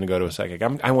great person to go to a psychic.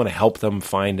 I want to help them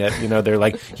find it. You know, they're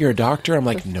like, "You're a doctor." I'm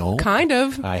like, "No, Kind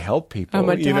of. I help people." I'm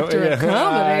a doctor of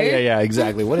comedy. Yeah,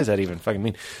 exactly. What does that even fucking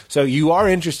mean? So you are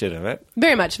interested in it.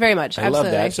 Very much. I Absolutely.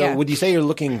 love that. So yeah. would you say you're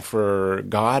looking for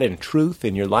God and truth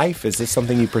in your life? Is this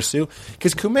something you pursue?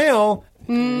 Because Kumail,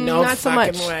 no not so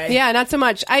fucking much. way. Yeah, not so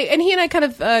much. He and I kind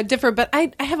of differ, but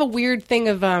I have a weird thing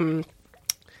of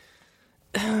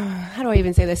how do I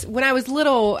even say this? When I was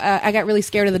little, I got really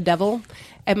scared of the devil.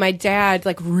 And my dad,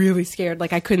 like, really scared.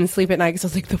 Like, I couldn't sleep at night because I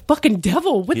was like, the fucking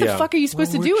devil. What the fuck are you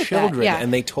supposed Well, to do we're with children, that? Yeah.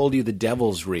 And they told you the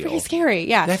devil's real. Pretty scary.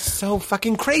 Yeah. That's so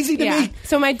fucking crazy to yeah. me.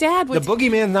 So my dad The would...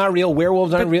 boogeyman's not real.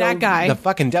 Werewolves aren't But real. that guy. The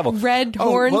fucking devil. Red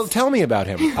horns. Well, tell me about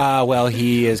him. Well,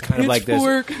 he is kind of like this.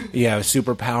 Pitchfork. Yeah,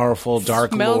 super powerful,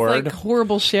 dark smells lord. like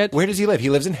horrible shit. Where does he live? He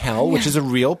lives in hell, which is a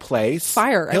real place.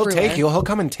 Fire He'll everywhere. take you. He'll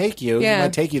come and take you. Yeah. He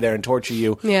might take you there and torture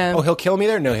you. Yeah. Oh, he'll kill me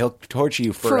there? No, he'll torture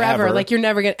you forever. Like, you're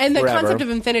never going to... And the Forever. concept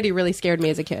of infinity really scared me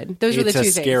as a kid. Those were the It's two a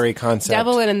things. scary concept.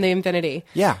 Devil and the infinity.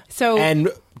 Yeah. So... and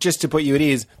just to put you at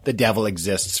ease, the devil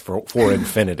exists for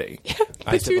infinity.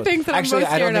 The two things that I'm Actually,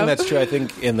 most I don't scared think of. that's true. I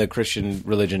think in the Christian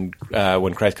religion,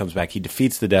 when Christ comes back, he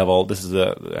defeats the devil. This is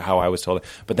how I was told it.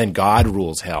 But then God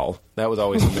rules hell. That was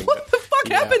always something. What the fuck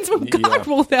happens when God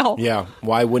rules hell? Yeah.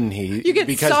 Why wouldn't he? You get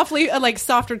Because softly,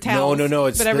 softer towels. No.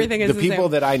 It's but everything is the people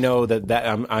same. that I know that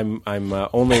I'm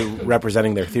only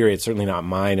representing their theory. It's certainly not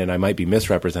mine, and I might be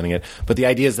misrepresenting it. But the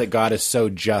idea is that God is so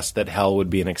just that hell would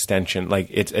be an extension. Like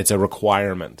it's a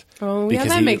requirement. Oh, yeah, because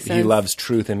that makes He sense. loves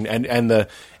truth, and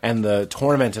the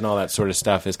torment and all that sort of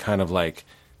stuff is kind of like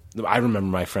I remember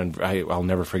my friend, I'll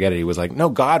never forget it. He was like, no,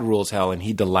 God rules hell and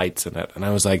he delights in it. And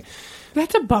I was like,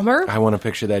 That's a bummer. I want to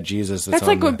picture that Jesus. That's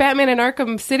like with Batman in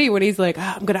Arkham City when he's like,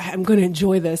 I'm gonna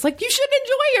enjoy this. Like, you shouldn't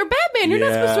enjoy your Batman. You're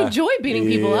not supposed to enjoy beating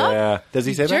people up. Yeah. Does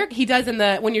he say Jerk. that? He does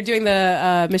when you're doing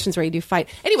the missions where you do fight.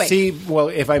 Anyway. See, well,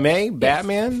 if I may,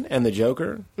 Batman and the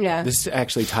Joker. Yeah. This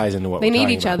actually ties into what they we're need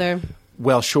talking each about. other.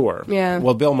 Well, sure. Yeah.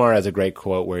 Well, Bill Maher has a great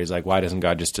quote where he's like, why doesn't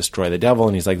God just destroy the devil?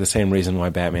 And he's like, the same reason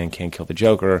why Batman can't kill the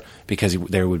Joker, because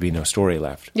there would be no story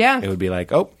left. Yeah. It would be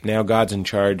like, oh, now God's in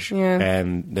charge,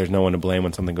 and there's no one to blame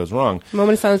when something goes wrong.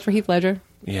 Moment of silence for Heath Ledger.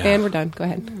 Yeah. And we're done. Go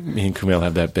ahead. Me and Kumail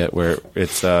have that bit where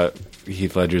it's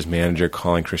Heath Ledger's manager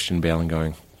calling Christian Bale and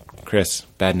going, Chris,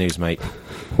 bad news, mate.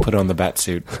 Put on the bat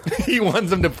suit. He wants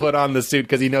him to put on the suit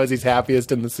because he knows he's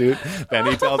happiest in the suit. Then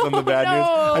he tells him the bad news.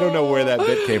 I don't know where that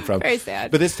bit came from. Very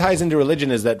sad. But this ties into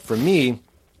religion, is that for me,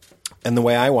 and the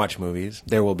way I watch movies,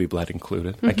 There Will Be Blood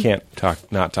included, I can't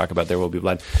not talk about There Will Be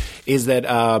Blood, is that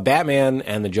Batman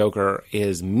and the Joker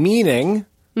is meaning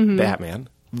Batman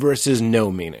versus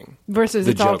no meaning. Versus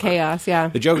The it's all Joker. chaos, yeah.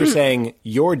 The Joker saying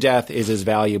your death is as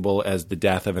valuable as the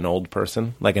death of an old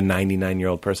person, like a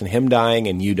 99-year-old person. Him dying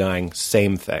and you dying,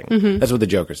 same thing. That's what the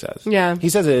Joker says. Yeah. He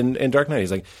says it in Dark Knight.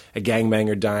 He's like, a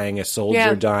gangbanger dying, a soldier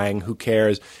Yeah. dying, who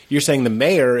cares? You're saying the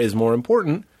mayor is more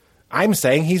important. I'm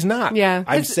saying he's not. Yeah.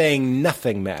 I'm saying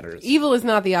nothing matters. Evil is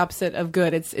not the opposite of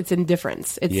good. It's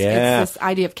indifference. It's Yeah. this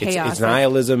idea of chaos. It's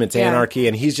nihilism. It's Yeah. anarchy.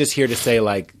 And he's just here to say,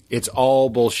 like, it's all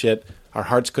bullshit. Our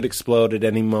hearts could explode at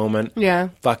any moment. Yeah.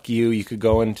 Fuck you. You could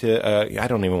go into. I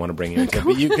don't even want to bring you into it,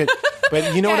 but you could.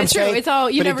 But you know Yeah, what I'm it's true. saying. It's all-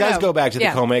 you but never it does know. go back to the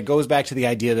Yeah. coma. It goes back to the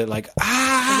idea that like We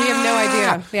have no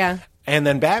idea. Yeah. And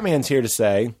then Batman's here to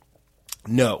say,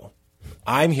 no.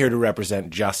 I'm here to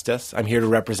represent justice. I'm here to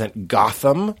represent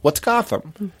Gotham. What's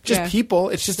Gotham? Just Yeah. people.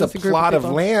 It's just Just a a group of plot of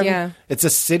people. land. Yeah. It's a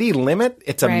city limit.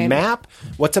 It's a Right. map.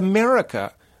 What's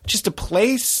America? Just a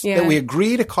place Yeah. that we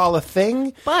agree to call a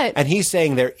thing. But- and he's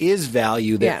saying there is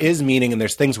value, there Yeah. is meaning, and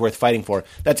there's things worth fighting for.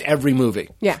 That's every movie.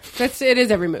 Yeah, it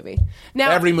is every movie. Now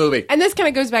Every movie. and this kind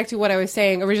of goes back to what I was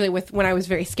saying originally with when I was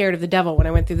very scared of the devil when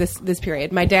I went through this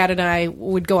period. My dad and I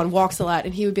would go on walks a lot,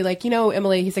 and he would be like,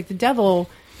 Emily, he's like, the devil.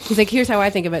 He's like, here's how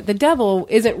I think of it. The devil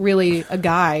isn't really a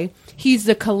guy. He's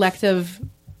the collective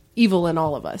evil in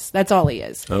all of us. That's all he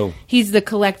is. Oh. He's the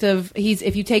collective.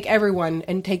 If you take everyone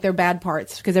and take their bad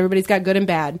parts, because everybody's got good and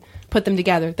bad, put them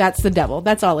together. That's the devil.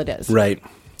 That's all it is. Right.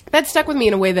 That stuck with me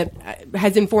in a way that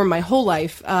has informed my whole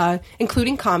life,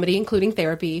 including comedy, including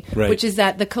therapy, Right. which is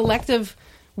that the collective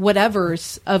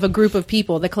whatevers of a group of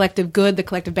people, the collective good, the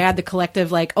collective bad, the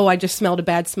collective like, oh, I just smelled a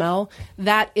bad smell,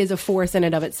 that is a force in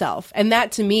and of itself. And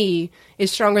that to me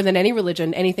is stronger than any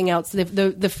religion, anything else.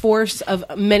 The force of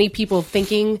many people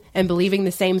thinking and believing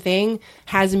the same thing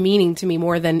has meaning to me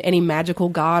more than any magical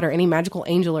god or any magical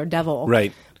angel or devil.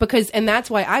 Right. And that's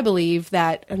why I believe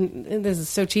that, and this is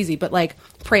so cheesy, but like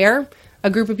prayer, a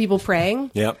group of people praying,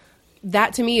 Yep.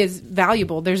 that to me is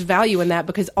valuable. There's value in that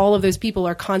because all of those people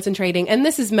are concentrating, and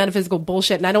this is metaphysical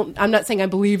bullshit. And I'm not saying I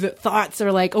believe that thoughts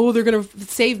are like, oh, they're going to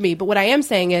save me. But what I am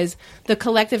saying is the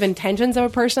collective intentions of a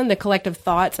person, the collective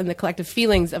thoughts and the collective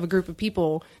feelings of a group of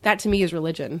people, that to me is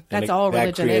religion. That's all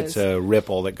religion that creates is. a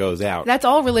ripple that goes out. That's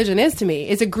all religion is to me.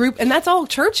 Is a group, and that's all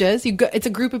church is. It's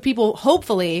a group of people,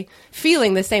 hopefully,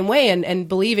 feeling the same way and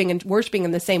believing and worshiping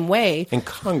in the same way. and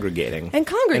congregating. And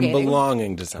congregating. And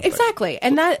belonging to something. Exactly.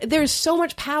 And that there's so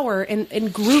much power in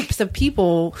groups of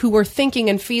people who are thinking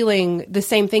and feeling the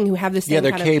same thing, who have the same Yeah,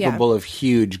 they're kind capable of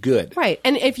huge good. Right.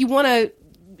 And if you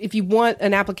want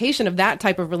an application of that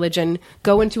type of religion,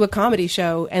 go into a comedy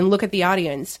show and look at the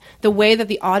audience. The way that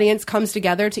the audience comes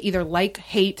together to either like,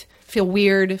 hate, feel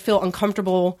weird, feel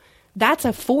uncomfortable, that's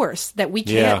a force that we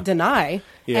can't Yeah. deny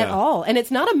Yeah. at all. And it's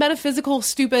not a metaphysical,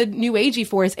 stupid, new agey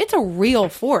force. It's a real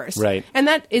force. Right. And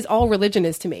that is all religion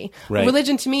is to me. Right.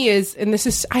 Religion to me is, and this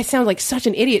is, I sound like such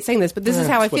an idiot saying this, but this is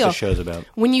how I That's what feel. the show's about.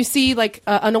 When you see like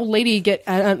an old lady get,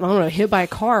 I don't know, hit by a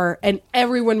car and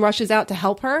everyone rushes out to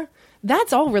help her,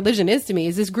 that's all religion is to me,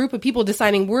 is this group of people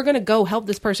deciding we're going to go help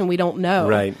this person we don't know.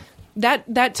 Right. That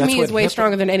to That's me what is way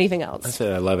stronger than anything else. That's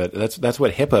it. I love it. That's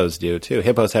what hippos do too.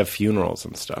 Hippos have funerals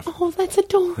and stuff. Oh, that's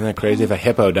adorable. Isn't that crazy? If a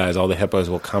hippo dies, all the hippos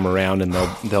will come around and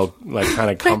they'll like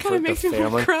kind of That kind comfort of makes the me want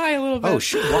family. to cry a little bit.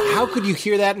 Oh, well, how could you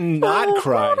hear that and not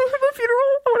cry? I want a funeral.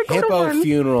 I want to go to Hippo one.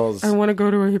 funerals. I want to go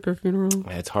to a hippo funeral.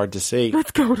 It's hard to see.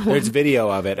 Let's go to There's one. video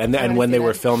of it, and wanna when see they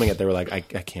were that. filming it, they were like, "I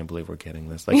can't believe we're getting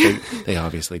this." Like they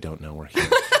obviously don't know we're here.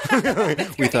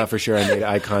 We thought for sure I made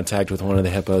eye contact with one of the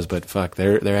hippos, but fuck,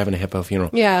 they're having a hippo funeral.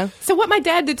 Yeah. So what my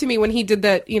dad did to me when he did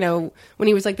that, when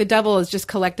he was like, the devil is just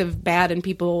collective bad in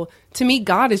people, to me,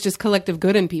 God is just collective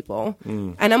good in people.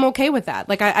 And I'm okay with that.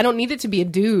 Like, I don't need it to be a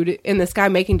dude in the sky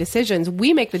making decisions.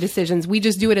 We make the decisions. We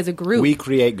just do it as a group. We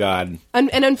create God. And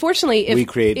unfortunately, if we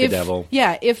create the devil.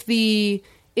 Yeah. If the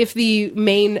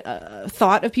main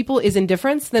thought of people is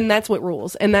indifference, then that's what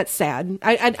rules. And that's sad.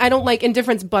 I don't like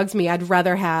indifference bugs me. I'd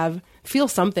rather feel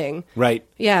something. Right.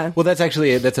 Yeah. Well, that's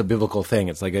a biblical thing.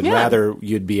 It's like I'd rather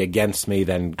you'd be against me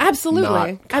than absolutely,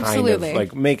 not kind absolutely. of,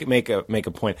 like make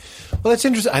a point. Well, that's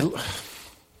interesting.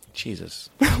 Jesus,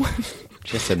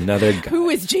 just another guy. Who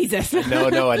is Jesus?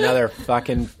 No, another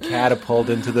fucking catapult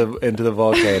into the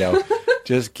volcano.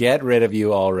 Just get rid of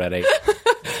you already.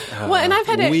 Well, and I've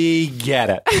had it. We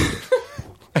get it.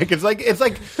 It's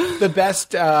like the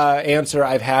best answer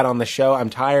I've had on the show. I'm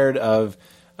tired of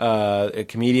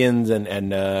comedians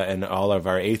and all of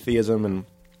our atheism, and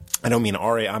I don't mean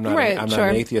I'm not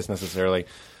an atheist necessarily.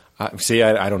 See,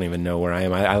 I don't even know where I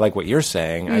am. I like what you're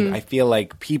saying. I feel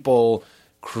like people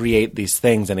create these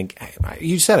things, and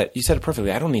you said it. You said it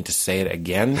perfectly. I don't need to say it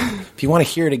again. If you want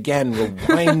to hear it again,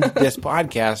 rewind this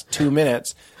podcast 2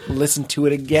 minutes, listen to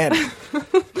it again.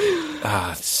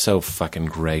 It's so fucking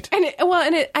great.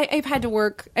 I've had to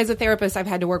work as a therapist. I've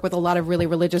had to work with a lot of really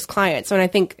religious clients, and I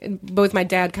think both my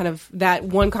dad, kind of that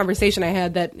one conversation I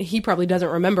had that he probably doesn't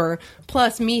remember,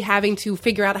 plus me having to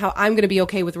figure out how I'm going to be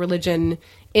okay with religion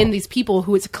in these people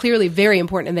who it's clearly very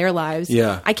important in their lives.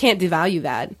 Yeah, I can't devalue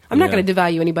that. I'm not going to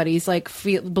devalue anybody's like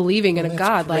believing in a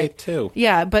God. Great like, too.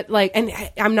 Yeah, but like, and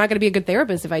I'm not going to be a good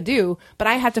therapist if I do. But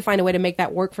I have to find a way to make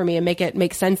that work for me and make it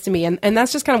make sense to me. And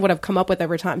that's just kind of what I've come up with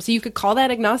over time. So you could call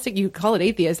that agnostic. You could call it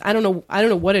atheist. I don't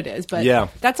know what it is, but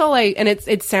that's all and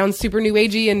it sounds super new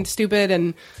agey and stupid.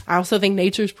 And I also think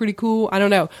nature's pretty cool. I don't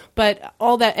know, but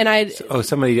all that. And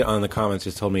somebody on the comments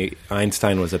just told me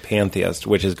Einstein was a pantheist,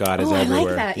 which is God is everywhere. I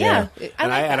like that. Yeah.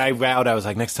 I vowed, I was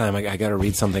like, next time I got to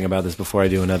read something about this before I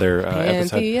do another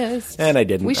episode. And I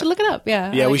didn't. We should look it up.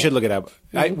 Yeah. Yeah, we should look it up.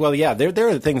 There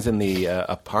are things in the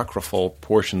apocryphal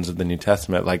portions of the New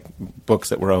Testament, like books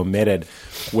that were omitted,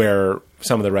 where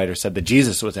some of the writers said that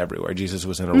Jesus was everywhere. Jesus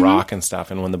was in a rock and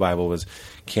stuff. And when the Bible was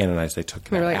canonized, they took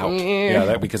that out.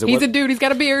 Yeah, because he's a dude. He's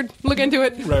got a beard. Look into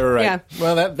it. Right. Yeah.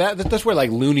 Well, that's where like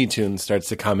Looney Tunes starts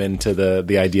to come into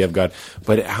the idea of God.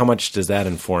 But how much does that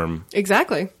inform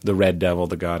exactly the red devil,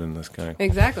 the God in the sky?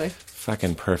 Exactly.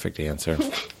 Fucking perfect answer.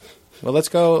 Well, let's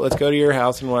go to your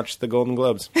house and watch the Golden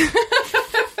Globes.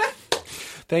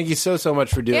 Thank you so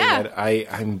much for doing that.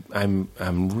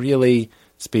 I'm really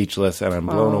speechless, and I'm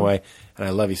blown away, and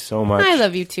I love you so much. I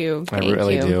love you too. I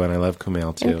really do, and I love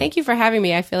Kumail too. And thank you for having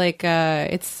me. I feel like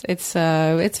it's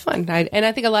fun, and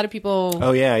I think a lot of people.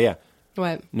 Oh yeah.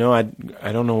 What? No, I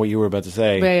don't know what you were about to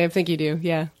say. But I think you do.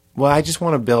 Yeah. Well, I just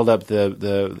want to build up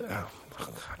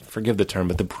forgive the term,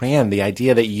 but the brand, the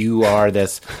idea that you are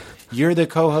this. You're the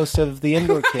co-host of the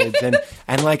Indoor Kids,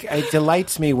 and like it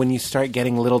delights me when you start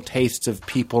getting little tastes of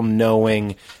people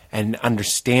knowing and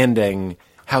understanding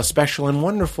how special and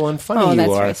wonderful and funny you that's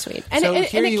are. Very sweet. And, so and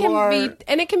here it you can are.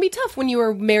 And it can be tough when you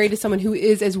are married to someone who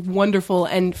is as wonderful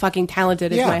and fucking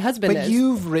talented as my husband is. But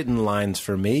you've written lines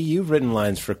for me. You've written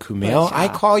lines for Kumail. I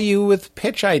call you with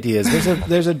pitch ideas.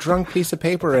 There's a drunk piece of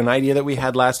paper, an idea that we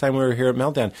had last time we were here at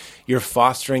Meltdown. You're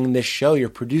fostering this show. You're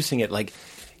producing it. Like,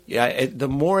 the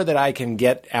more that I can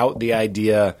get out the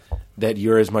idea that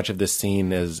you're as much of this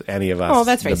scene as any of us,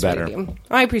 that's very the better. sweet of you.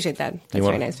 I appreciate that. That's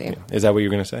very nice of you. Is that what you're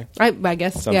going to say? I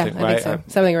guess. I think so.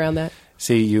 Something around that.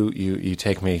 See, you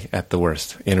take me at the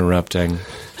worst, interrupting,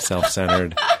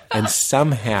 self-centered, and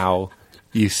somehow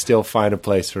you still find a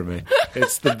place for me.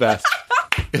 It's the best.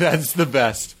 That's the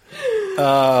best.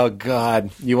 Oh,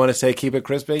 God. You want to say keep it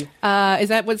crispy? Is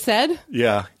that what's said?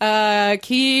 Yeah.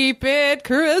 Keep it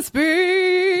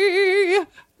crispy.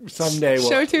 Someday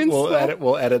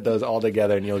we'll edit those all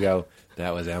together, and you'll go,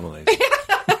 that was Emily's.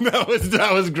 that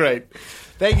was great.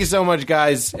 Thank you so much,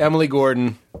 guys. Emily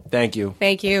Gordon, thank you.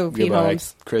 Thank you, Pete Goodbye.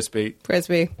 Holmes. Crispy.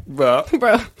 Bro.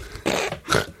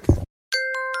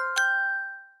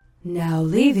 Now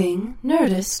leaving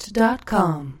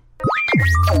Nerdist.com.